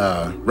go and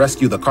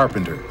rescue the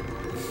carpenter.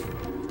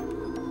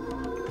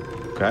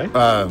 Okay.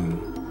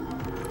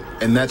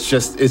 And it's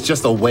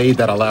just a way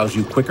that allows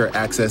you quicker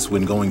access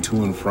when going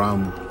to and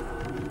from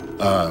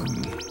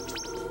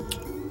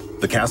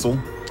the castle.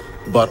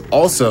 But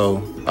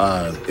also,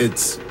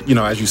 it's, you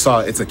know, as you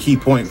saw, it's a key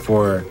point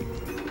for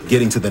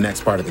getting to the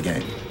next part of the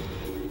game.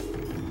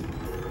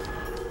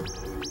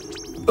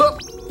 Oh,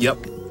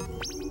 yep.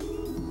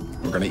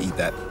 We're gonna eat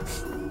that.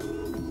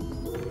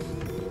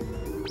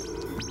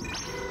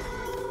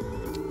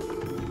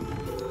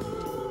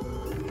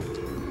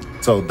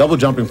 So double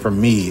jumping for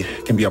me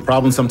can be a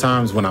problem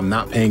sometimes when I'm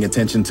not paying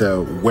attention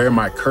to where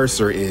my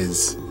cursor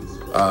is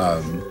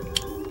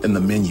in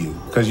the menu.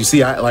 Because you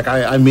see,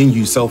 I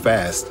menu so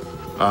fast.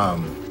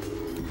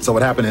 So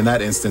what happened in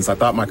that instance, I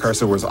thought my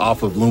cursor was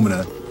off of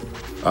Lumina.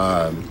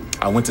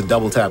 I went to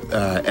double tap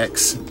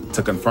X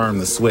to confirm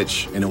the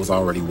switch, and it was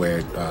already where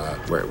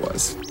it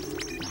was.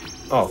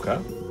 Oh, okay.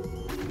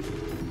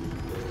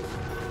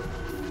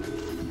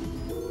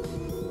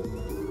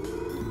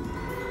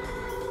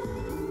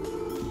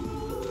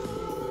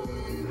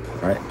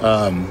 All right.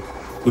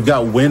 We've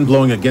got wind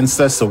blowing against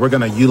us, so we're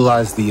going to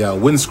utilize the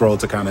wind scroll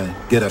to kind of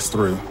get us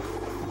through.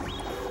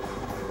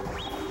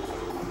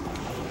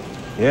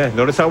 Yeah,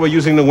 notice how we're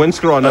using the wind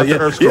scroll, not the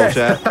earth scroll,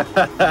 chat.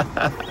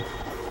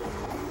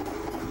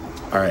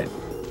 All right.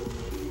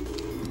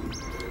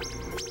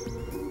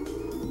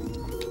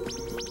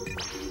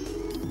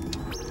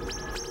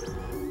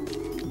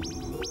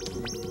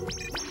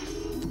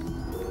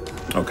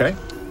 Okay.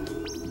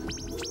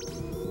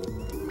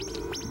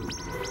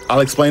 I'll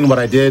explain what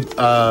I did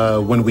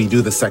when we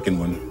do the second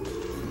one.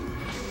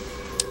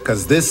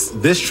 Because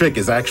this trick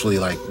is actually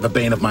like the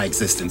bane of my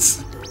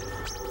existence.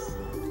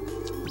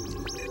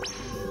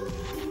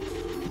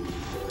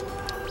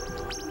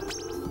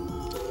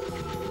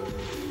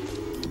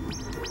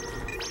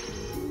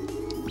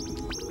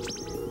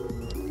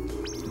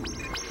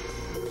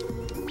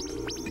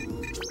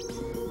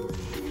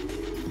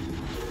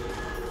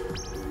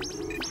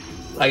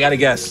 I gotta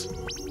guess.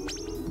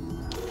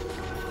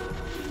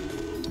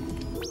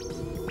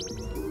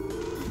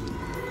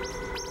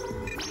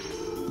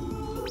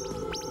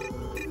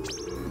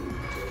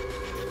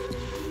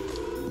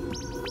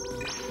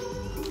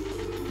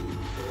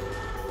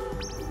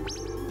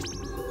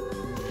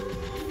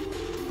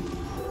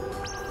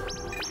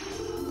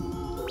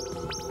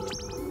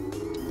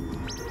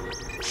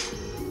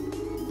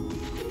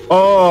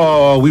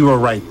 Oh, we were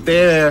right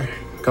there.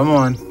 Come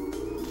on.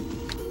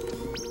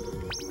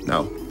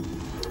 No.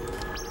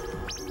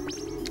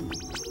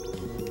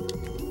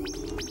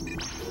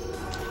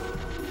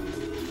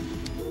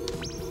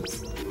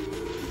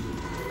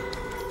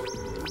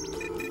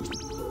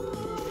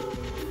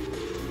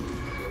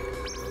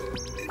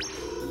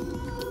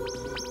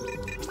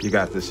 You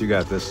got this. You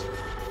got this.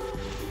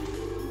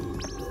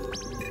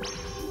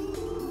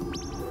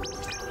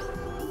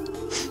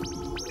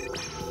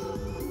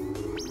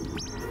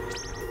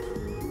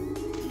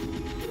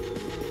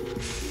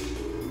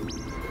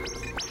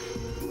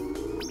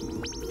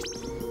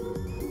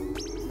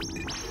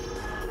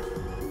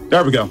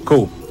 There we go.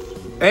 Cool.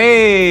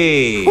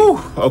 Hey. Whew.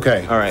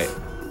 Okay. All right.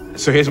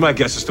 So here's my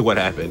guess as to what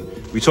happened.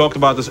 We talked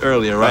about this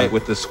earlier, right?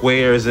 With the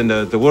squares and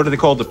the what are they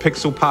called? The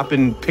pixel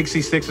popping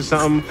pixie sticks or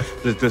something?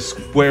 The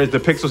squares, the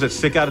pixels that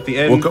stick out at the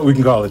end. We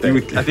can call it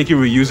that. I think you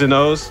were using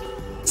those.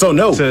 So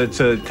no.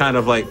 To kind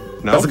of like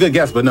no. That's a good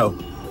guess, but no.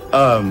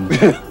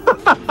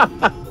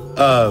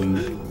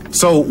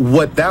 So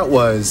what that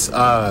was,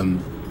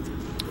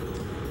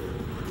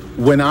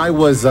 when I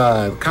was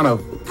kind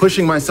of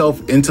pushing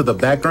myself into the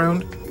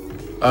background,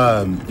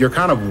 you're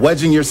kind of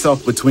wedging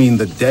yourself between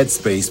the dead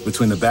space,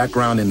 between the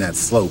background and that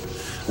slope.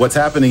 What's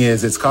happening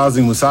is it's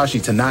causing Musashi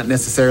to not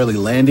necessarily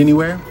land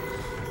anywhere.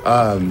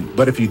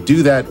 But if you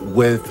do that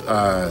with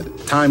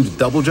timed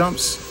double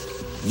jumps,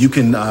 you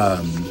can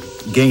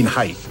gain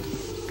height.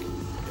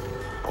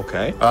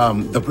 Okay.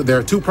 There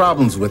are two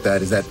problems with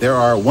that.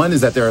 One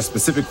is that there are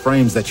specific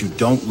frames that you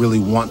don't really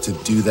want to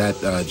do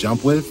that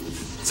jump with.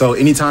 So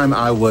anytime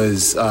I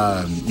was,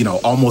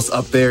 almost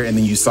up there and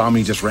then you saw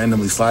me just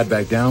randomly slide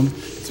back down,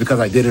 it's because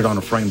I did it on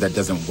a frame that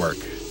doesn't work.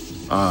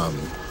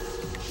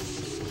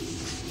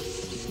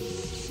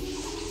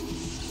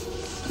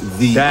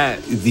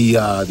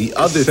 The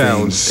other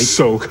sounds thing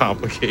so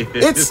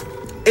complicated.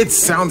 It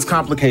sounds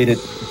complicated,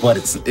 but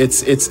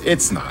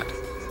it's not.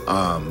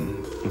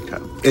 Okay.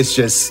 It's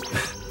just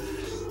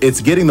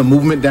it's getting the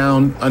movement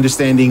down,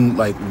 understanding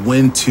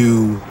when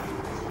to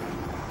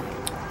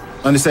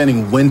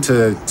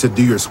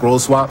do your scroll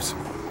swaps.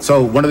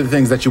 So one of the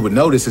things that you would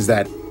notice is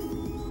that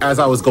as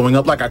I was going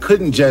up, I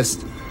couldn't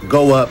just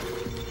go up,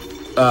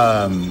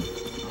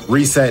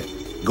 reset,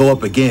 go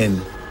up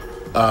again,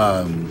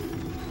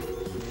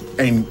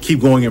 and keep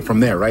going in from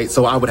there, right?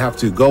 So I would have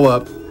to go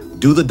up,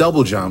 do the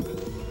double jump,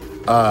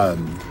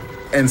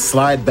 and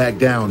slide back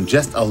down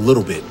just a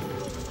little bit,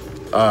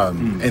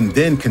 and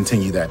then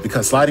continue that,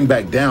 because sliding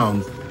back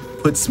down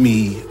puts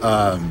me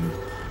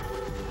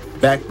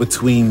back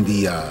between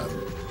the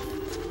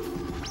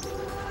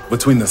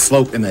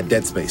slope and that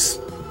dead space.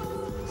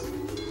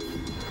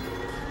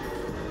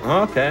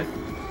 Okay.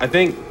 I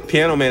think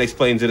Piano Man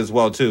explains it as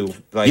well too.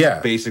 Yeah.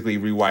 Basically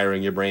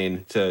rewiring your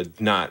brain to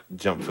not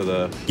jump for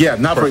the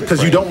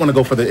because you don't want to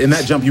go for in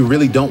that jump. You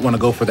really don't want to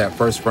go for that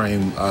first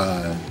frame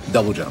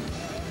double jump.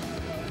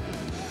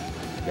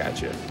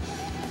 Gotcha.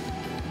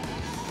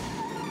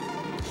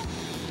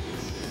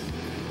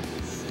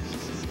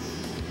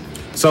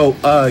 So,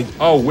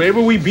 where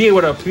would we be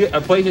with a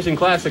PlayStation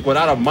Classic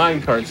without a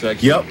minecart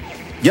section?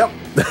 Yep.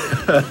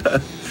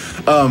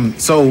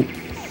 So,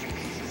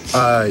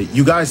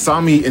 you guys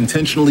saw me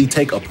intentionally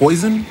take a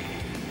poison.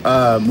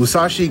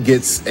 Musashi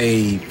gets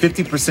a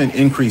 50%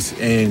 increase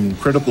in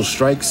critical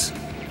strikes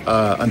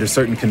under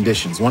certain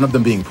conditions. One of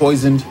them being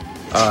poisoned,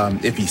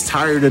 if he's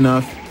tired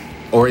enough,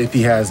 or if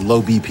he has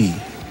low BP.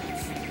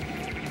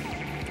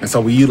 And so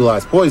we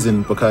utilize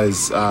poison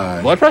because...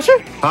 blood pressure?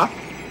 Huh?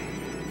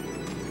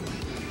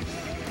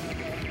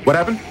 What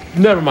happened?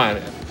 Never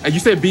mind. You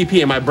said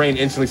BP and my brain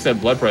instantly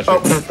said blood pressure.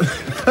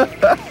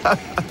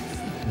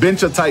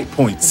 Benchotite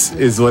points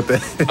is what the...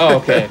 Oh,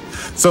 okay.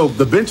 So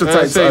the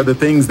benchotites are the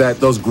things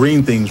those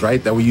green things,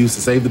 right? That we use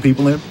to save the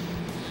people in?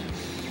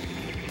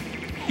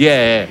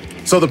 Yeah.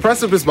 So the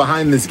precipice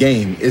behind this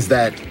game is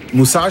that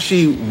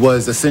Musashi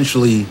was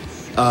essentially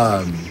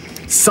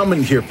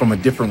summoned here from a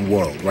different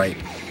world, right?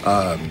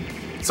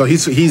 So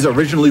he's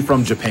originally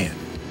from Japan.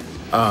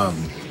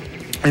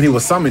 And he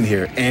was summoned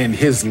here, and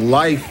his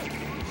life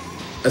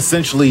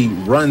essentially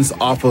runs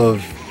off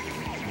of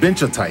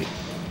benchotite.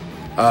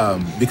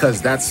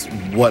 because that's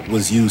what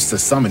was used to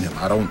summon him.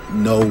 I don't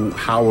know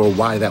how or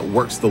why that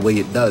works the way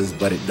it does,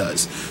 but it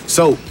does.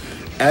 So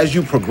as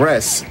you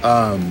progress,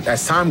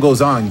 as time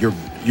goes on, your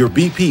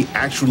BP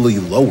actually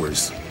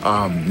lowers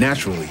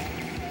naturally.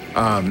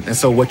 And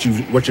so what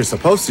you're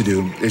supposed to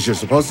do is you're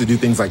supposed to do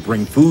things like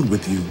bring food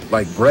with you,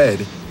 like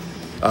bread,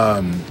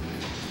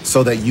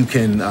 so that you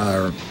can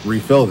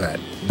refill that.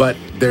 But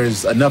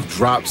there's enough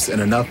drops and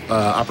enough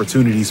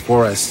opportunities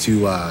for us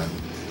to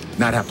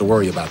not have to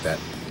worry about that.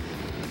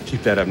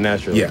 Keep that up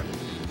naturally. Yeah.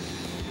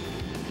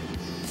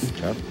 Good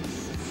job.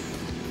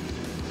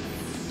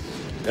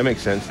 That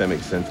makes sense. That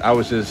makes sense. I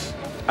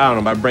don't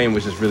know. My brain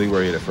was just really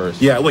worried at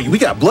first. Yeah. Wait, we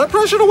got blood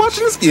pressure to watch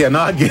this? Yeah. No,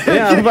 I get it.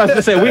 Yeah, I was about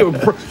to say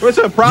we're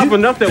so prop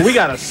enough that we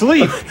gotta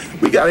sleep.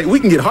 We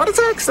can get heart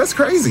attacks. That's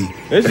crazy.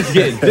 This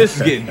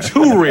is getting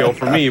too real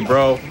for me,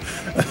 bro.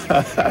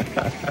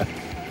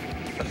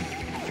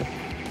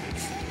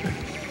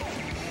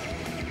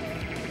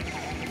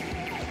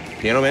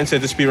 Piano Man said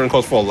the speedrun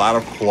calls for a lot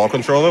of claw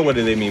controller. What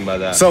do they mean by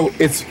that? So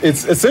it's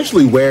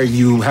essentially where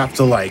you have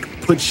to like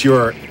put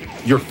your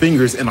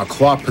fingers in a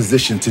claw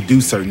position to do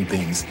certain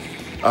things.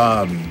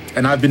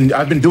 And I've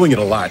been doing it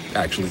a lot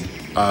actually.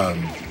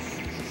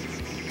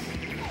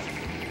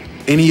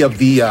 Any of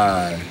the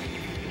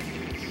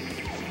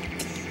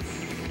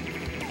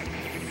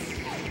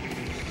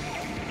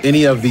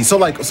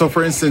so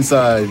for instance,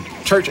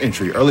 church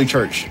entry, early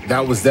church,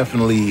 that was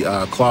definitely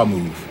a claw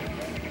move.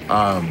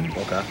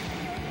 Okay.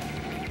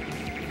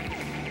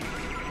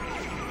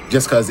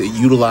 Just because it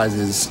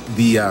utilizes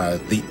the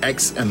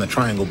X and the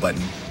triangle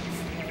button.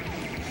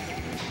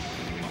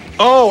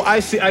 Oh, I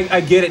see.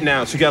 I get it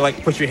now. So you gotta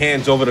like put your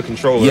hands over the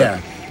controller.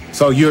 Yeah.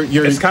 So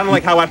you're. It's kind of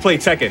like how I play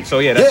Tekken. So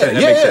yeah, that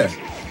makes sense.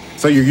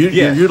 So you're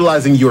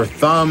utilizing your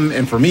thumb,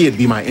 and for me, it'd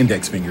be my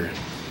index finger.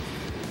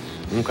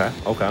 Okay.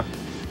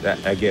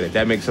 I get it.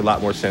 That makes a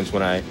lot more sense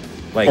when I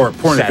like or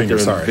pointer sat finger.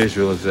 there Sorry. and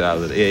visualized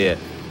it. Yeah.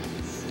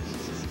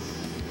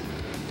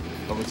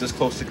 I was this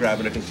close to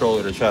grabbing a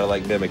controller to try to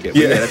like mimic it.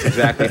 But yeah, that's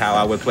exactly how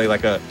I would play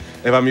if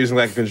I'm using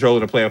like a controller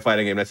to play a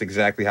fighting game, that's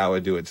exactly how I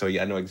would do it. So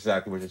yeah, I know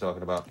exactly what you're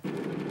talking about.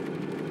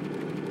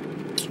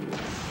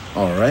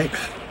 All right.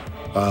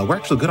 We're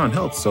actually good on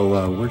health,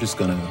 so we're just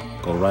gonna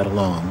go right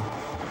along.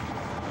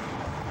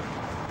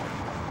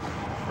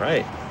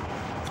 Right.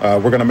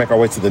 We're gonna make our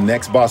way to the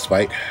next boss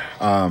fight,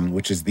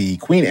 which is the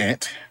Queen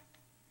Ant.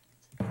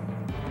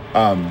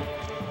 And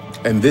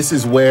this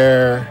is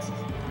where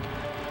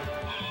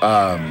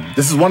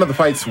this is one of the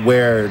fights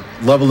where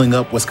leveling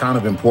up was kind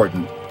of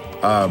important,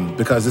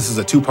 because this is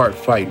a two-part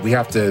fight. We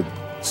have to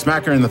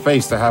smack her in the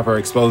face to have her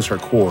expose her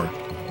core,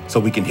 so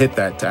we can hit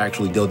that to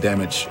actually deal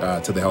damage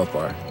to the health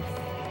bar.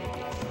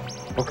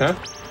 Okay.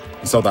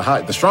 So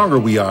the stronger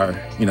we are,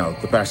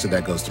 the faster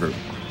that goes through.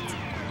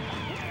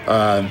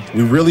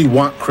 We really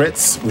want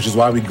crits, which is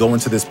why we go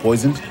into this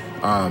poisoned.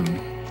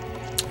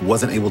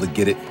 Wasn't able to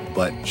get it,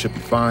 but should be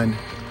fine.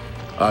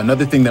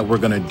 Another thing that we're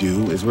gonna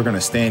do is we're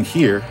gonna stand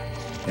here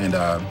and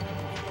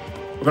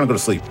we're gonna go to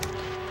sleep.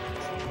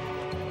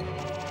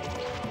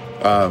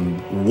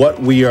 What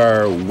we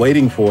are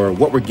waiting for,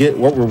 what we're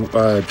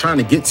trying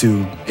to get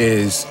to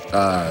is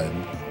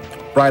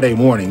Friday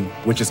morning,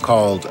 which is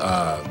called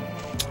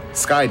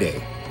Sky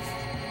Day.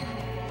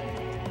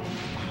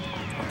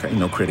 Okay,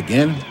 no crit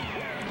again.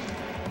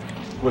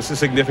 What's the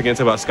significance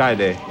about Sky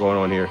Day going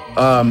on here?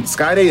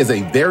 Sky Day is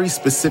a very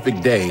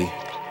specific day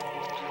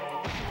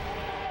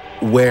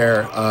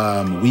where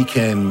we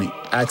can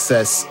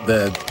access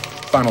the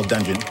final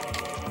dungeon.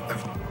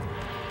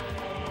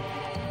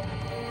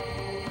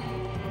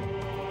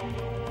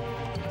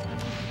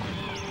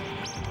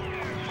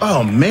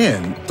 Oh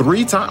man,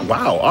 3 times.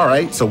 Wow. All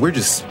right. So we're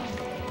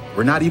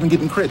not even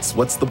getting crits.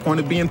 What's the point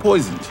of being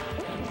poisoned?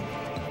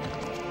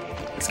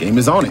 This game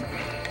is on it.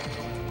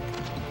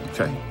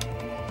 Okay.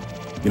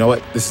 You know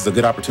what? This is a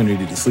good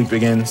opportunity to sleep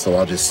again, so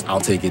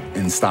I'll take it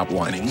and stop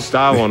whining.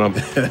 Style on them.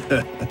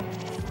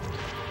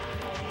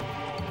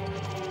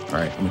 All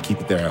right, I'm gonna keep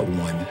it there at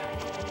 1.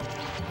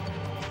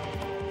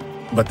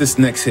 But this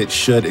next hit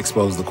should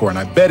expose the core, and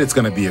I bet it's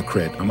gonna be a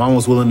crit. I'm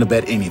almost willing to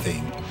bet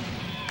anything.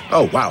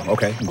 Oh, wow,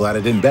 okay. I'm glad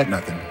I didn't bet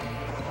nothing.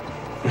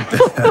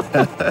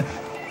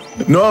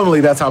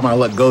 Normally, that's how my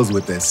luck goes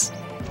with this.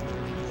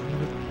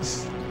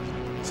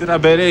 Said I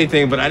bet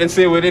anything, but I didn't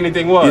say what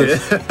anything was.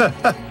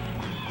 Yeah.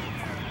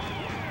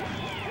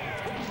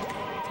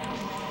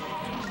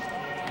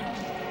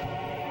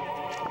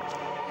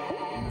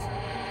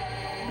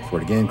 For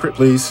it again, crit,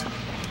 please.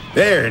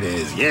 There it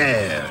is.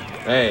 Yeah.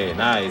 Hey,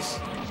 nice.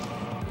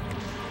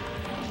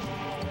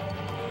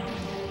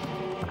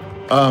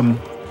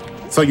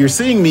 So you're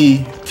seeing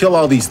me kill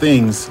all these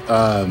things,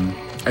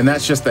 and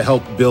that's just to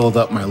help build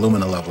up my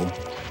Lumina level.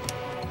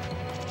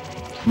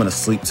 I'm gonna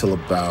sleep till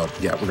about,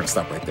 we're gonna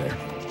stop right there.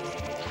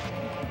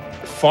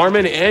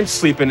 Farming and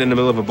sleeping in the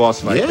middle of a boss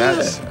fight.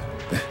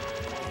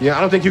 Yeah. I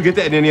don't think you get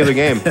that in any other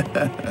game.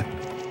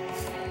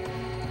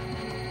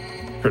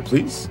 Crit,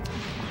 please.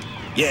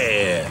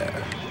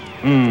 Yeah.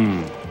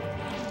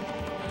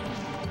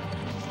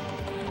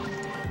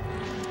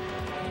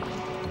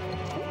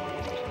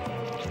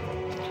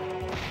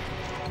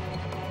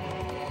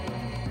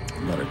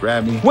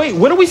 grab me. Wait,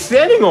 what are we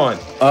standing on?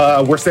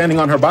 We're standing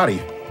on her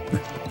body.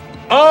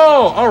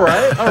 Oh, all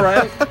right, all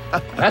right.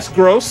 That's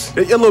gross.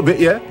 A little bit,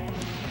 yeah.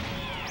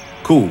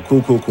 Cool.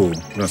 We're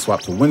gonna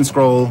swap to wind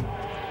scroll.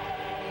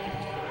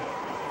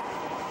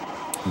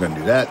 I'm gonna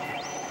do that.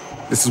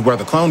 This is where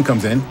the clone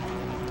comes in.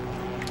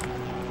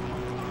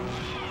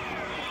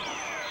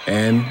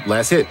 And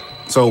last hit.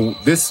 So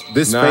this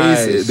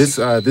Nice. phase, this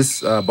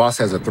boss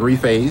has a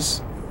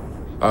 3-phase.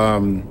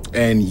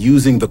 And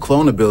using the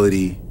clone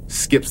ability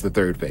skips the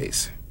 3rd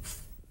phase.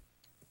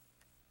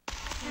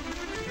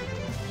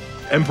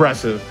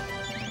 Impressive.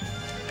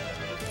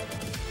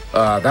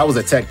 That was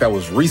a tech that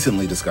was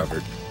recently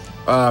discovered.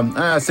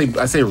 I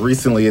say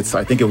recently. I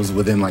think it was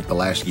within like the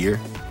last year.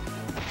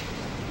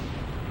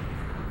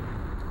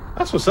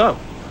 That's what's up.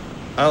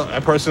 I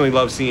personally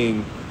love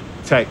seeing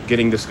tech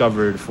getting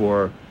discovered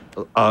for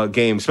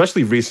games,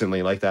 especially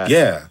recently like that.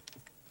 Yeah.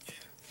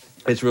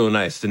 It's really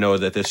nice to know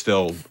that there's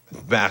still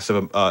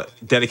massive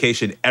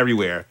dedication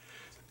everywhere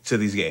to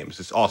these games.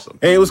 It's awesome.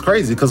 Hey, it was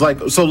crazy because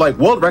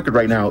world record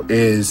right now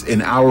is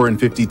 1 hour and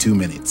 52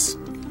 minutes.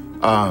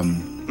 I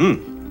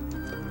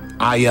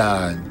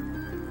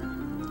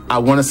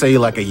want to say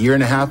like a year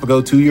and a half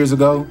ago, 2 years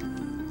ago,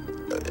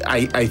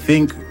 I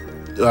think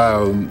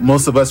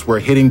most of us were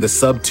hitting the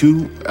sub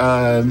 2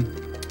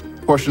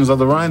 portions of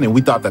the run, and we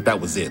thought that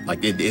was it.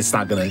 Like it's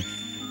not gonna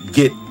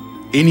get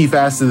any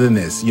faster than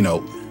this. You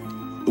know,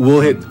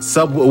 we'll hit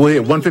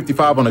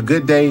 155 on a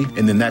good day,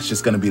 and then that's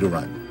just gonna be the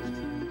run.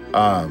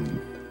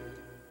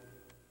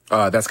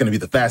 That's gonna be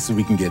the fastest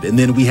we can get. And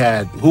then we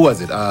had, who was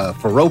it?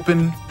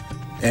 Faropin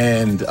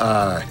and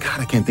God,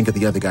 I can't think of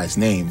the other guy's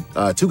name.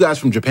 2 guys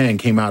from Japan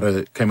came out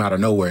of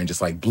nowhere and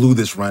just like blew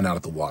this run out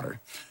of the water.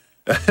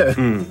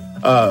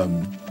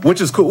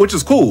 Which is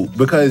cool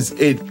because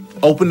it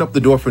opened up the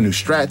door for new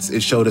strats.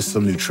 It showed us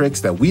some new tricks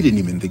that we didn't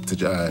even think to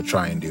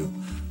try and do.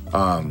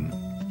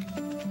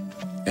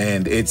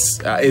 And it's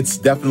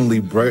definitely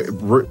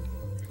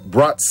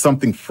brought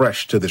something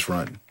fresh to this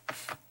run.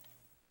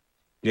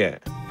 Yeah.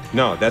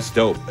 No, that's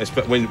dope.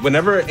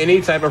 Whenever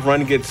any type of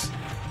run gets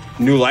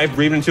new life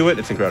breathed into it,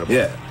 it's incredible.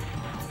 Yeah.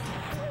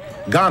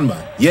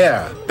 Ganma.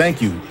 Yeah.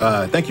 Thank you.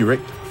 Thank you,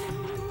 Rick.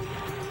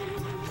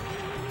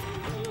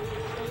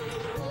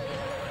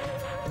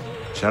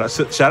 Shout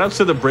out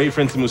to the Brave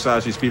Friends of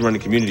Musashi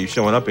speedrunning community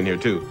showing up in here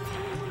too.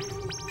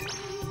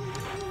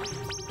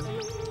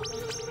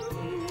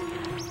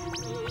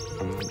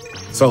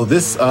 So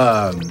this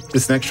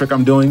next trick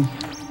I'm doing,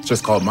 it's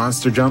just called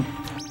Monster Jump,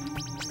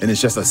 and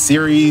it's just a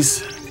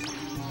series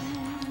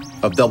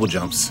of double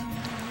jumps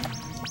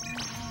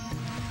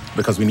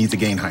because we need to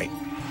gain height.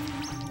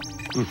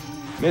 Man,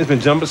 it's been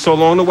jumping so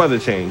long, the weather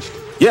changed.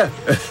 Yeah.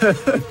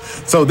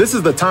 So this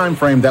is the time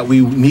frame that we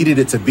needed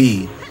it to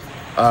be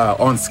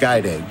on Sky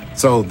Day.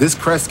 So this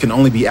crest can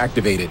only be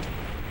activated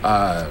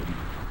on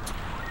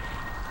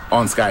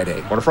Sky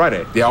Day. On a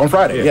Friday. Yeah, on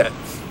Friday, yeah.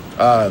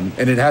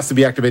 And it has to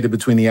be activated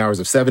between the hours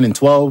of 7 and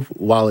 12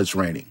 while it's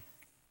raining.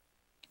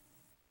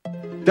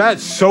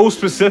 That's so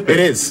specific. It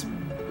is.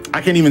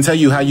 I can't even tell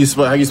you how you're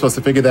supposed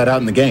to figure that out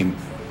in the game.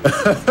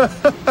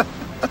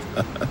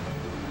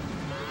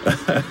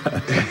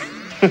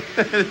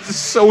 It's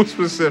so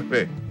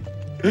specific.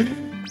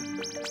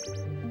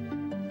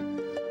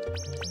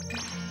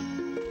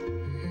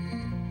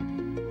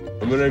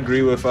 I'm gonna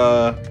agree with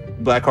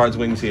Blackheart's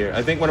Wings here.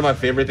 I think one of my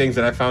favorite things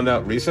that I found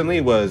out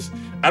recently was,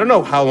 I don't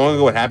know how long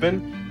ago it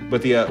happened,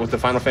 but with the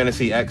Final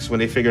Fantasy X, when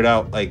they figured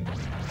out like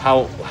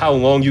how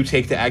long you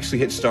take to actually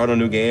hit start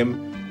on a new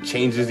game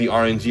changes the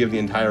RNG of the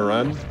entire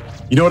run.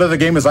 You know what other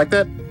game is like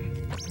that?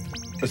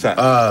 What's that?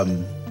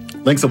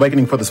 Link's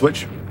Awakening for the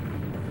Switch.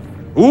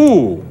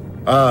 Ooh.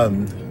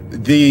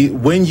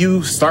 When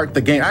you start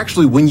the game,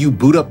 actually when you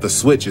boot up the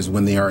Switch is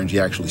when the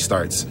RNG actually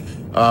starts.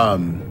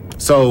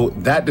 So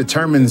that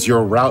determines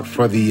your route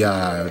for the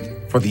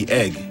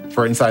egg,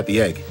 for inside the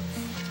egg.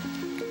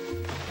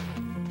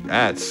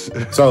 That's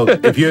So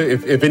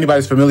if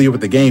anybody's familiar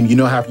with the game, you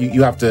know how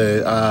you have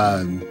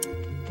to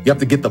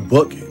get the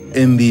book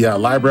in the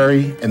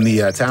library in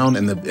the town,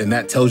 and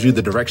that tells you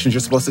the directions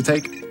you're supposed to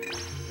take.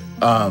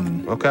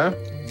 okay.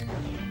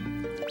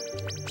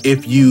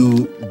 If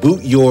you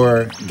boot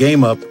your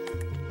game up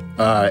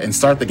and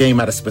start the game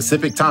at a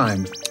specific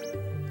time,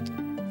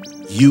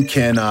 you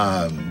can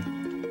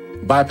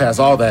bypass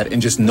all that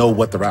and just know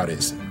what the route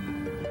is.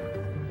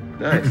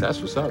 Nice.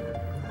 That's what's up.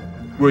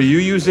 Were you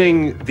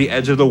using the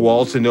edge of the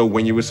wall to know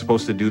when you were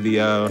supposed to do the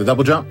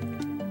double jump?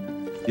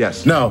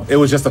 Yes. No, it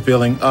was just a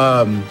feeling.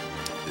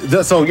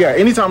 So yeah,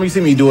 anytime you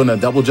see me doing a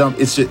double jump,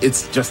 it's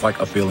just like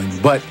a feeling.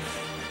 But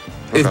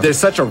there's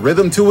such a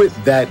rhythm to it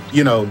that,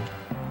 you know,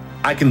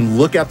 I can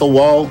look at the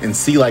wall and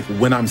see like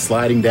when I'm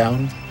sliding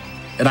down,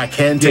 and I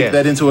can take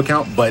that into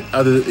account. But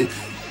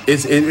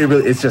it's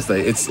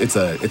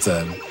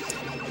a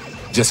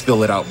just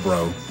fill it out,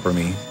 bro, for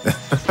me.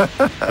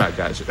 I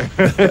got you.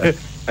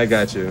 I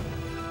got you.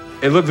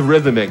 It looked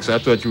rhythmic, so I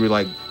thought you were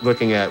like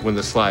looking at when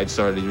the slide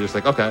started. You're just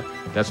like, okay,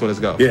 that's when it's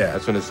go. Yeah,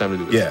 that's when it's time to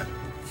do this. Yeah.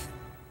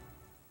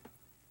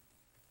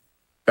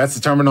 That's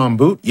determined on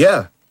boot.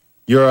 Yeah.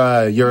 Your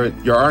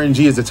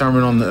RNG is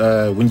determined on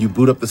the, when you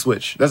boot up the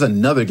Switch. There's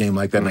another game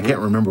like that, and I can't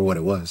remember what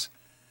it was.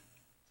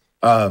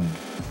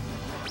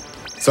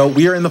 So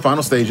we are in the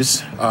final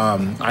stages.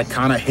 I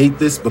kind of hate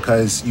this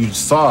because you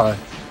saw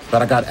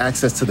that I got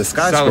access to the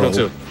Sky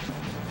Scroll.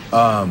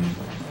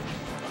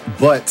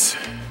 But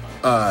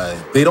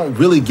they don't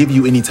really give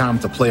you any time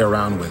to play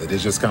around with it.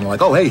 It's just kind of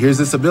like, oh, hey, here's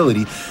this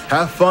ability.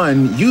 Have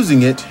fun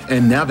using it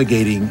and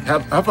navigating.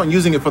 Have fun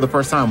using it for the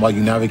first time while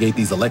you navigate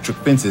these electric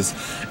fences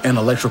and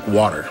electric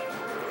water.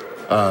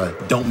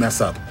 Don't mess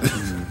up.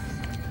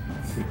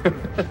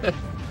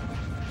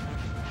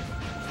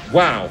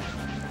 Wow.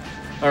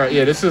 All right,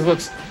 yeah, this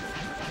looks.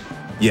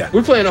 Yeah.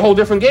 We're playing a whole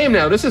different game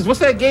now. What's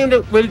that game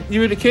that when you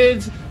were the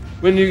kids?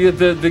 When you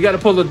they got to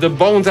pull the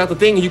bones out the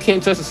thing and you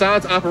can't touch the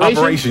sides?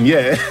 Operation,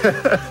 yeah.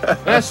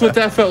 That's what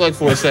that felt like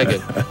for a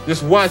second.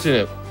 Just watching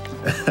it.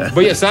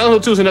 But yeah, Silent Hill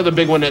 2 is another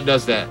big one that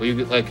does that. Where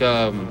you get like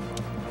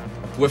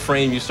what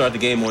frame you start the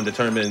game on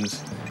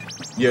determines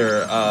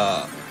your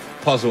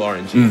puzzle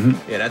RNG.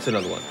 Yeah, that's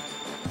another one.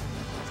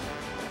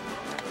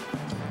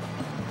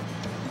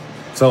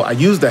 So I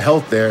used the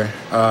health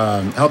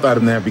health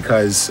item there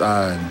because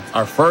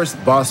our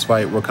first boss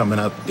fight we have coming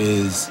up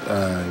is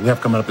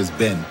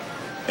Ben.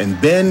 And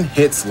Ben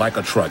hits like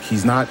a truck.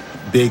 He's not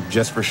big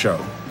just for show.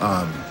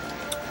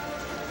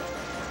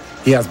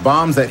 He has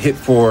bombs that hit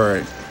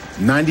for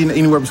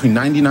anywhere between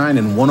 99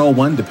 and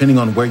 101, depending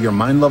on where your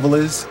mind level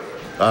is.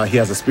 He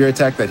has a spear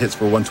attack that hits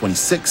for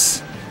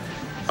 126.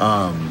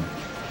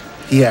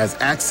 He has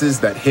axes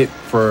that hit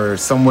for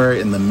somewhere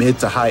in the mid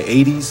to high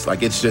 80s.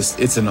 Like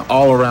it's an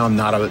all around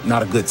not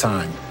a good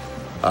time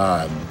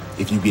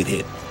if you get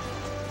hit.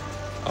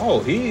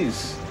 Oh,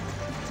 he's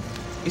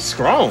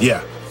strong.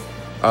 Yeah.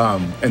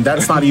 And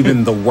that's not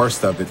even the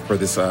worst of it for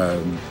this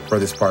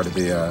part of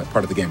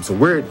the game. So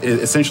we're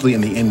essentially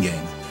in the end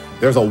game.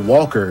 There's a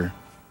walker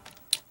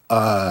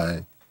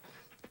that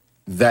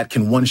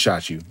can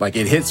one-shot you. Like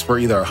it hits for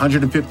either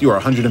 150 or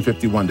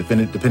 151,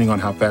 depending on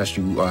how fast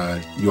you are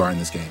in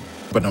this game.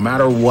 But no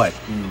matter what,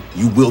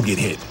 you will get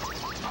hit.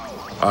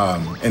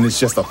 And it's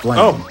just a flame.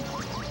 Oh.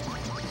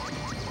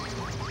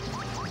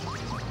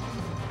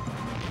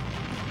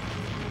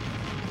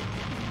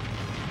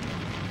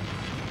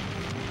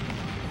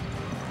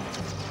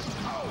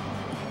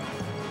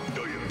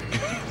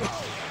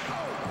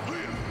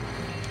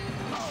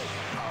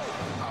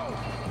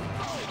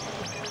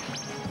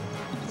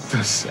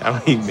 The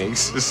sound he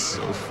makes is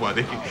so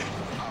funny.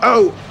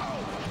 Oh!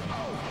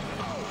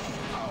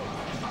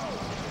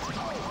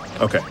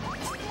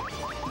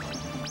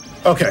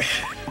 Okay.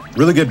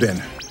 Really good,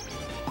 Ben.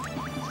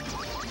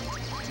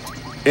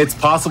 It's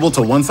possible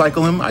to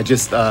one-cycle him. I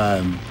just,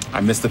 I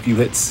missed a few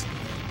hits.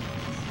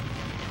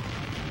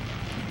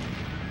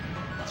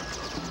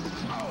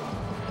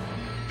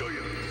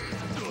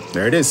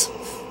 There it is.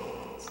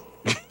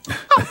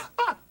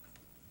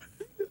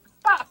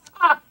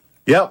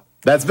 Yep,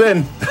 that's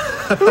Ben.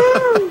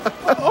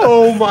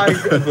 Oh my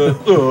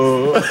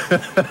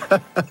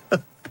god.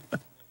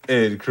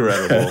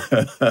 Incredible.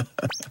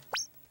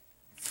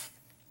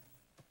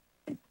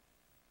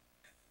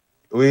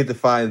 We need to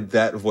find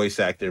that voice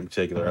actor in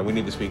particular, and we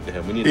need to speak to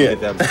him. We need to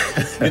get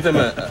them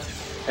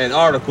an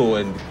article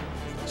and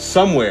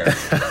somewhere,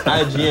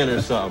 IGN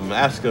or something.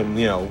 Ask him,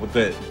 what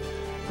the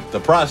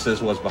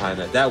process was behind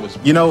that. That was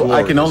glorious.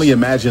 I can only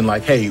imagine,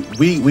 like, hey,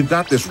 we've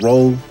got this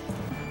role,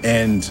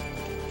 and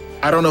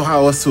I don't know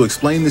how else to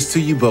explain this to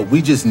you, but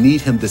we just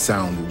need him to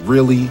sound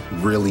really,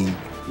 really,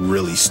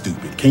 really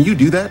stupid. Can you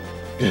do that?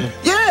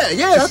 Yeah,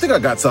 I think I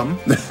got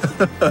something.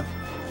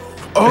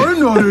 I'm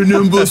not an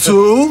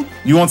imbecile.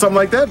 You want something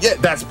like that? Yeah,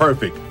 that's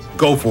perfect.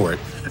 Go for it.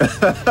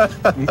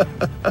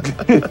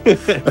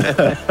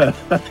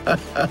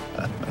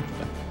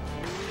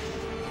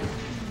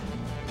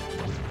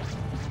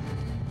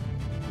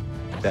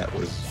 That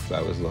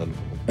was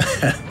wonderful.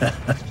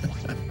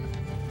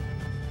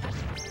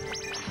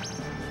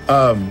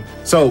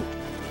 So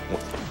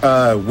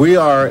we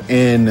are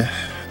in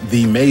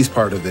the maze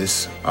part of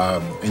this,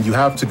 and you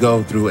have to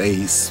go through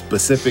a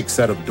specific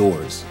set of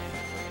doors.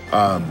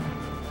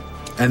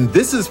 And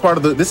this is part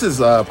of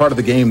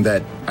the game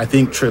that I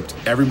think tripped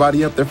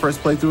everybody up their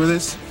first playthrough of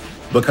this,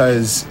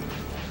 because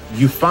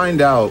you find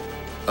out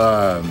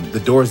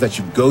the doors that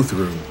you go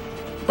through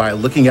by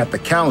looking at the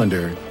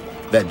calendar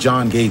that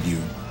John gave you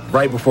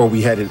right before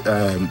we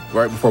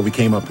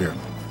came up here.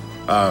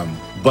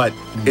 But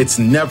it's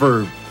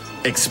never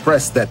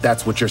expressed that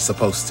that's what you're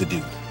supposed to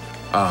do.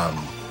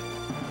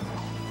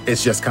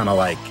 It's just kind of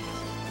like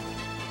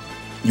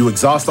you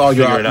exhaust all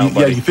your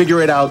you figure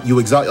it out. You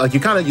exhaust, like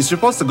you're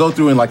supposed to go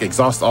through and like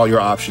exhaust all your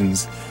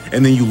options,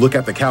 and then you look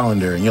at the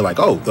calendar and you're like,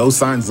 oh, those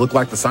signs look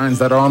like the signs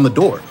that are on the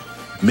door.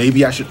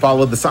 Maybe I should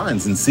follow the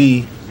signs and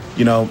see,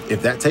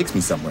 if that takes me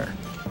somewhere.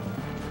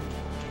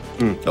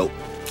 Oh,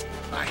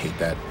 I hate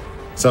that.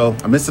 So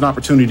I missed an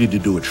opportunity to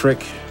do a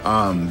trick.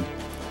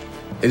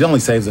 It only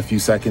saves a few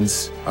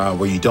seconds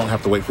where you don't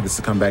have to wait for this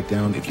to come back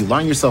down. If you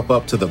line yourself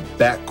up to the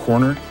back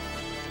corner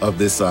of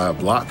this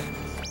block,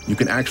 you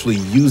can actually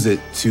use it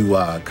to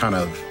kind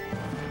of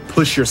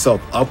push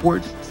yourself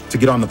upward to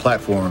get on the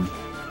platform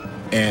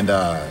and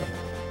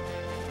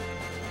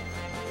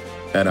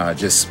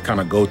just kind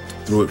of go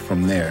through it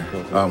from there.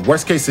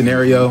 Worst case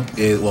scenario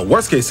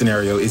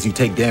is you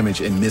take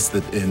damage and miss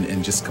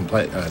and just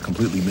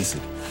completely miss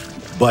it.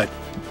 But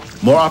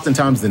more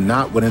oftentimes than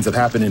not, what ends up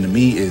happening to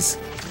me is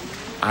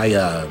I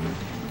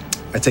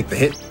take the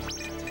hit,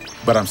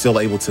 but I'm still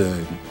able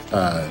to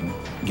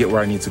get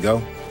where I need to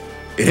go.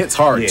 It hits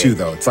hard too,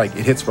 though. It's like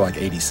it hits for like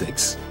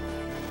 86.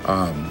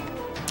 I'm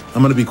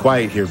gonna be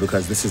quiet here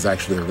because this is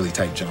actually a really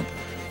tight jump.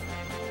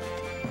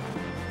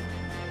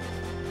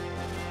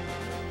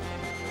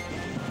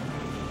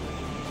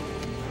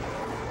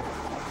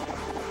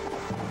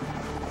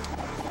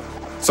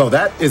 So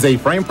that is a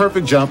frame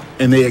perfect jump,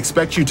 and they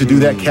expect you to do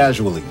that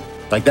casually.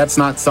 Like that's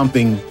not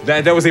something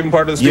that was even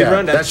part of the speed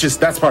run.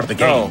 That's part of the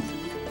game.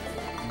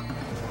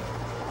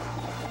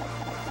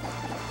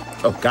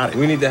 Oh, got it.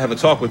 We need to have a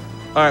talk with.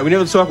 All right, we need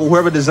to talk with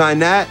whoever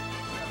designed that,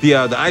 the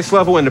ice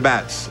level and the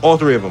bats, all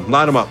three of them.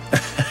 Line them up.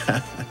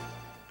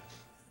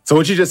 So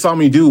what you just saw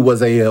me do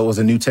was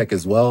a new tech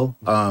as well.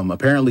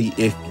 Apparently,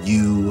 if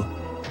you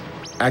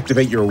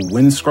activate your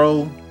wind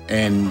scroll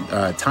and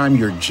time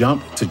your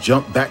jump to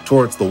jump back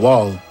towards the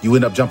wall, you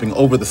end up jumping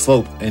over the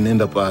slope and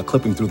end up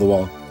clipping through the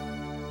wall,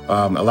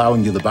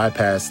 allowing you to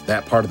bypass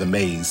that part of the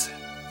maze.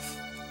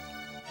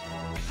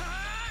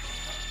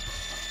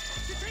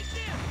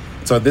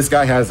 So this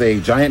guy has a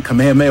giant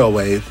Kamehameha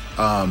wave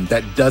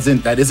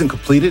that isn't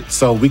completed,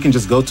 so we can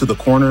just go to the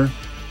corner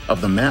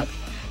of the map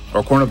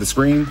or corner of the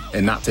screen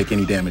and not take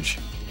any damage.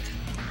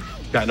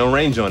 Got no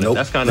range on it.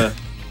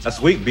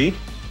 That's weak, B.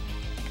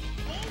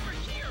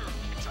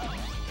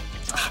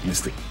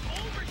 Missed it.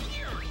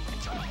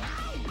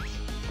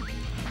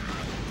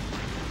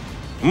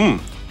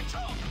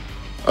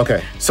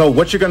 Okay, so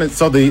what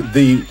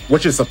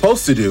you're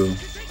supposed to do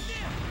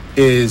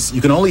is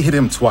you can only hit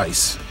him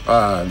twice,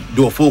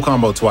 do a full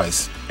combo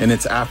twice, and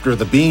it's after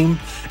the beam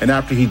and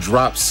after he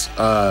drops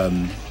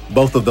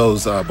both of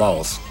those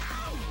balls.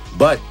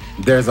 But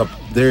there's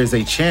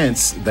a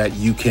chance that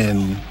you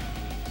can.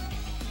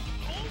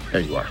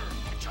 There you are.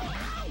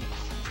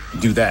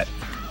 Do that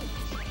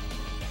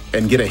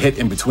and get a hit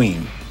in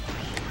between.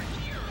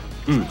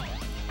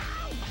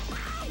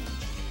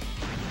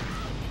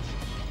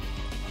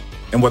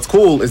 And what's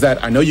cool is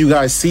that I know you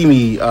guys see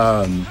me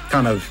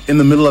kind of in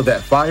the middle of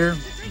that fire,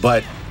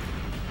 but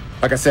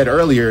like I said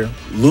earlier,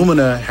 the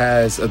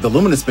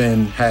Lumina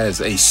Spin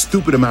has a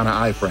stupid amount of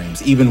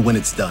iframes, even when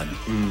it's done.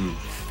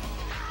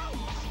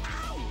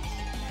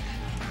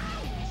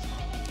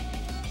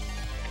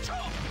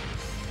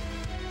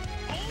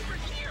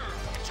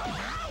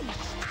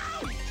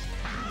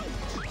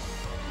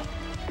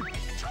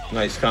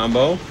 Nice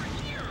combo.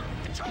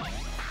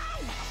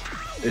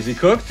 Is he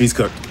cooked? He's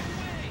cooked.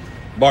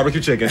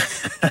 Barbecue chicken.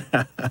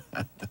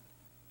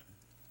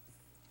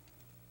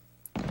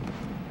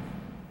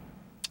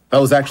 That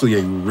was actually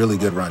a really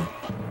good run,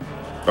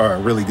 or a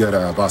really good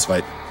boss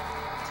fight.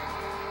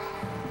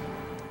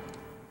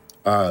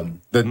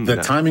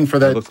 The timing for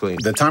that,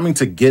 the timing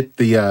to get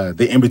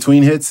the in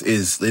between hits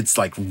it's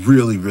like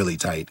really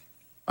tight.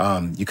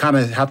 You kind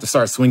of have to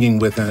start swinging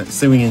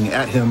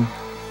at him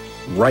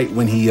right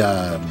when he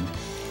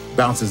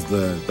bounces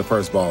the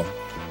first ball,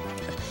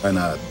 and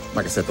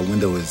like I said, the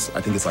window is,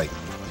 I think it's like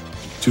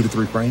 2 to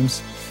 3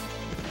 frames.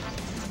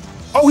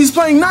 Oh, he's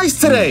playing nice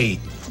today.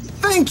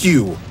 Thank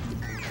you.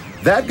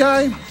 That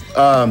guy,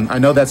 I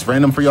know that's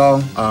random for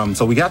y'all.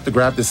 So we have to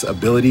grab this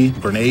ability,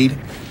 Grenade.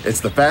 It's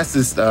the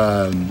fastest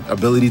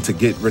ability to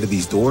get rid of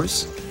these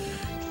doors.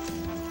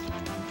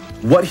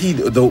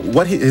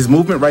 His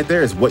movement right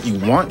there is what you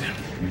want,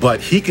 but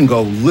he can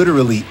go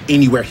literally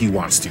anywhere he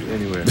wants to.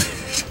 Anywhere.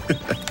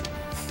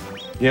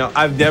 You know,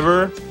 I've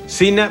never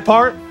seen that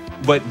part,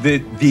 but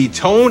the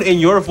tone in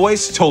your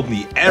voice told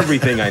me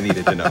everything I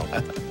needed to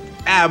know.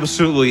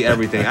 Absolutely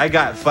everything. I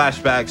got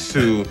flashbacks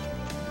to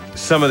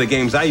some of the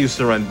games I used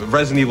to run,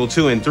 Resident Evil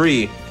 2 and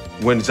 3,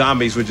 when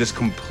zombies would just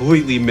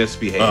completely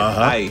misbehave.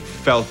 I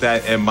felt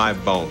that in my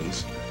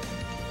bones.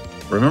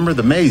 Remember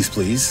the maze,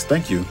 please.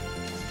 Thank you.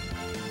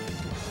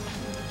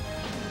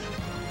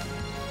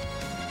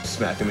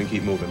 Smack him and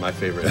keep moving, my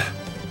favorite.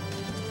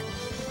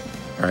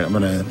 All right,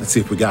 let's see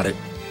if we got it.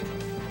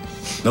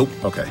 Nope,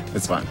 okay,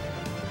 it's fine.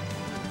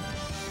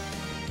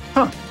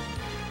 Huh.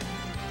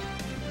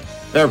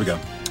 There we go.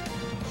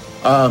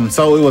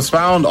 So it was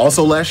found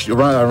also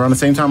around the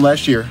same time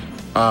last year,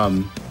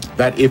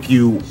 that if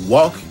you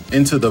walk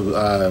into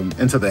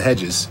the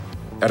hedges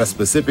at a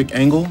specific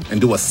angle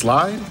and do a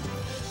slide,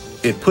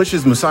 it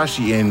pushes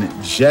Musashi in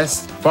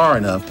just far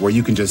enough where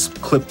you can just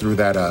clip through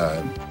that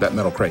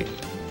metal crate.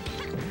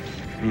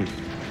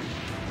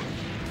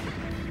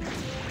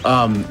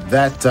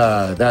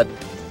 That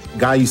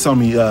guy you saw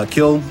me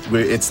kill,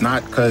 it's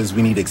not because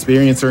we need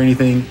experience or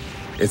anything.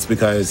 It's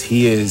because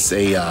he is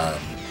a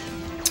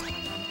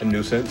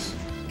nuisance.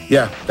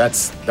 Yeah,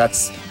 that's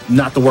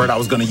not the word I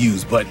was going to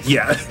use, but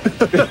yeah.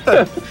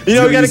 You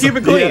know, we got to keep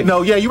it clean.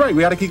 Yeah, you're right.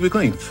 We got to keep it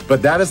clean.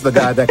 But that is the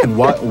guy that can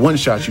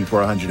one-shot you for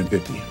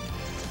 150.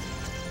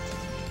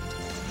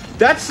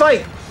 That's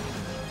like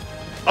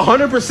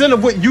 100%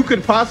 of what you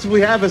could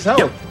possibly have as health.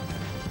 Yep.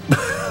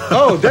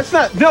 Oh, that's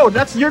not. No,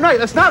 you're right.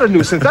 That's not a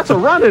nuisance. That's a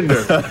run in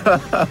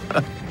there.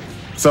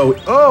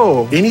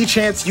 So, any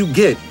chance you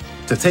get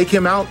to take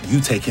him out,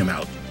 you take him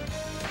out.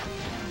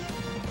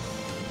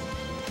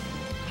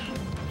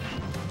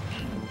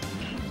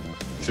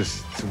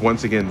 Just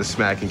once again, the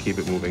smack and keep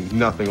it moving.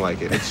 Nothing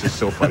like it. It's just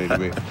so funny to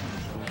me.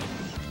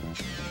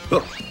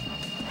 Look.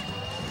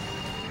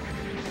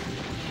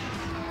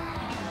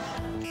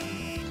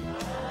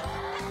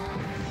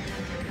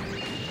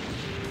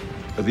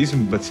 Are these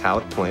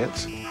metallic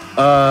plants?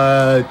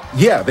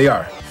 Yeah, they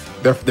are.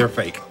 They're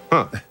fake.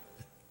 Huh.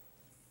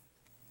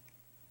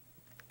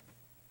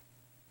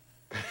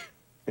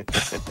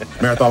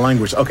 Marathon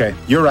language. Okay,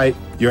 you're right.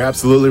 You're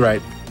absolutely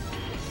right.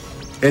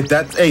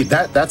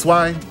 That's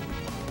why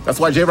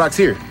J-Rock's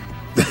here.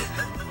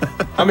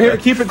 I'm here to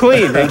keep it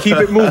clean and keep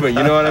it moving.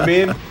 You know what I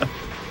mean?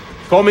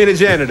 Call me the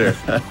janitor.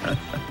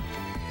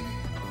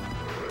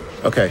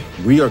 Okay,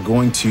 we are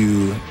going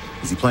to.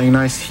 Is he playing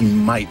nice? He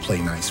might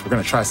play nice. We're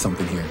gonna try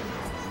something here.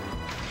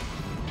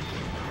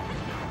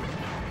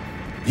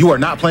 You are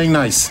not playing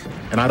nice,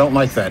 and I don't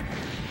like that.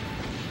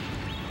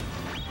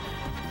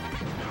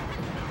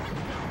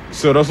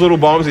 So those little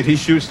bombs that he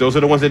shoots, those are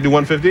the ones that do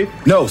 150?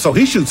 No, so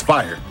he shoots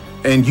fire,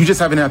 and you just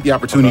haven't had the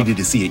opportunity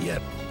to see it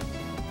yet.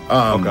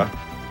 Okay.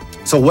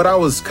 So what I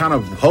was kind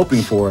of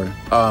hoping for,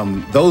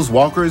 those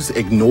walkers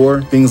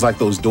ignore things like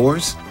those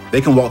doors.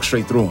 They can walk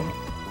straight through them.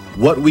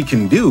 What we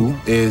can do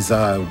is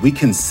we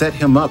can set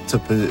him up to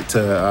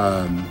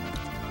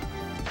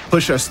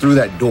push us through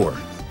that door.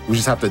 We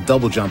just have to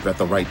double jump at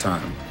the right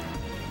time.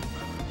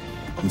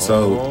 And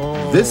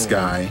so this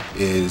guy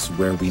is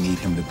where we need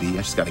him to be.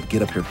 I just got to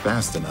get up here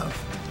fast enough.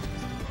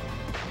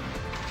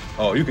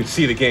 Oh, you can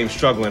see the game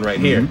struggling right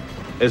here.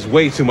 There's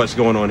way too much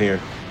going on here.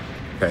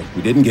 Okay,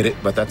 we didn't get it,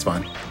 but that's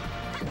fine.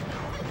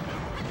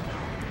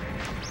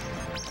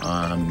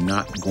 I'm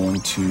not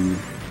going to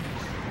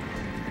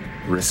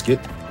risk it.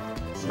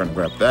 We're gonna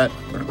grab that,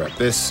 we're gonna grab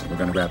this, we're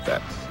gonna grab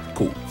that.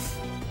 Cool.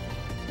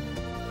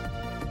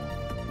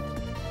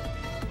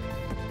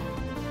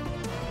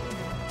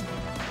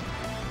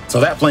 So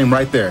that flame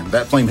right there,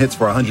 that flame hits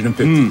for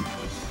 150.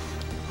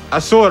 I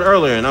saw it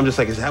earlier and I'm just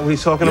like, is that what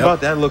he's talking Yep.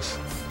 about? That looks...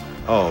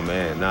 Oh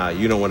man, nah,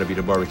 you don't want to be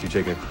the barbecue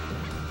chicken.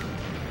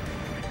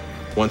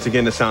 Once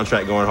again, the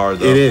soundtrack going hard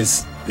though. It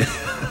is.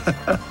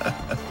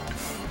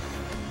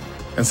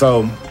 And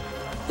so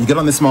you get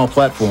on this small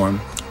platform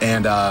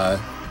and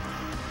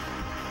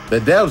the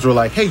devs were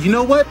like, hey, you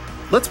know what?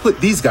 Let's put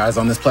these guys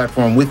on this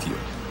platform with you.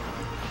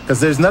 Because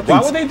there's nothing...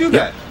 Why would they do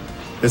that?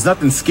 There's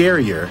nothing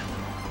scarier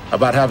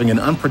about having an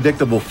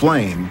unpredictable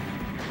flame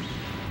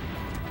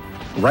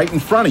right in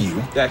front of you.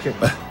 That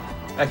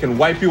can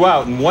wipe you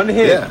out in one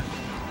hit. Yeah.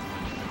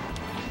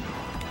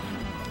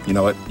 You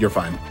know what? You're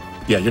fine.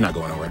 Yeah, you're not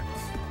going nowhere.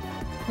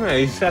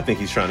 Hey, I think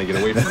he's trying to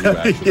get away from you,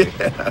 actually.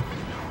 Yeah.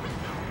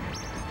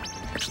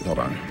 Actually, hold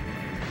on.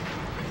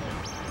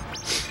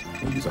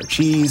 We'll use our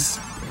cheese.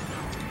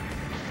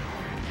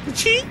 The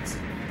cheese?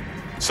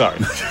 Sorry.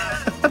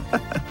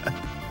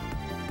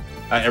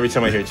 Every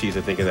time I hear cheese,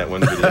 I think of that one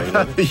video. You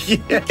know?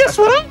 Yeah. Guess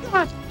what I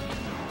got?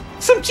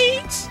 Some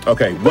cheese.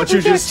 Okay, what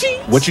you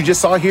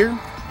just saw here,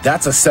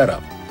 that's a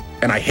setup.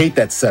 And I hate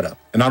that setup.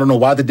 And I don't know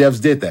why the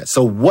devs did that.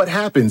 So what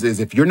happens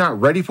is if you're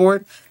not ready for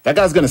it, that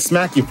guy's gonna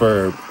smack you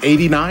for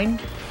 89.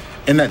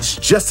 And that's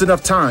just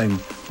enough time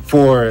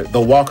for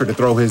the walker to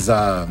throw his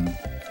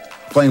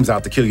flames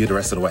out to kill you the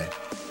rest of the way.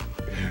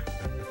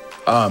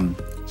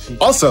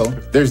 Also,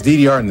 there's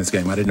DDR in this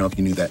game. I didn't know if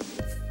you knew that.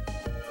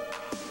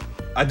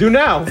 I do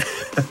now.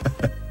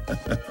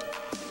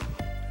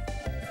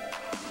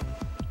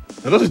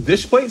 Are those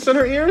dish plates in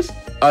her ears?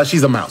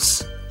 She's a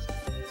mouse.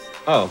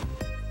 Oh.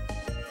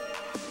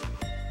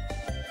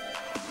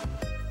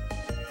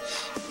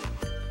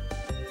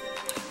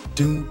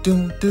 Doom,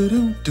 doom, doom,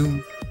 doom,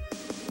 doom.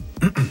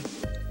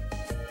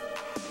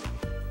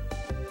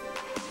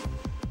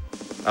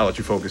 I'll let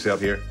you focus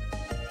up here.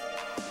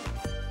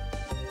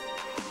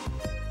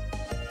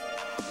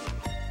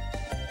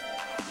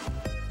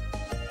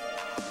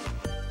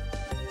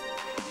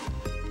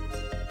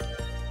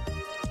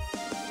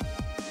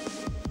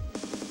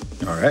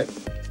 All right.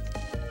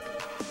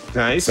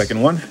 Nice.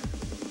 Second one.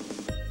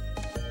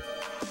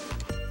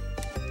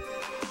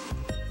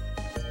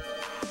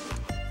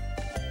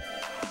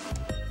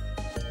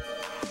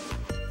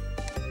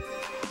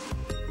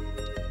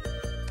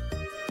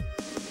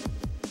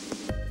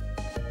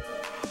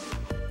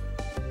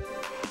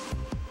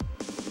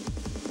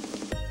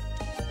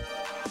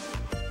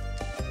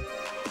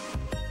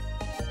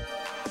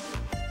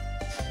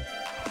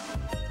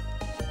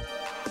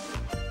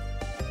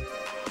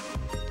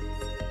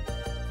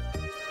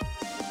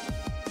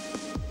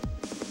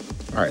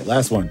 All right,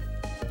 last one.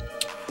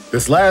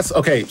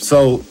 Okay,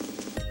 so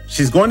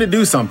she's going to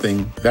do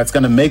something that's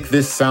going to make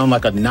this sound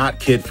like a not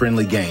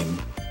kid-friendly game.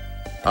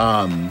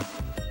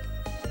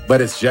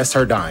 But it's just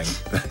her dying.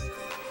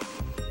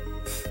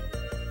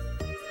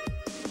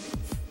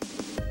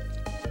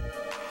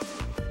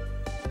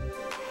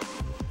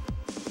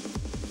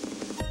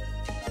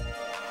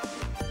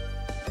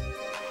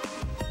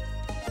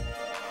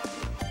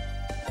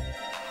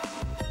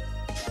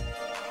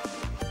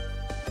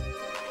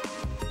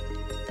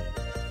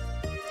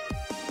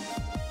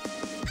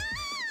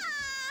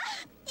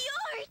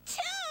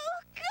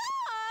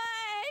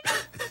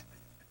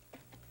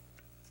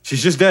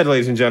 She's just dead,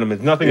 ladies and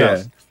gentlemen. Nothing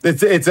else. It's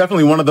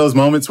definitely one of those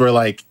moments where,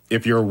 like,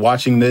 if you're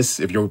watching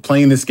this, if you're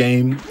playing this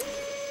game,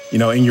 you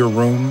know, in your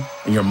room,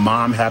 and your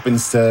mom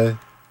happens to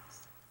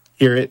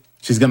hear it,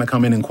 she's gonna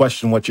come in and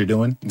question what you're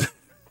doing.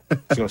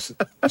 She's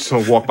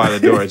gonna walk by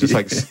the door and just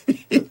like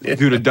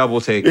do the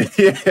double take.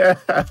 Yeah.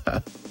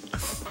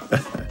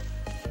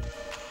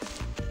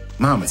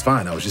 Mom, it's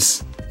fine. I was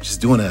just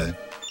doing a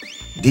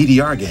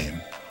DDR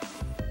game.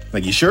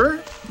 Like, you sure?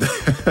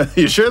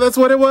 You sure that's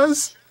what it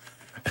was?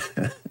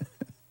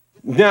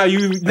 Now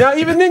even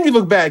then you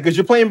look bad because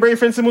you're playing Brave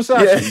Prince and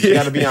Musashi. Yeah, You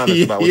gotta be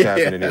honest about what's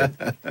happening here.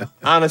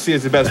 Honesty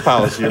is the best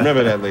policy.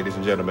 Remember that, ladies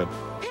and gentlemen.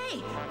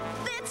 Hey,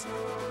 that's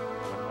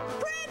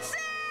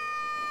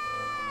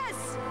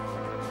Princess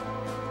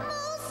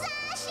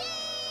Musashi!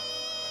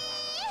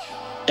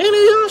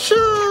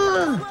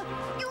 Inuyasha!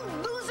 You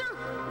loser!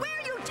 Where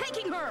are you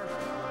taking her?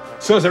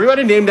 So is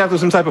everybody named after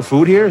some type of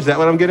food here? Is that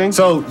what I'm getting?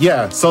 So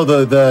yeah, so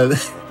the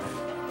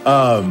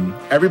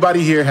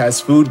everybody here has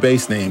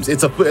food-based names.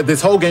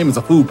 This whole game is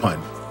a food pun.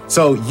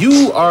 So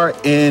you are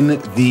in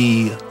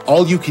the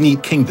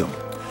all-you-can-eat kingdom,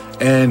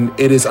 and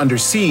it is under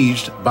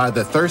siege by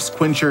the Thirst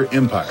Quencher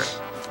Empire.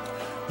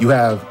 You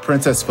have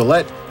Princess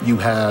Fillet, you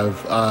have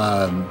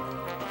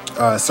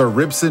Sir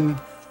Ribson,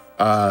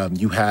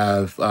 you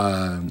have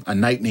a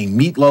knight named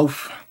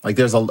Meatloaf. Like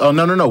there's one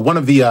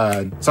of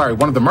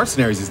the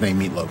mercenaries is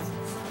named Meatloaf.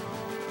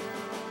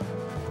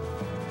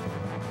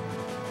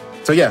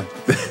 So yeah.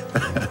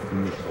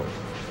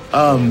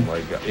 Oh my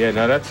god. Yeah,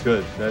 no, that's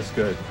good. That's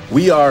good.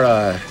 We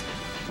are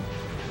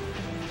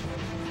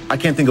I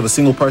can't think of a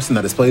single person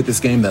that has played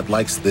this game that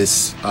likes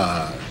this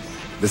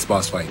this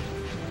boss fight.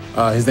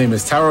 His name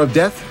is Tower of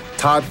Death,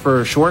 Todd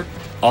for short.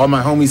 All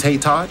my homies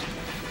hate Todd.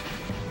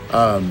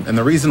 And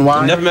the reason why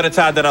I've never met a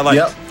Todd that I like.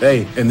 Yep.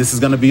 Hey, and this is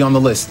gonna be on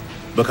the list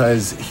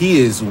because he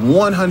is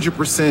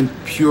 100%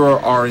 pure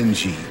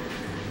RNG.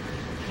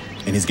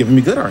 And he's giving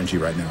me good RNG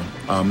right now.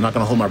 I'm not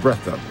gonna hold my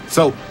breath though.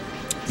 So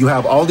you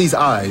have all these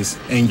eyes,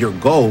 and your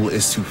goal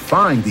is to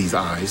find these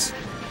eyes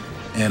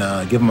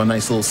and give them a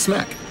nice little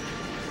smack.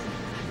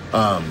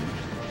 Wow.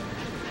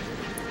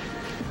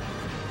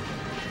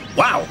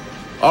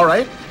 All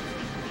right.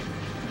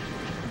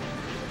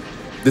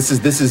 This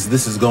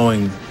is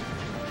going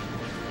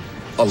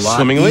a lot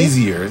Swimmingly?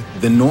 easier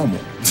than normal.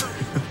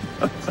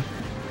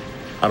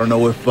 I don't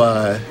know if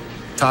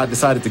Todd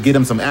decided to get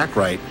him some act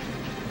right.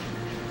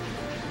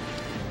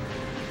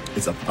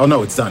 It's up. Oh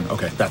no, it's done.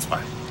 Okay, that's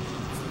fine.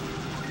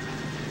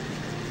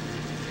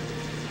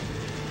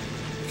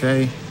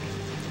 Okay.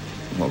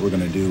 What we're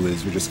gonna do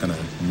is we're just gonna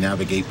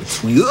navigate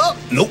between. Oh,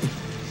 nope.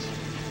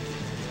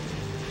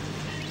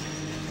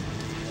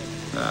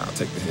 I'll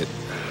take the hit.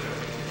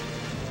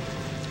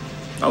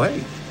 Oh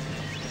hey.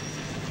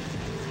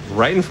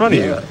 Right in front of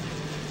you.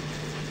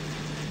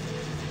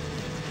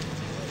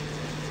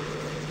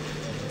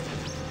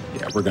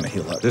 Yeah, we're gonna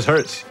heal up. This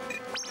hurts.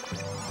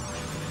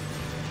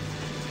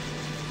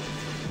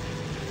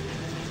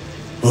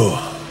 Oh.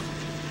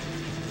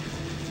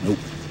 Nope.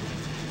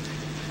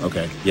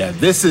 Okay. Yeah,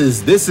 this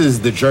is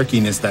the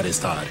jerkiness that is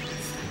Todd.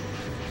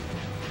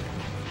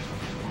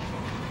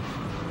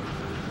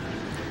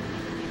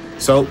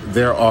 So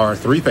there are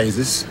 3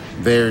 phases.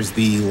 There's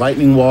the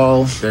lightning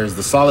wall, there's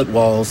the solid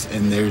walls,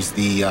 and there's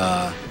the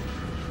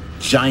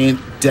giant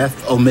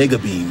death omega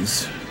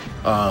beams.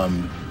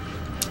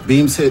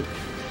 Beams hit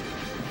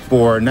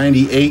for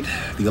 98,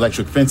 the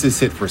electric fences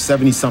hit for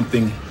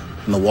 70-something,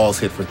 and the walls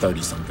hit for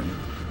 30-something.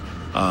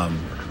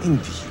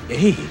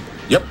 98.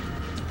 Yep.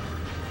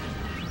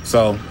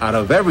 So out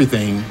of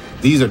everything,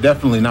 these are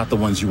definitely not the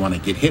ones you want to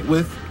get hit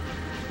with.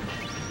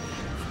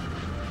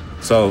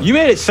 So You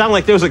made it sound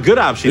like there was a good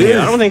option here.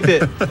 I don't think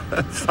that.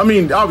 I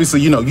mean,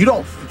 obviously, you don't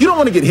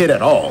want to get hit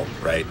at all,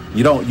 right?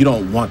 You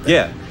don't want that.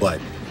 Yeah.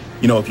 But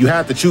if you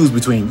had to choose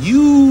between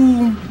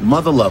you,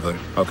 mother lover,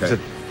 okay.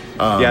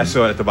 Yeah, I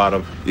saw it at the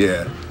bottom.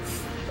 Yeah.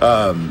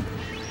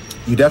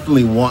 You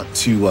definitely want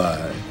to,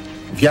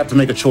 if you have to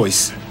make a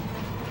choice,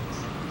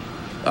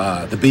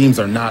 the beams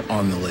are not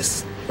on the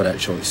list for that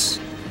choice.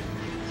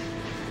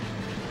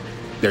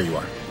 There you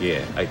are.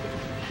 Yeah.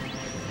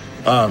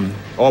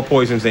 All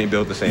poisons ain't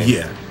built the same.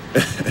 Yeah.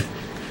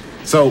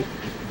 So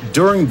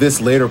during this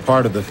later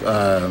part of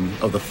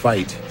the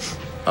fight,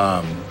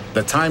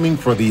 the timing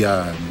for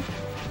the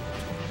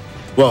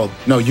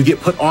you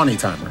get put on a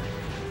timer.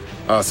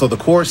 So the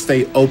cores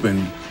stay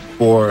open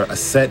for a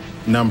set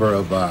number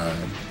of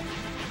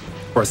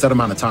for a set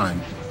amount of time,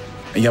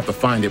 and you have to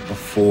find it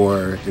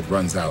before it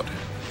runs out.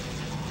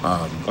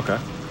 Okay.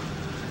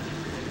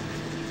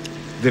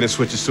 Then it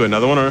switches to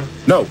another one, or?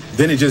 No,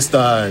 then it just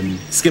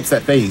skips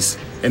that phase,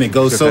 and it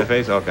goes. Skips that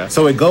phase? Okay.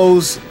 So it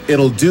goes.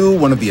 It'll do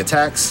one of the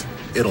attacks.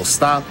 It'll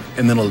stop,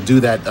 and then it'll do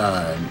that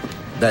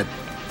that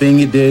thing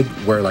it did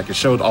where like it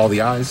showed all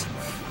the eyes,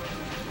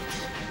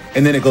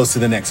 and then it goes to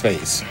the next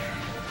phase.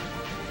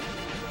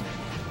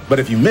 But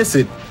if you miss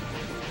it,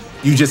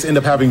 you just end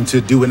up having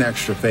to do an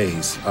extra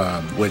phase,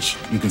 which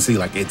you can see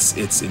like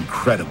it's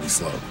incredibly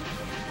slow.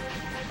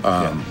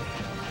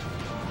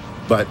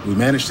 But we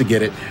managed to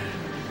get it.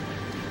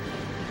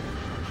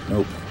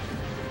 Nope.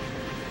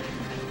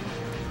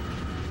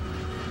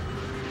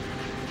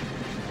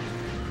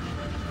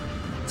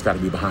 It's got to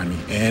be behind me,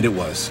 and it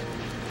was.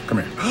 Come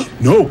here.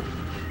 No.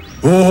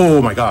 Oh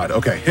my God.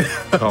 Okay.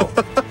 Oh,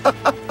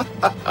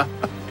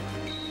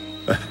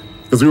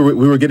 Because we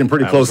were getting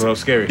pretty that close. was real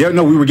scary. Yeah,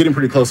 no, we were getting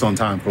pretty close on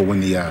time for when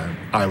the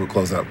eye would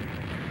close up.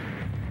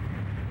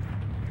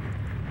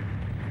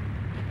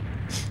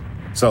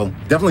 So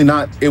definitely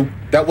not.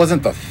 That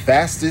wasn't the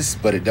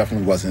fastest, but it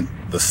definitely wasn't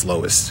the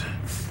slowest.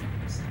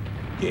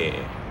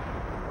 Yeah.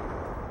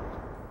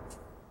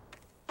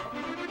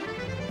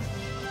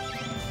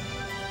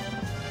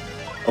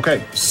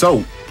 Okay,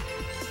 so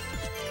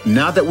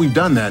now that we've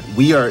done that,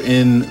 we are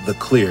in the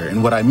clear.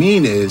 And what I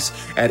mean is,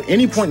 at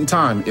any point in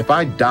time, if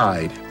I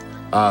died,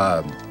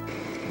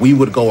 we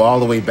would go all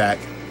the way back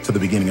to the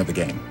beginning of the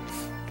game.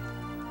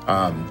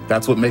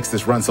 That's what makes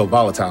this run so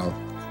volatile.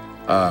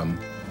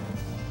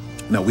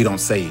 No, we don't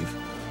save.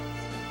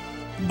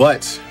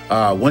 But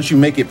once you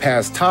make it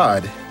past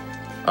Todd,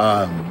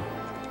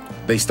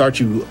 they start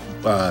you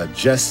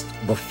just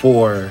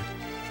before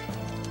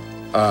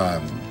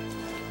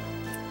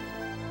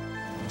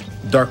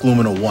Dark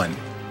Lumina 1.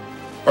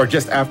 Or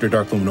just after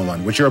Dark Lumina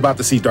 1, which you're about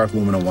to see Dark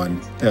Lumina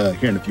 1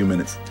 here in a few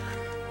minutes.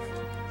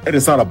 And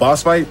it's not a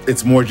boss fight,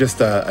 it's more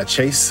just a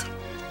chase.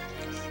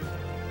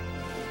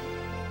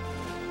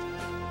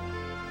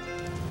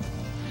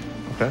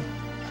 Okay.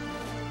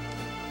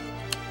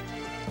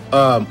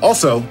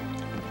 Also,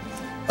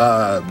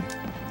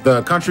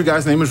 the country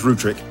guy's name is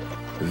Rutrick.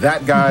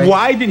 That guy...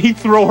 Why did he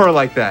throw her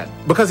like that?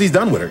 Because he's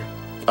done with her.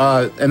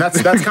 And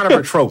that's kind of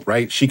her trope,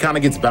 right? She kind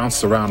of gets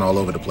bounced around all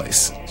over the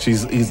place.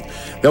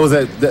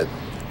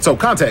 So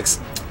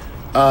context,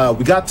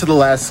 we got to the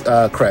last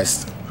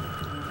crest.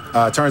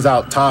 Turns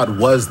out Todd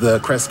was the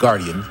crest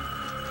guardian.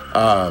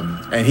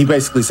 And he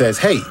basically says,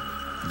 hey,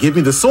 give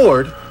me the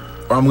sword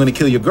or I'm going to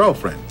kill your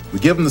girlfriend. We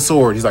give him the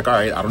sword. He's like, all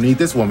right, I don't need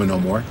this woman no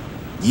more.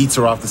 Yeets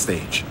her off the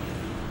stage.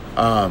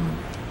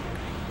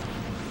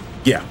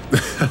 Yeah.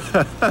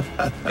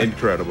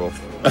 Incredible.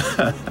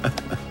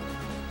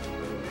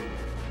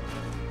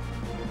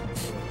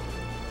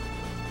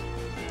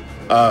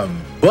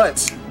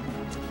 But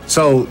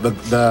so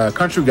the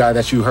country guy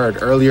that you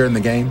heard earlier in the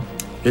game,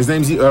 his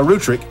name's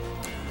Rutrick.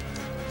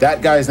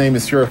 That guy's name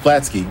is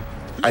Flatsky.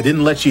 I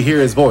didn't let you hear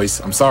his voice.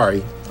 I'm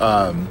sorry.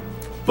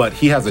 But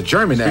he has a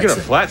German accent.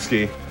 Speaking of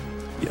Flatsky.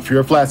 Yeah,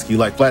 Flatsky,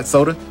 like flat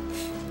soda?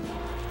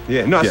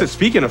 Yeah, no, I said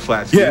speaking of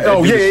Flatsky. Yeah, that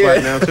oh, dude is yeah.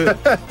 flat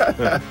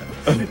now,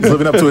 too. He's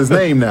living up to his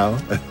name now.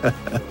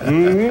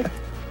 Mm-hmm.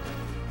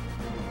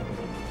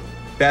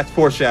 That's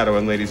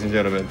foreshadowing, ladies and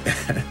gentlemen.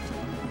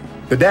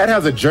 The dad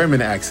has a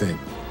German accent,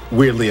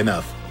 weirdly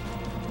enough.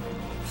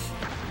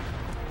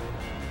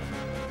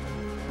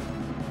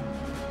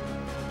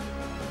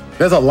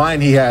 There's a line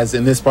he has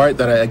in this part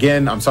that,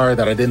 I'm sorry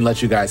that I didn't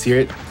let you guys hear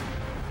it.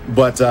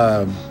 But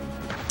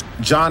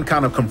John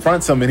kind of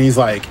confronts him and he's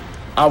like,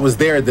 I was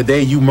there the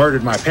day you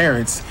murdered my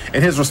parents.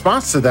 And his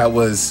response to that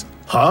was,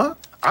 huh?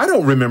 I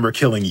don't remember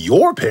killing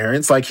your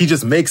parents. Like he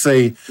just makes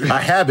a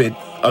habit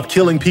of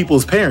killing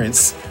people's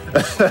parents.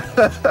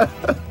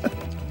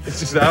 It's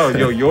just, oh,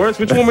 yo, yours?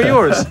 Which one were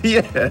yours?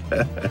 Yeah.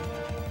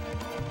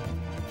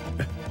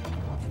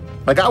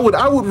 Like I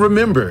would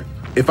remember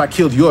if I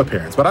killed your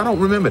parents, but I don't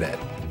remember that.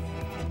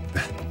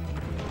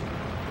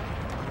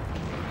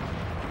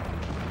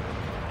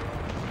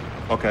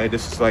 Okay,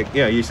 this is like,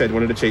 yeah, you said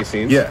one of the chase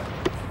scenes. Yeah.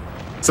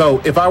 So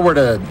if I were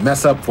to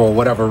mess up for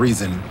whatever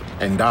reason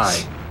and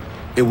die,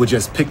 it would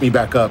just pick me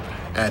back up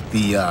at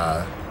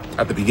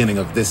the beginning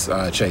of this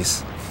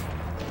chase.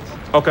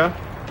 Okay.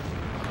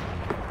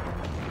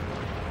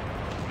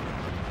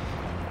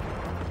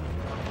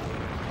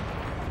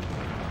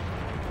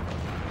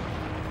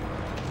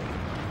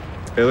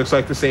 It looks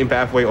like the same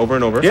pathway over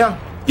and over. Yeah,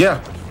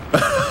 yeah.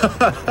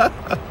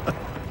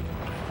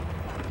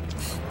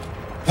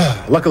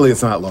 Luckily,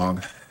 it's not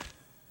long.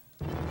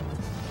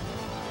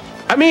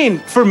 I mean,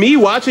 for me,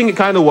 watching it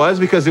kind of was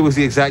because it was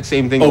the exact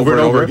same thing over and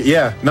over.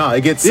 Yeah, no,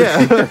 it gets...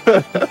 Yeah.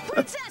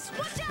 What's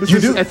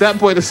this? At that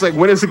point, it's like,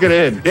 when is it going to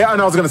end? Yeah,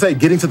 and I was going to say,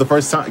 getting to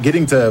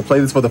play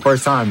this for the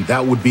first time,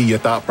 that would be your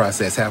thought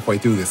process halfway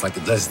through this. Like,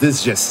 does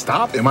this just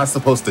stop? Am I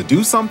supposed to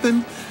do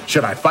something?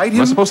 Should I fight him?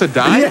 Am I supposed to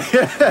die?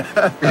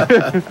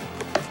 Yeah.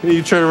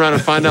 You turn around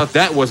and find out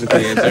that wasn't the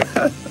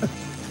answer.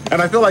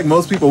 And I feel like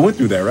most people went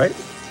through that, right?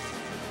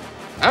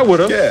 I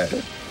would have. Yeah.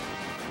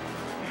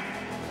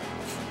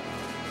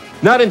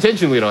 Not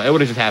intentionally, though. It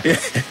would have just happened.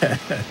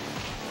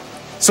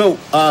 So,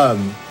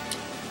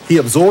 he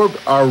absorbed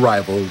our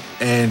rival,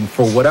 and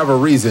for whatever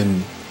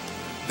reason,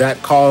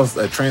 that caused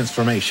a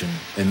transformation.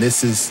 And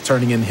this is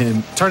turning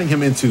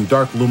him into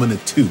Dark Lumina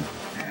 2,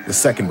 the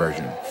second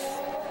version.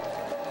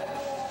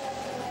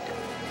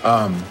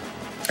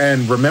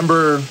 And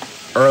remember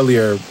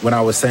earlier when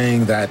I was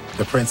saying that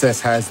the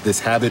princess has this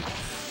habit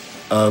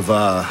of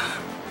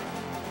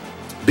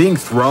being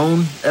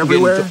thrown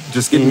everywhere,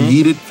 just getting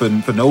yeeted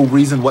for no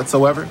reason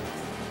whatsoever?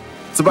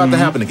 It's about to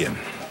happen again.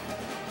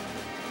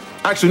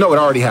 Actually, no, it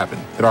already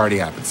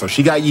happened. So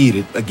she got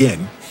yeeted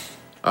again.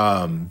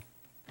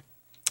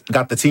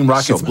 Got the Team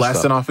Rockets messed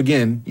blasting up. off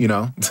again, you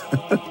know.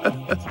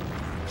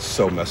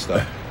 So messed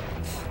up.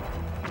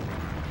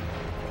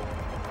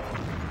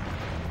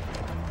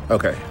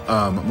 Okay,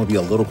 I'm gonna be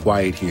a little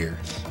quiet here.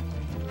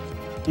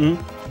 I'm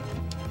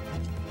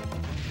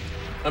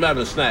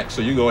having a snack,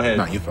 so you go ahead.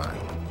 No, you're fine.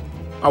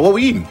 Oh, what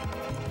we eating?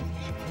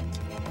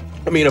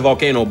 I mean, a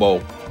volcano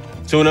bowl.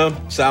 Tuna,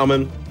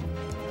 salmon,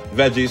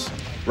 veggies,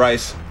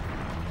 rice,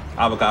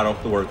 avocado,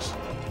 the works.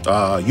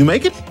 You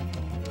make it?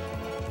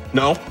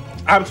 No,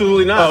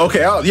 absolutely not. Oh,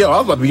 okay. I was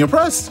about to be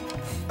impressed.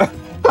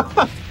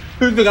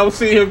 You think I was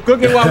sitting here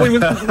cooking while we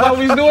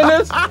was doing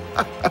this?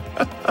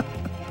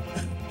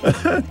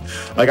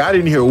 Like, I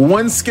didn't hear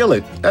one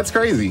skillet. That's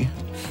crazy.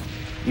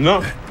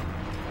 No.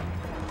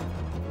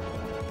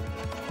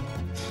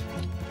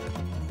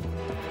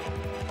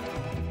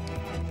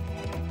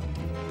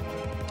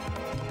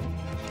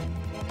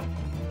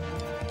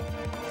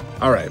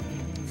 All right.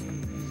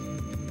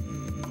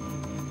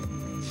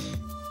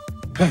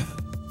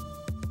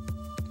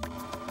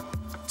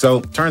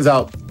 So, turns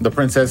out the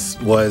princess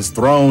was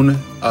thrown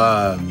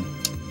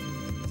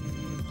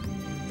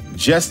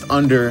just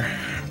under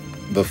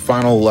the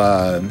final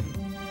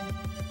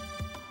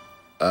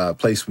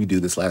place we do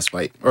this last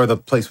fight. Or the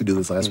place we do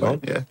this last fight,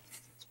 yeah.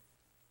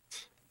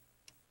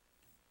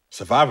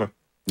 Survivor.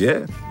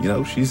 Yeah, you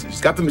know, she's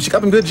got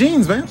them good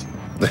genes, man.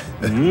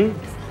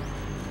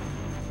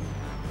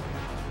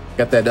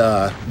 Got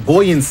that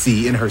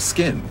buoyancy in her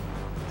skin.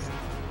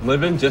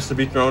 Living just to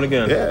be thrown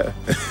again. Yeah.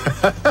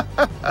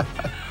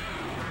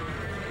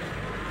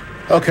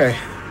 Okay.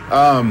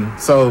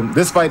 So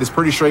this fight is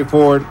pretty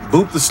straightforward.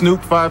 Boop the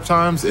Snoop 5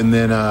 times and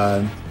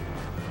then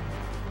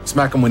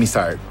smack him when he's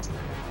tired.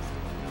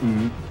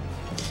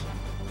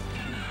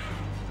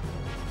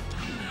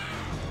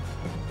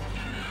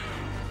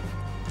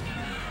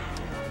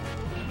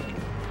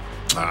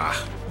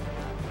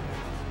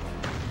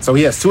 So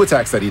he has 2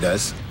 attacks that he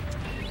does.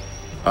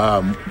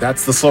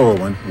 That's the slower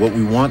one. What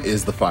we want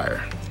is the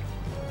fire.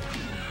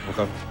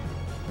 Okay.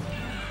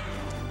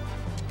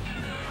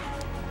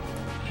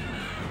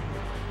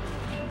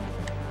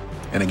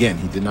 And again,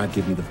 he did not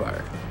give me the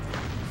fire.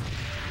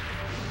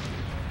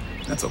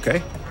 That's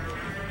okay.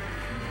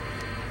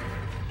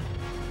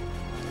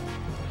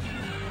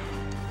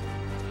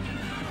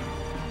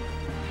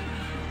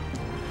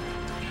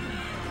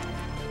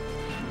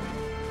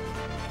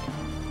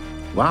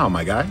 Wow,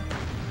 my guy.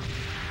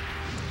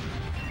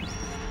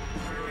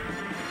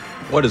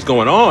 What is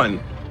going on?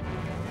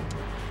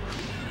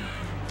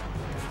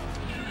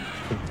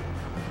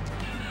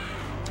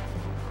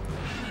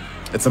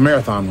 It's a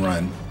marathon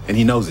run, and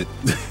he knows it.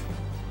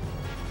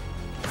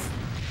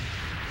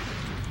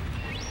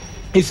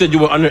 He said you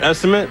were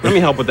underestimate. Let me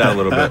help with that a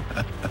little bit.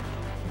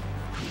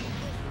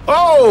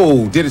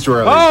 Oh, did it too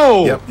early.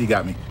 Oh! Yep, you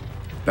got me.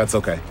 That's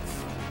okay.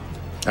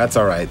 That's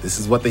all right. This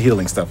is what the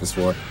healing stuff is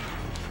for.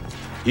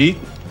 He?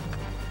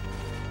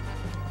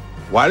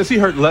 Why does he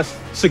hurt less,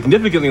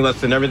 significantly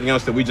less than everything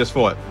else that we just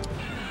fought?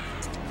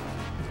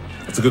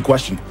 That's a good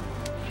question.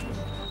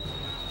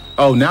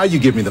 Oh, now you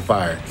give me the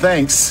fire.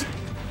 Thanks.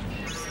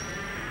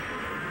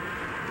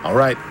 All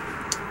right.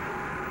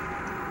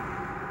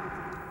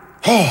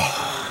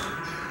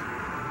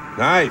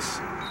 Nice.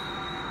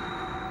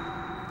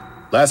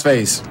 Last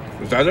phase.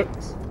 Is that it?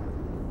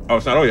 Oh,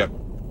 it's not all yet.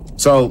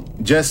 So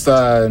just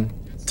to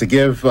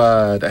give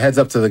a heads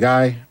up to the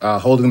guy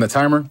holding the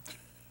timer,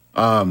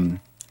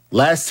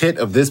 last hit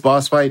of this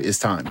boss fight is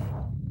time,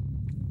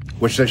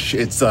 which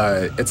it's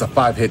a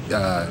 5-hit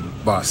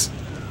boss.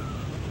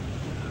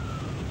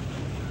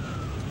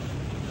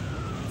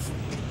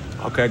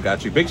 Okay,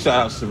 got you. Big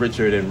shout outs to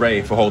Richard and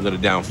Ray for holding it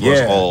down for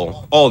us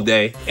all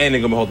day, and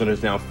they're gonna be holding it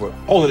down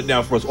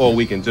for us all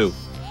weekend too.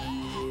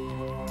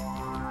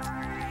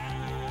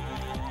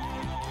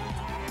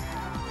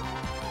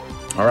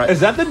 All right. Is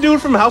that the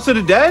dude from House of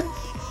the Dead?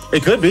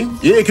 It could be.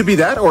 Yeah, it could be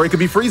that, or it could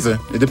be Frieza.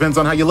 It depends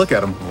on how you look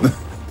at him.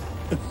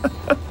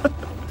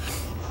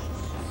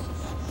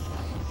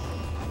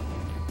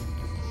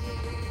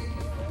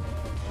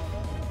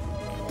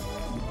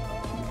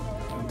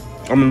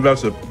 I'm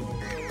invested.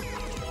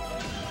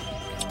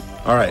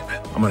 All right,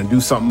 I'm gonna do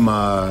something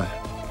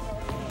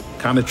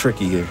kind of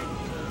tricky here.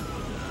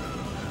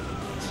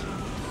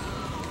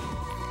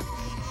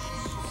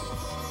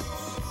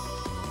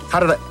 How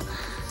did I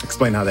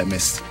explain how that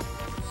missed?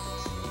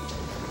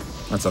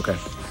 That's okay.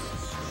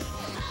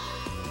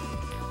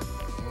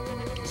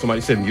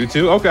 Somebody said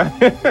Mewtwo? Okay.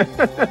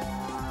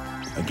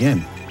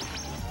 Again.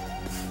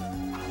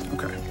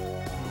 Okay.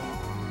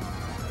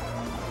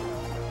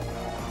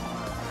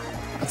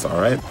 That's all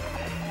right.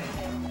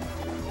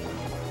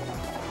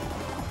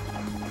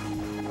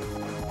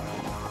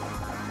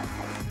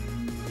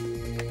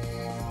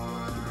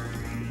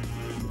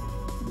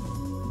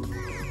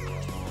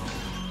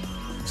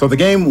 So the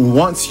game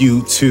wants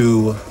you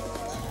to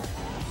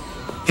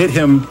hit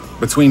him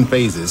between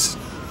phases,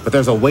 but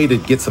there's a way to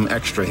get some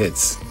extra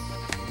hits.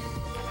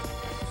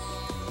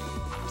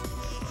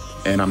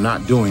 And I'm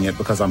not doing it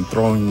because I'm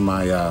throwing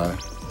my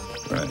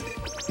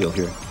heal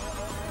here.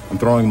 I'm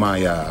throwing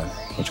my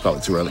what you call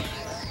it too early.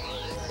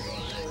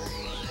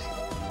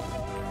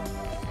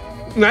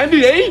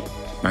 98?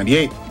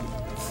 98.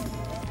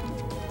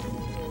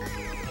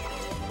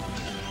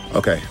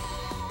 Okay.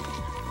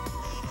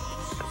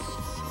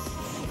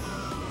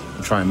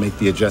 I'm trying to make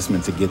the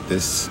adjustment to get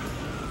this.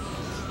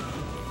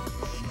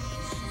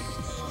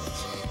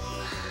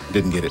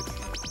 Didn't get it.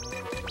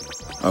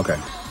 Okay.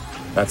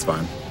 That's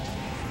fine.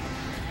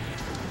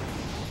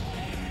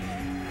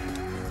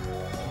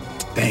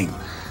 Dang.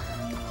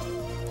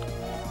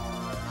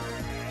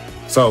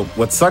 So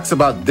what sucks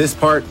about this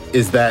part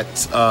is that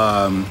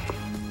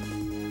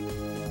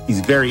he's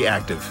very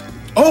active.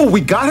 Oh,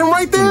 we got him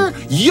right there?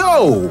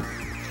 Yo!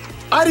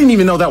 I didn't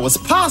even know that was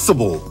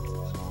possible.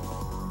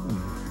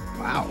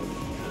 Wow.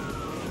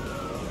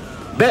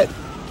 Bet.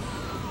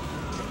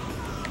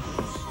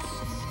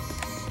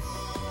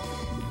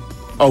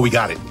 Oh, we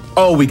got it.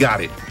 Oh, we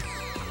got it.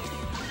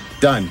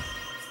 Done.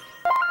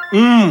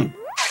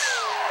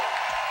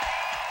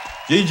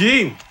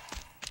 GG.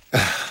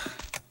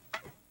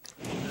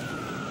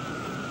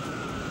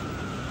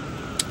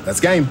 That's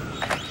game.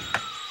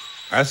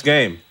 That's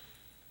game.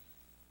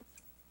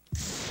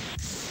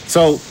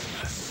 So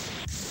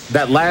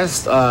that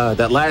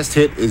last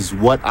hit is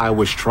what I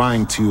was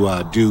trying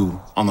to do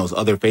on those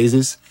other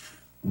phases,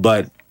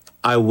 but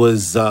I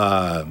was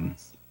throwing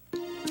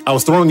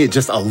it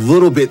just a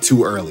little bit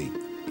too early.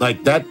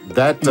 Like that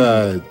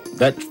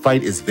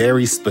fight is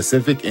very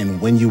specific in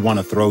when you want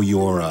to throw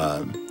your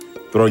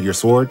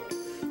sword.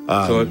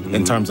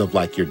 In terms of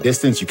like your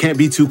distance, you can't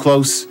be too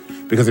close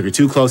because if you're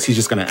too close, he's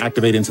just going to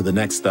activate into the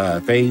next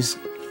phase.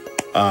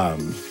 But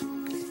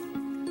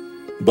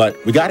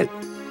we got it.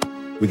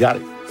 We got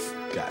it.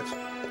 Gotcha.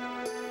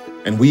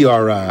 And we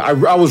are.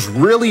 I was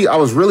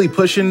really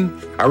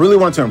pushing. I really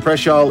wanted to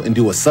impress y'all and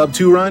do a sub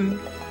 2 run.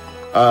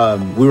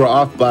 We were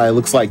off by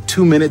looks like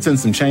 2 minutes and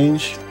some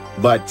change,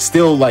 but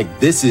still, like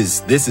this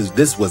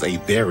was a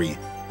very,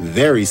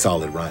 very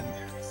solid run.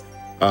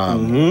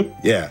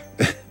 Yeah.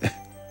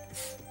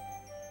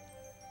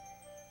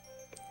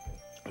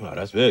 Wow,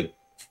 that's big.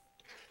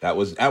 That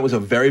was a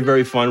very,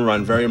 very fun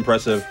run. Very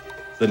impressive.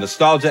 The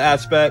nostalgia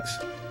aspects,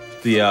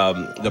 the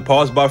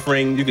pause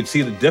buffering, you could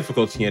see the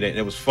difficulty in it, and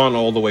it was fun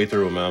all the way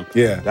through, man.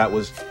 Yeah. That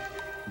was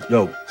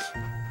dope.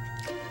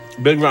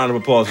 Big round of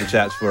applause in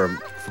chats for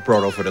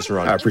Proto for this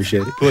run. I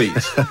appreciate it. Please.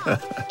 It's all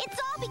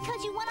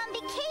because you went on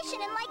vacation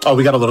and like. Oh,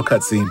 we got a little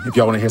cutscene. If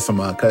y'all want to hear some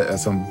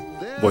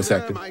voice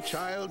acting. My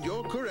child,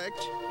 you're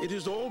correct. It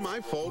is all my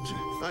fault.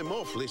 I'm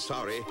awfully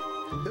sorry.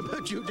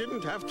 But you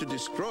didn't have to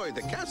destroy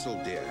the castle,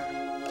 dear.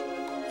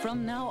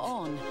 From now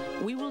on,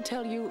 we will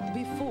tell you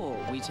before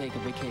we take a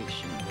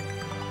vacation.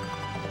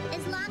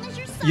 As long as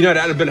you're You know,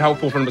 that would have been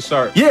helpful from the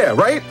start. Yeah,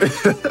 right?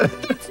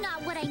 That's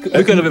not what I mean.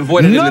 We could have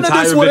avoided an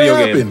entire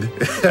video game.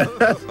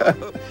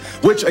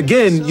 Which,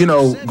 again, you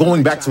know,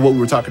 going back to what we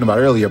were talking about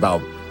earlier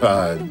about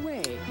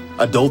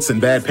adults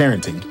and bad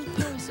parenting.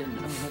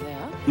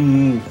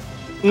 Him?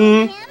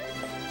 He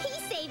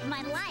saved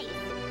my life.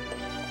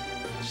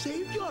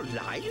 Saved your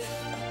life?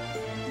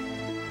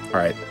 All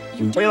right.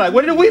 Wait, like,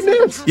 what did we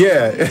miss?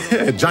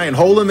 Yeah, giant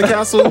hole in the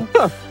castle.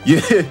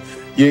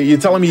 You're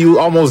telling me you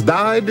almost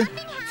died? Nothing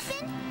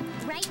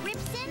happened, right,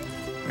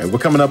 Ripson? All right, we're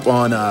coming up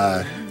on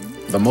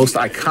the most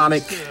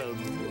iconic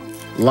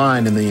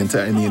line in the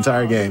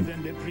entire game.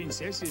 The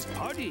princess's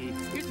party,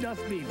 it doth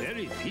be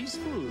very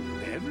peaceful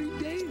every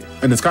day.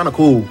 And it's kind of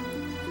cool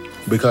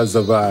because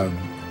of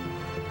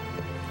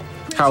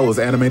how it was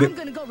animated. I'm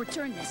gonna go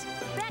return this.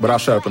 But I'll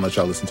shut up and let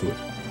y'all listen to it.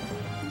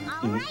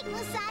 All right,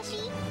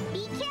 Musashi,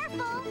 be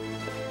careful.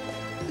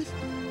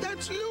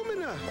 That's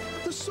Lumina,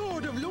 the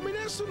sword of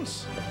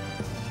luminescence.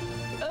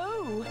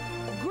 Oh,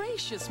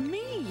 gracious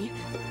me!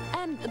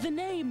 And the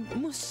name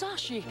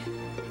Musashi.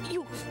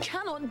 You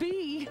cannot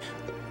be.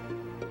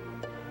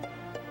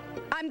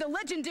 I'm the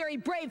legendary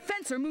brave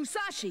fencer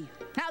Musashi.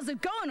 How's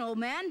it going, old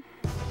man?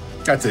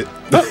 That's it.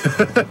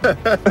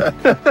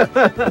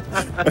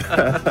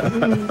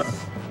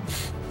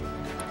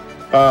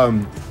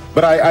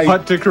 But I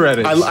Cut to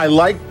credits. I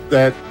like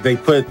that they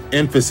put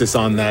emphasis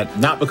on that,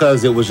 not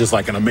because it was just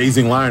like an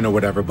amazing line or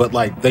whatever, but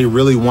like they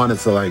really wanted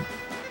to like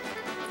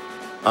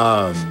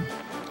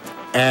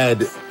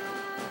add,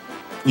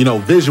 you know,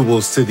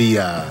 visuals to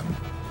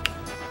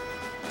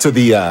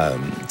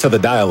the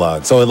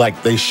dialogue. So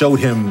like they showed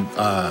him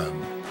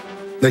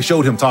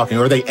talking,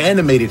 or they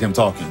animated him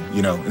talking,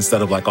 you know,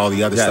 instead of like all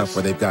the other stuff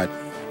where they've got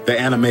the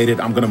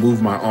animated, I'm gonna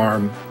move my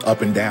arm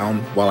up and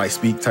down while I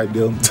speak type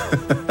deal.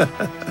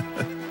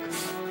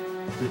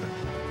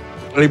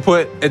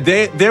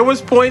 There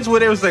was points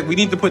where there was like, we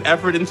need to put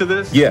effort into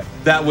this. Yeah.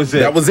 That was it.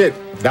 That was it.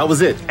 That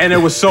was it. And it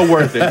was so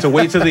worth it. To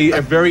wait till the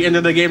very end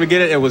of the game to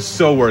get it, it was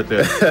so worth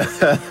it.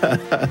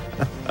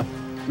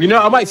 You know,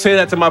 I might say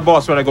that to my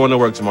boss when I go into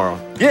work tomorrow.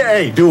 Yeah,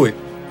 hey, do it.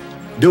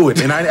 Do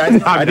it. And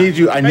I need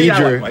your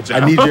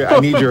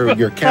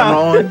camera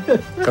on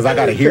because I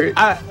gotta hear it.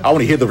 I want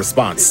to hear the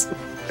response.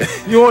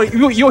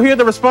 You'll hear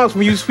the response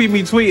when you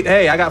tweet,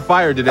 hey, I got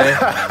fired today.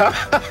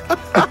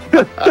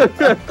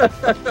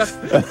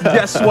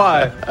 Guess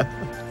why?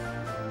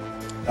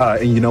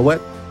 And you know what?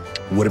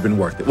 Would have been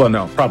worth it. Well,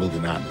 no, probably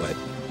not, but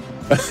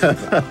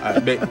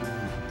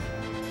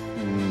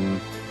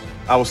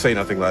I will say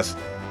nothing less.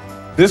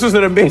 This was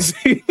an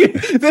amazing.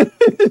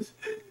 This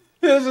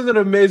was an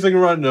amazing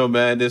run, though,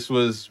 man. This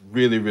was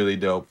really, really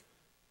dope.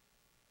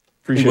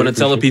 You want to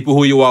tell the people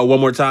who you are one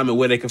more time and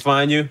where they can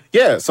find you?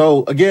 Yeah.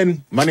 So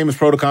again, my name is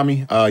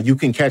Protokami. You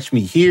can catch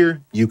me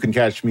here. You can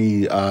catch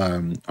me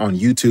on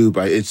YouTube.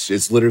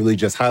 It's literally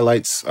just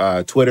highlights.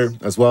 Twitter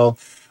as well.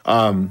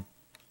 I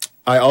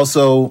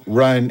also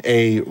run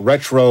a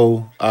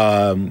retro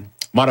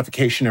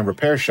modification and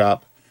repair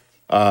shop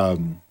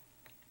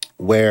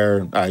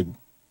where I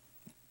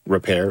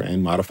repair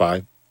and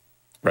modify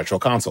retro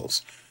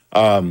consoles.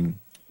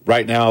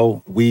 Right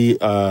now, we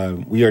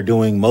are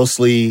doing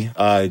mostly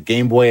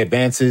Game Boy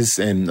Advances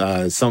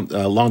and some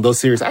along those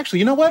series. Actually,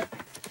 you know what?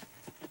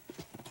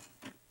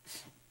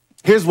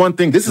 Here's one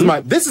thing. This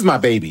is my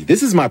baby.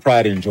 This is my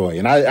pride and joy,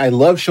 and I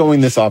love showing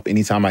this off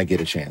anytime I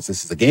get a chance.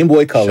 This is a Game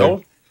Boy Color.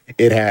 Show.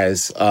 It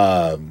has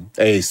a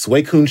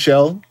Suicune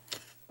shell.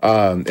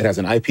 It has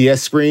an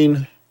IPS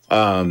screen,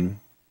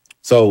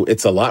 so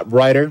it's a lot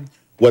brighter.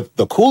 What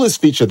the coolest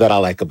feature that I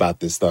like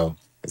about this, though,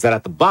 is that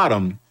at the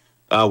bottom,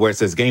 where it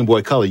says Game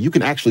Boy Color, you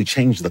can actually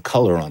change the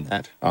color on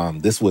that.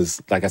 This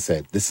was, like I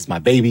said, this is my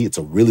baby. It's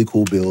a really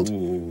cool build.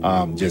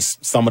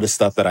 Just some of the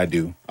stuff that I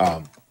do.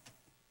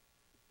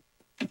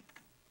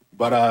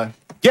 But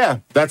yeah,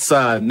 that's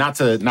not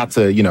to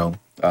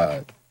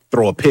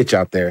throw a pitch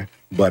out there.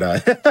 But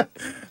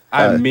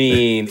I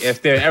mean,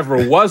 if there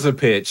ever was a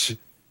pitch,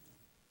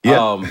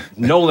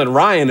 Nolan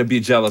Ryan would be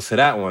jealous of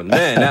that one.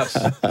 Man,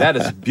 that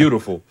is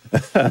beautiful.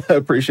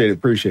 Appreciate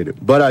it.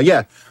 But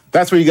yeah,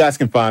 that's where you guys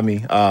can find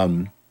me.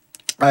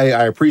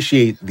 I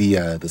appreciate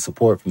the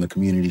support from the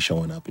community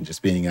showing up and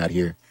just being out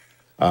here.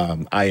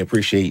 I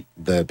appreciate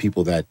the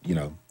people that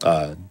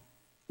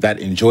that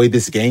enjoy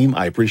this game.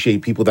 I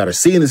appreciate people that are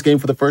seeing this game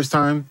for the first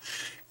time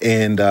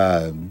and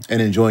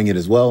enjoying it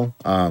as well.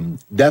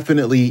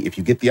 Definitely, if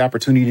you get the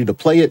opportunity to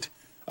play it,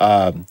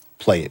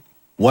 play it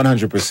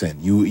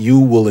 100%. You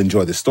will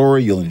enjoy the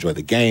story. You'll enjoy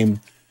the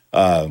game.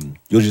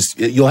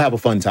 You'll have a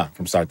fun time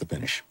from start to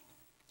finish.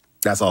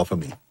 That's all for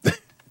me.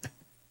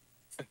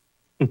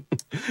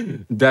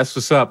 That's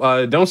what's up.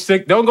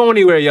 Don't go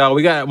anywhere, y'all.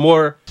 We got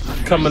more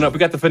coming up. We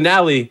got the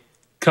finale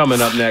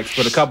coming up next,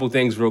 but a couple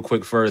things real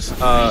quick first.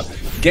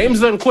 Games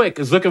Done Quick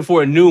is looking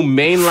for a new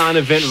mainline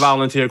event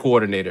volunteer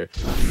coordinator.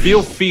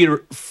 Feel free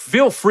to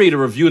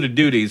review the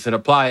duties and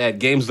apply at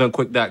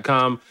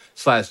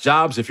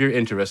gamesdonequick.com/jobs if you're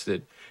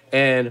interested.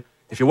 And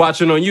if you're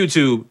watching on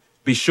YouTube,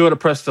 be sure to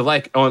press the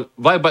like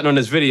button on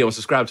this video and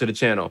subscribe to the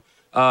channel.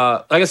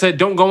 Like I said,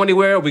 don't go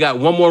anywhere. We got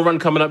one more run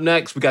coming up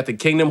next. We got the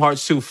Kingdom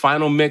Hearts 2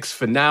 Final Mix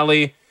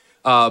finale.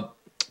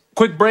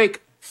 Quick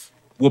break.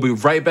 We'll be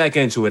right back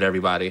into it,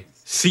 everybody.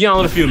 See y'all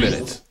in a few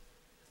minutes.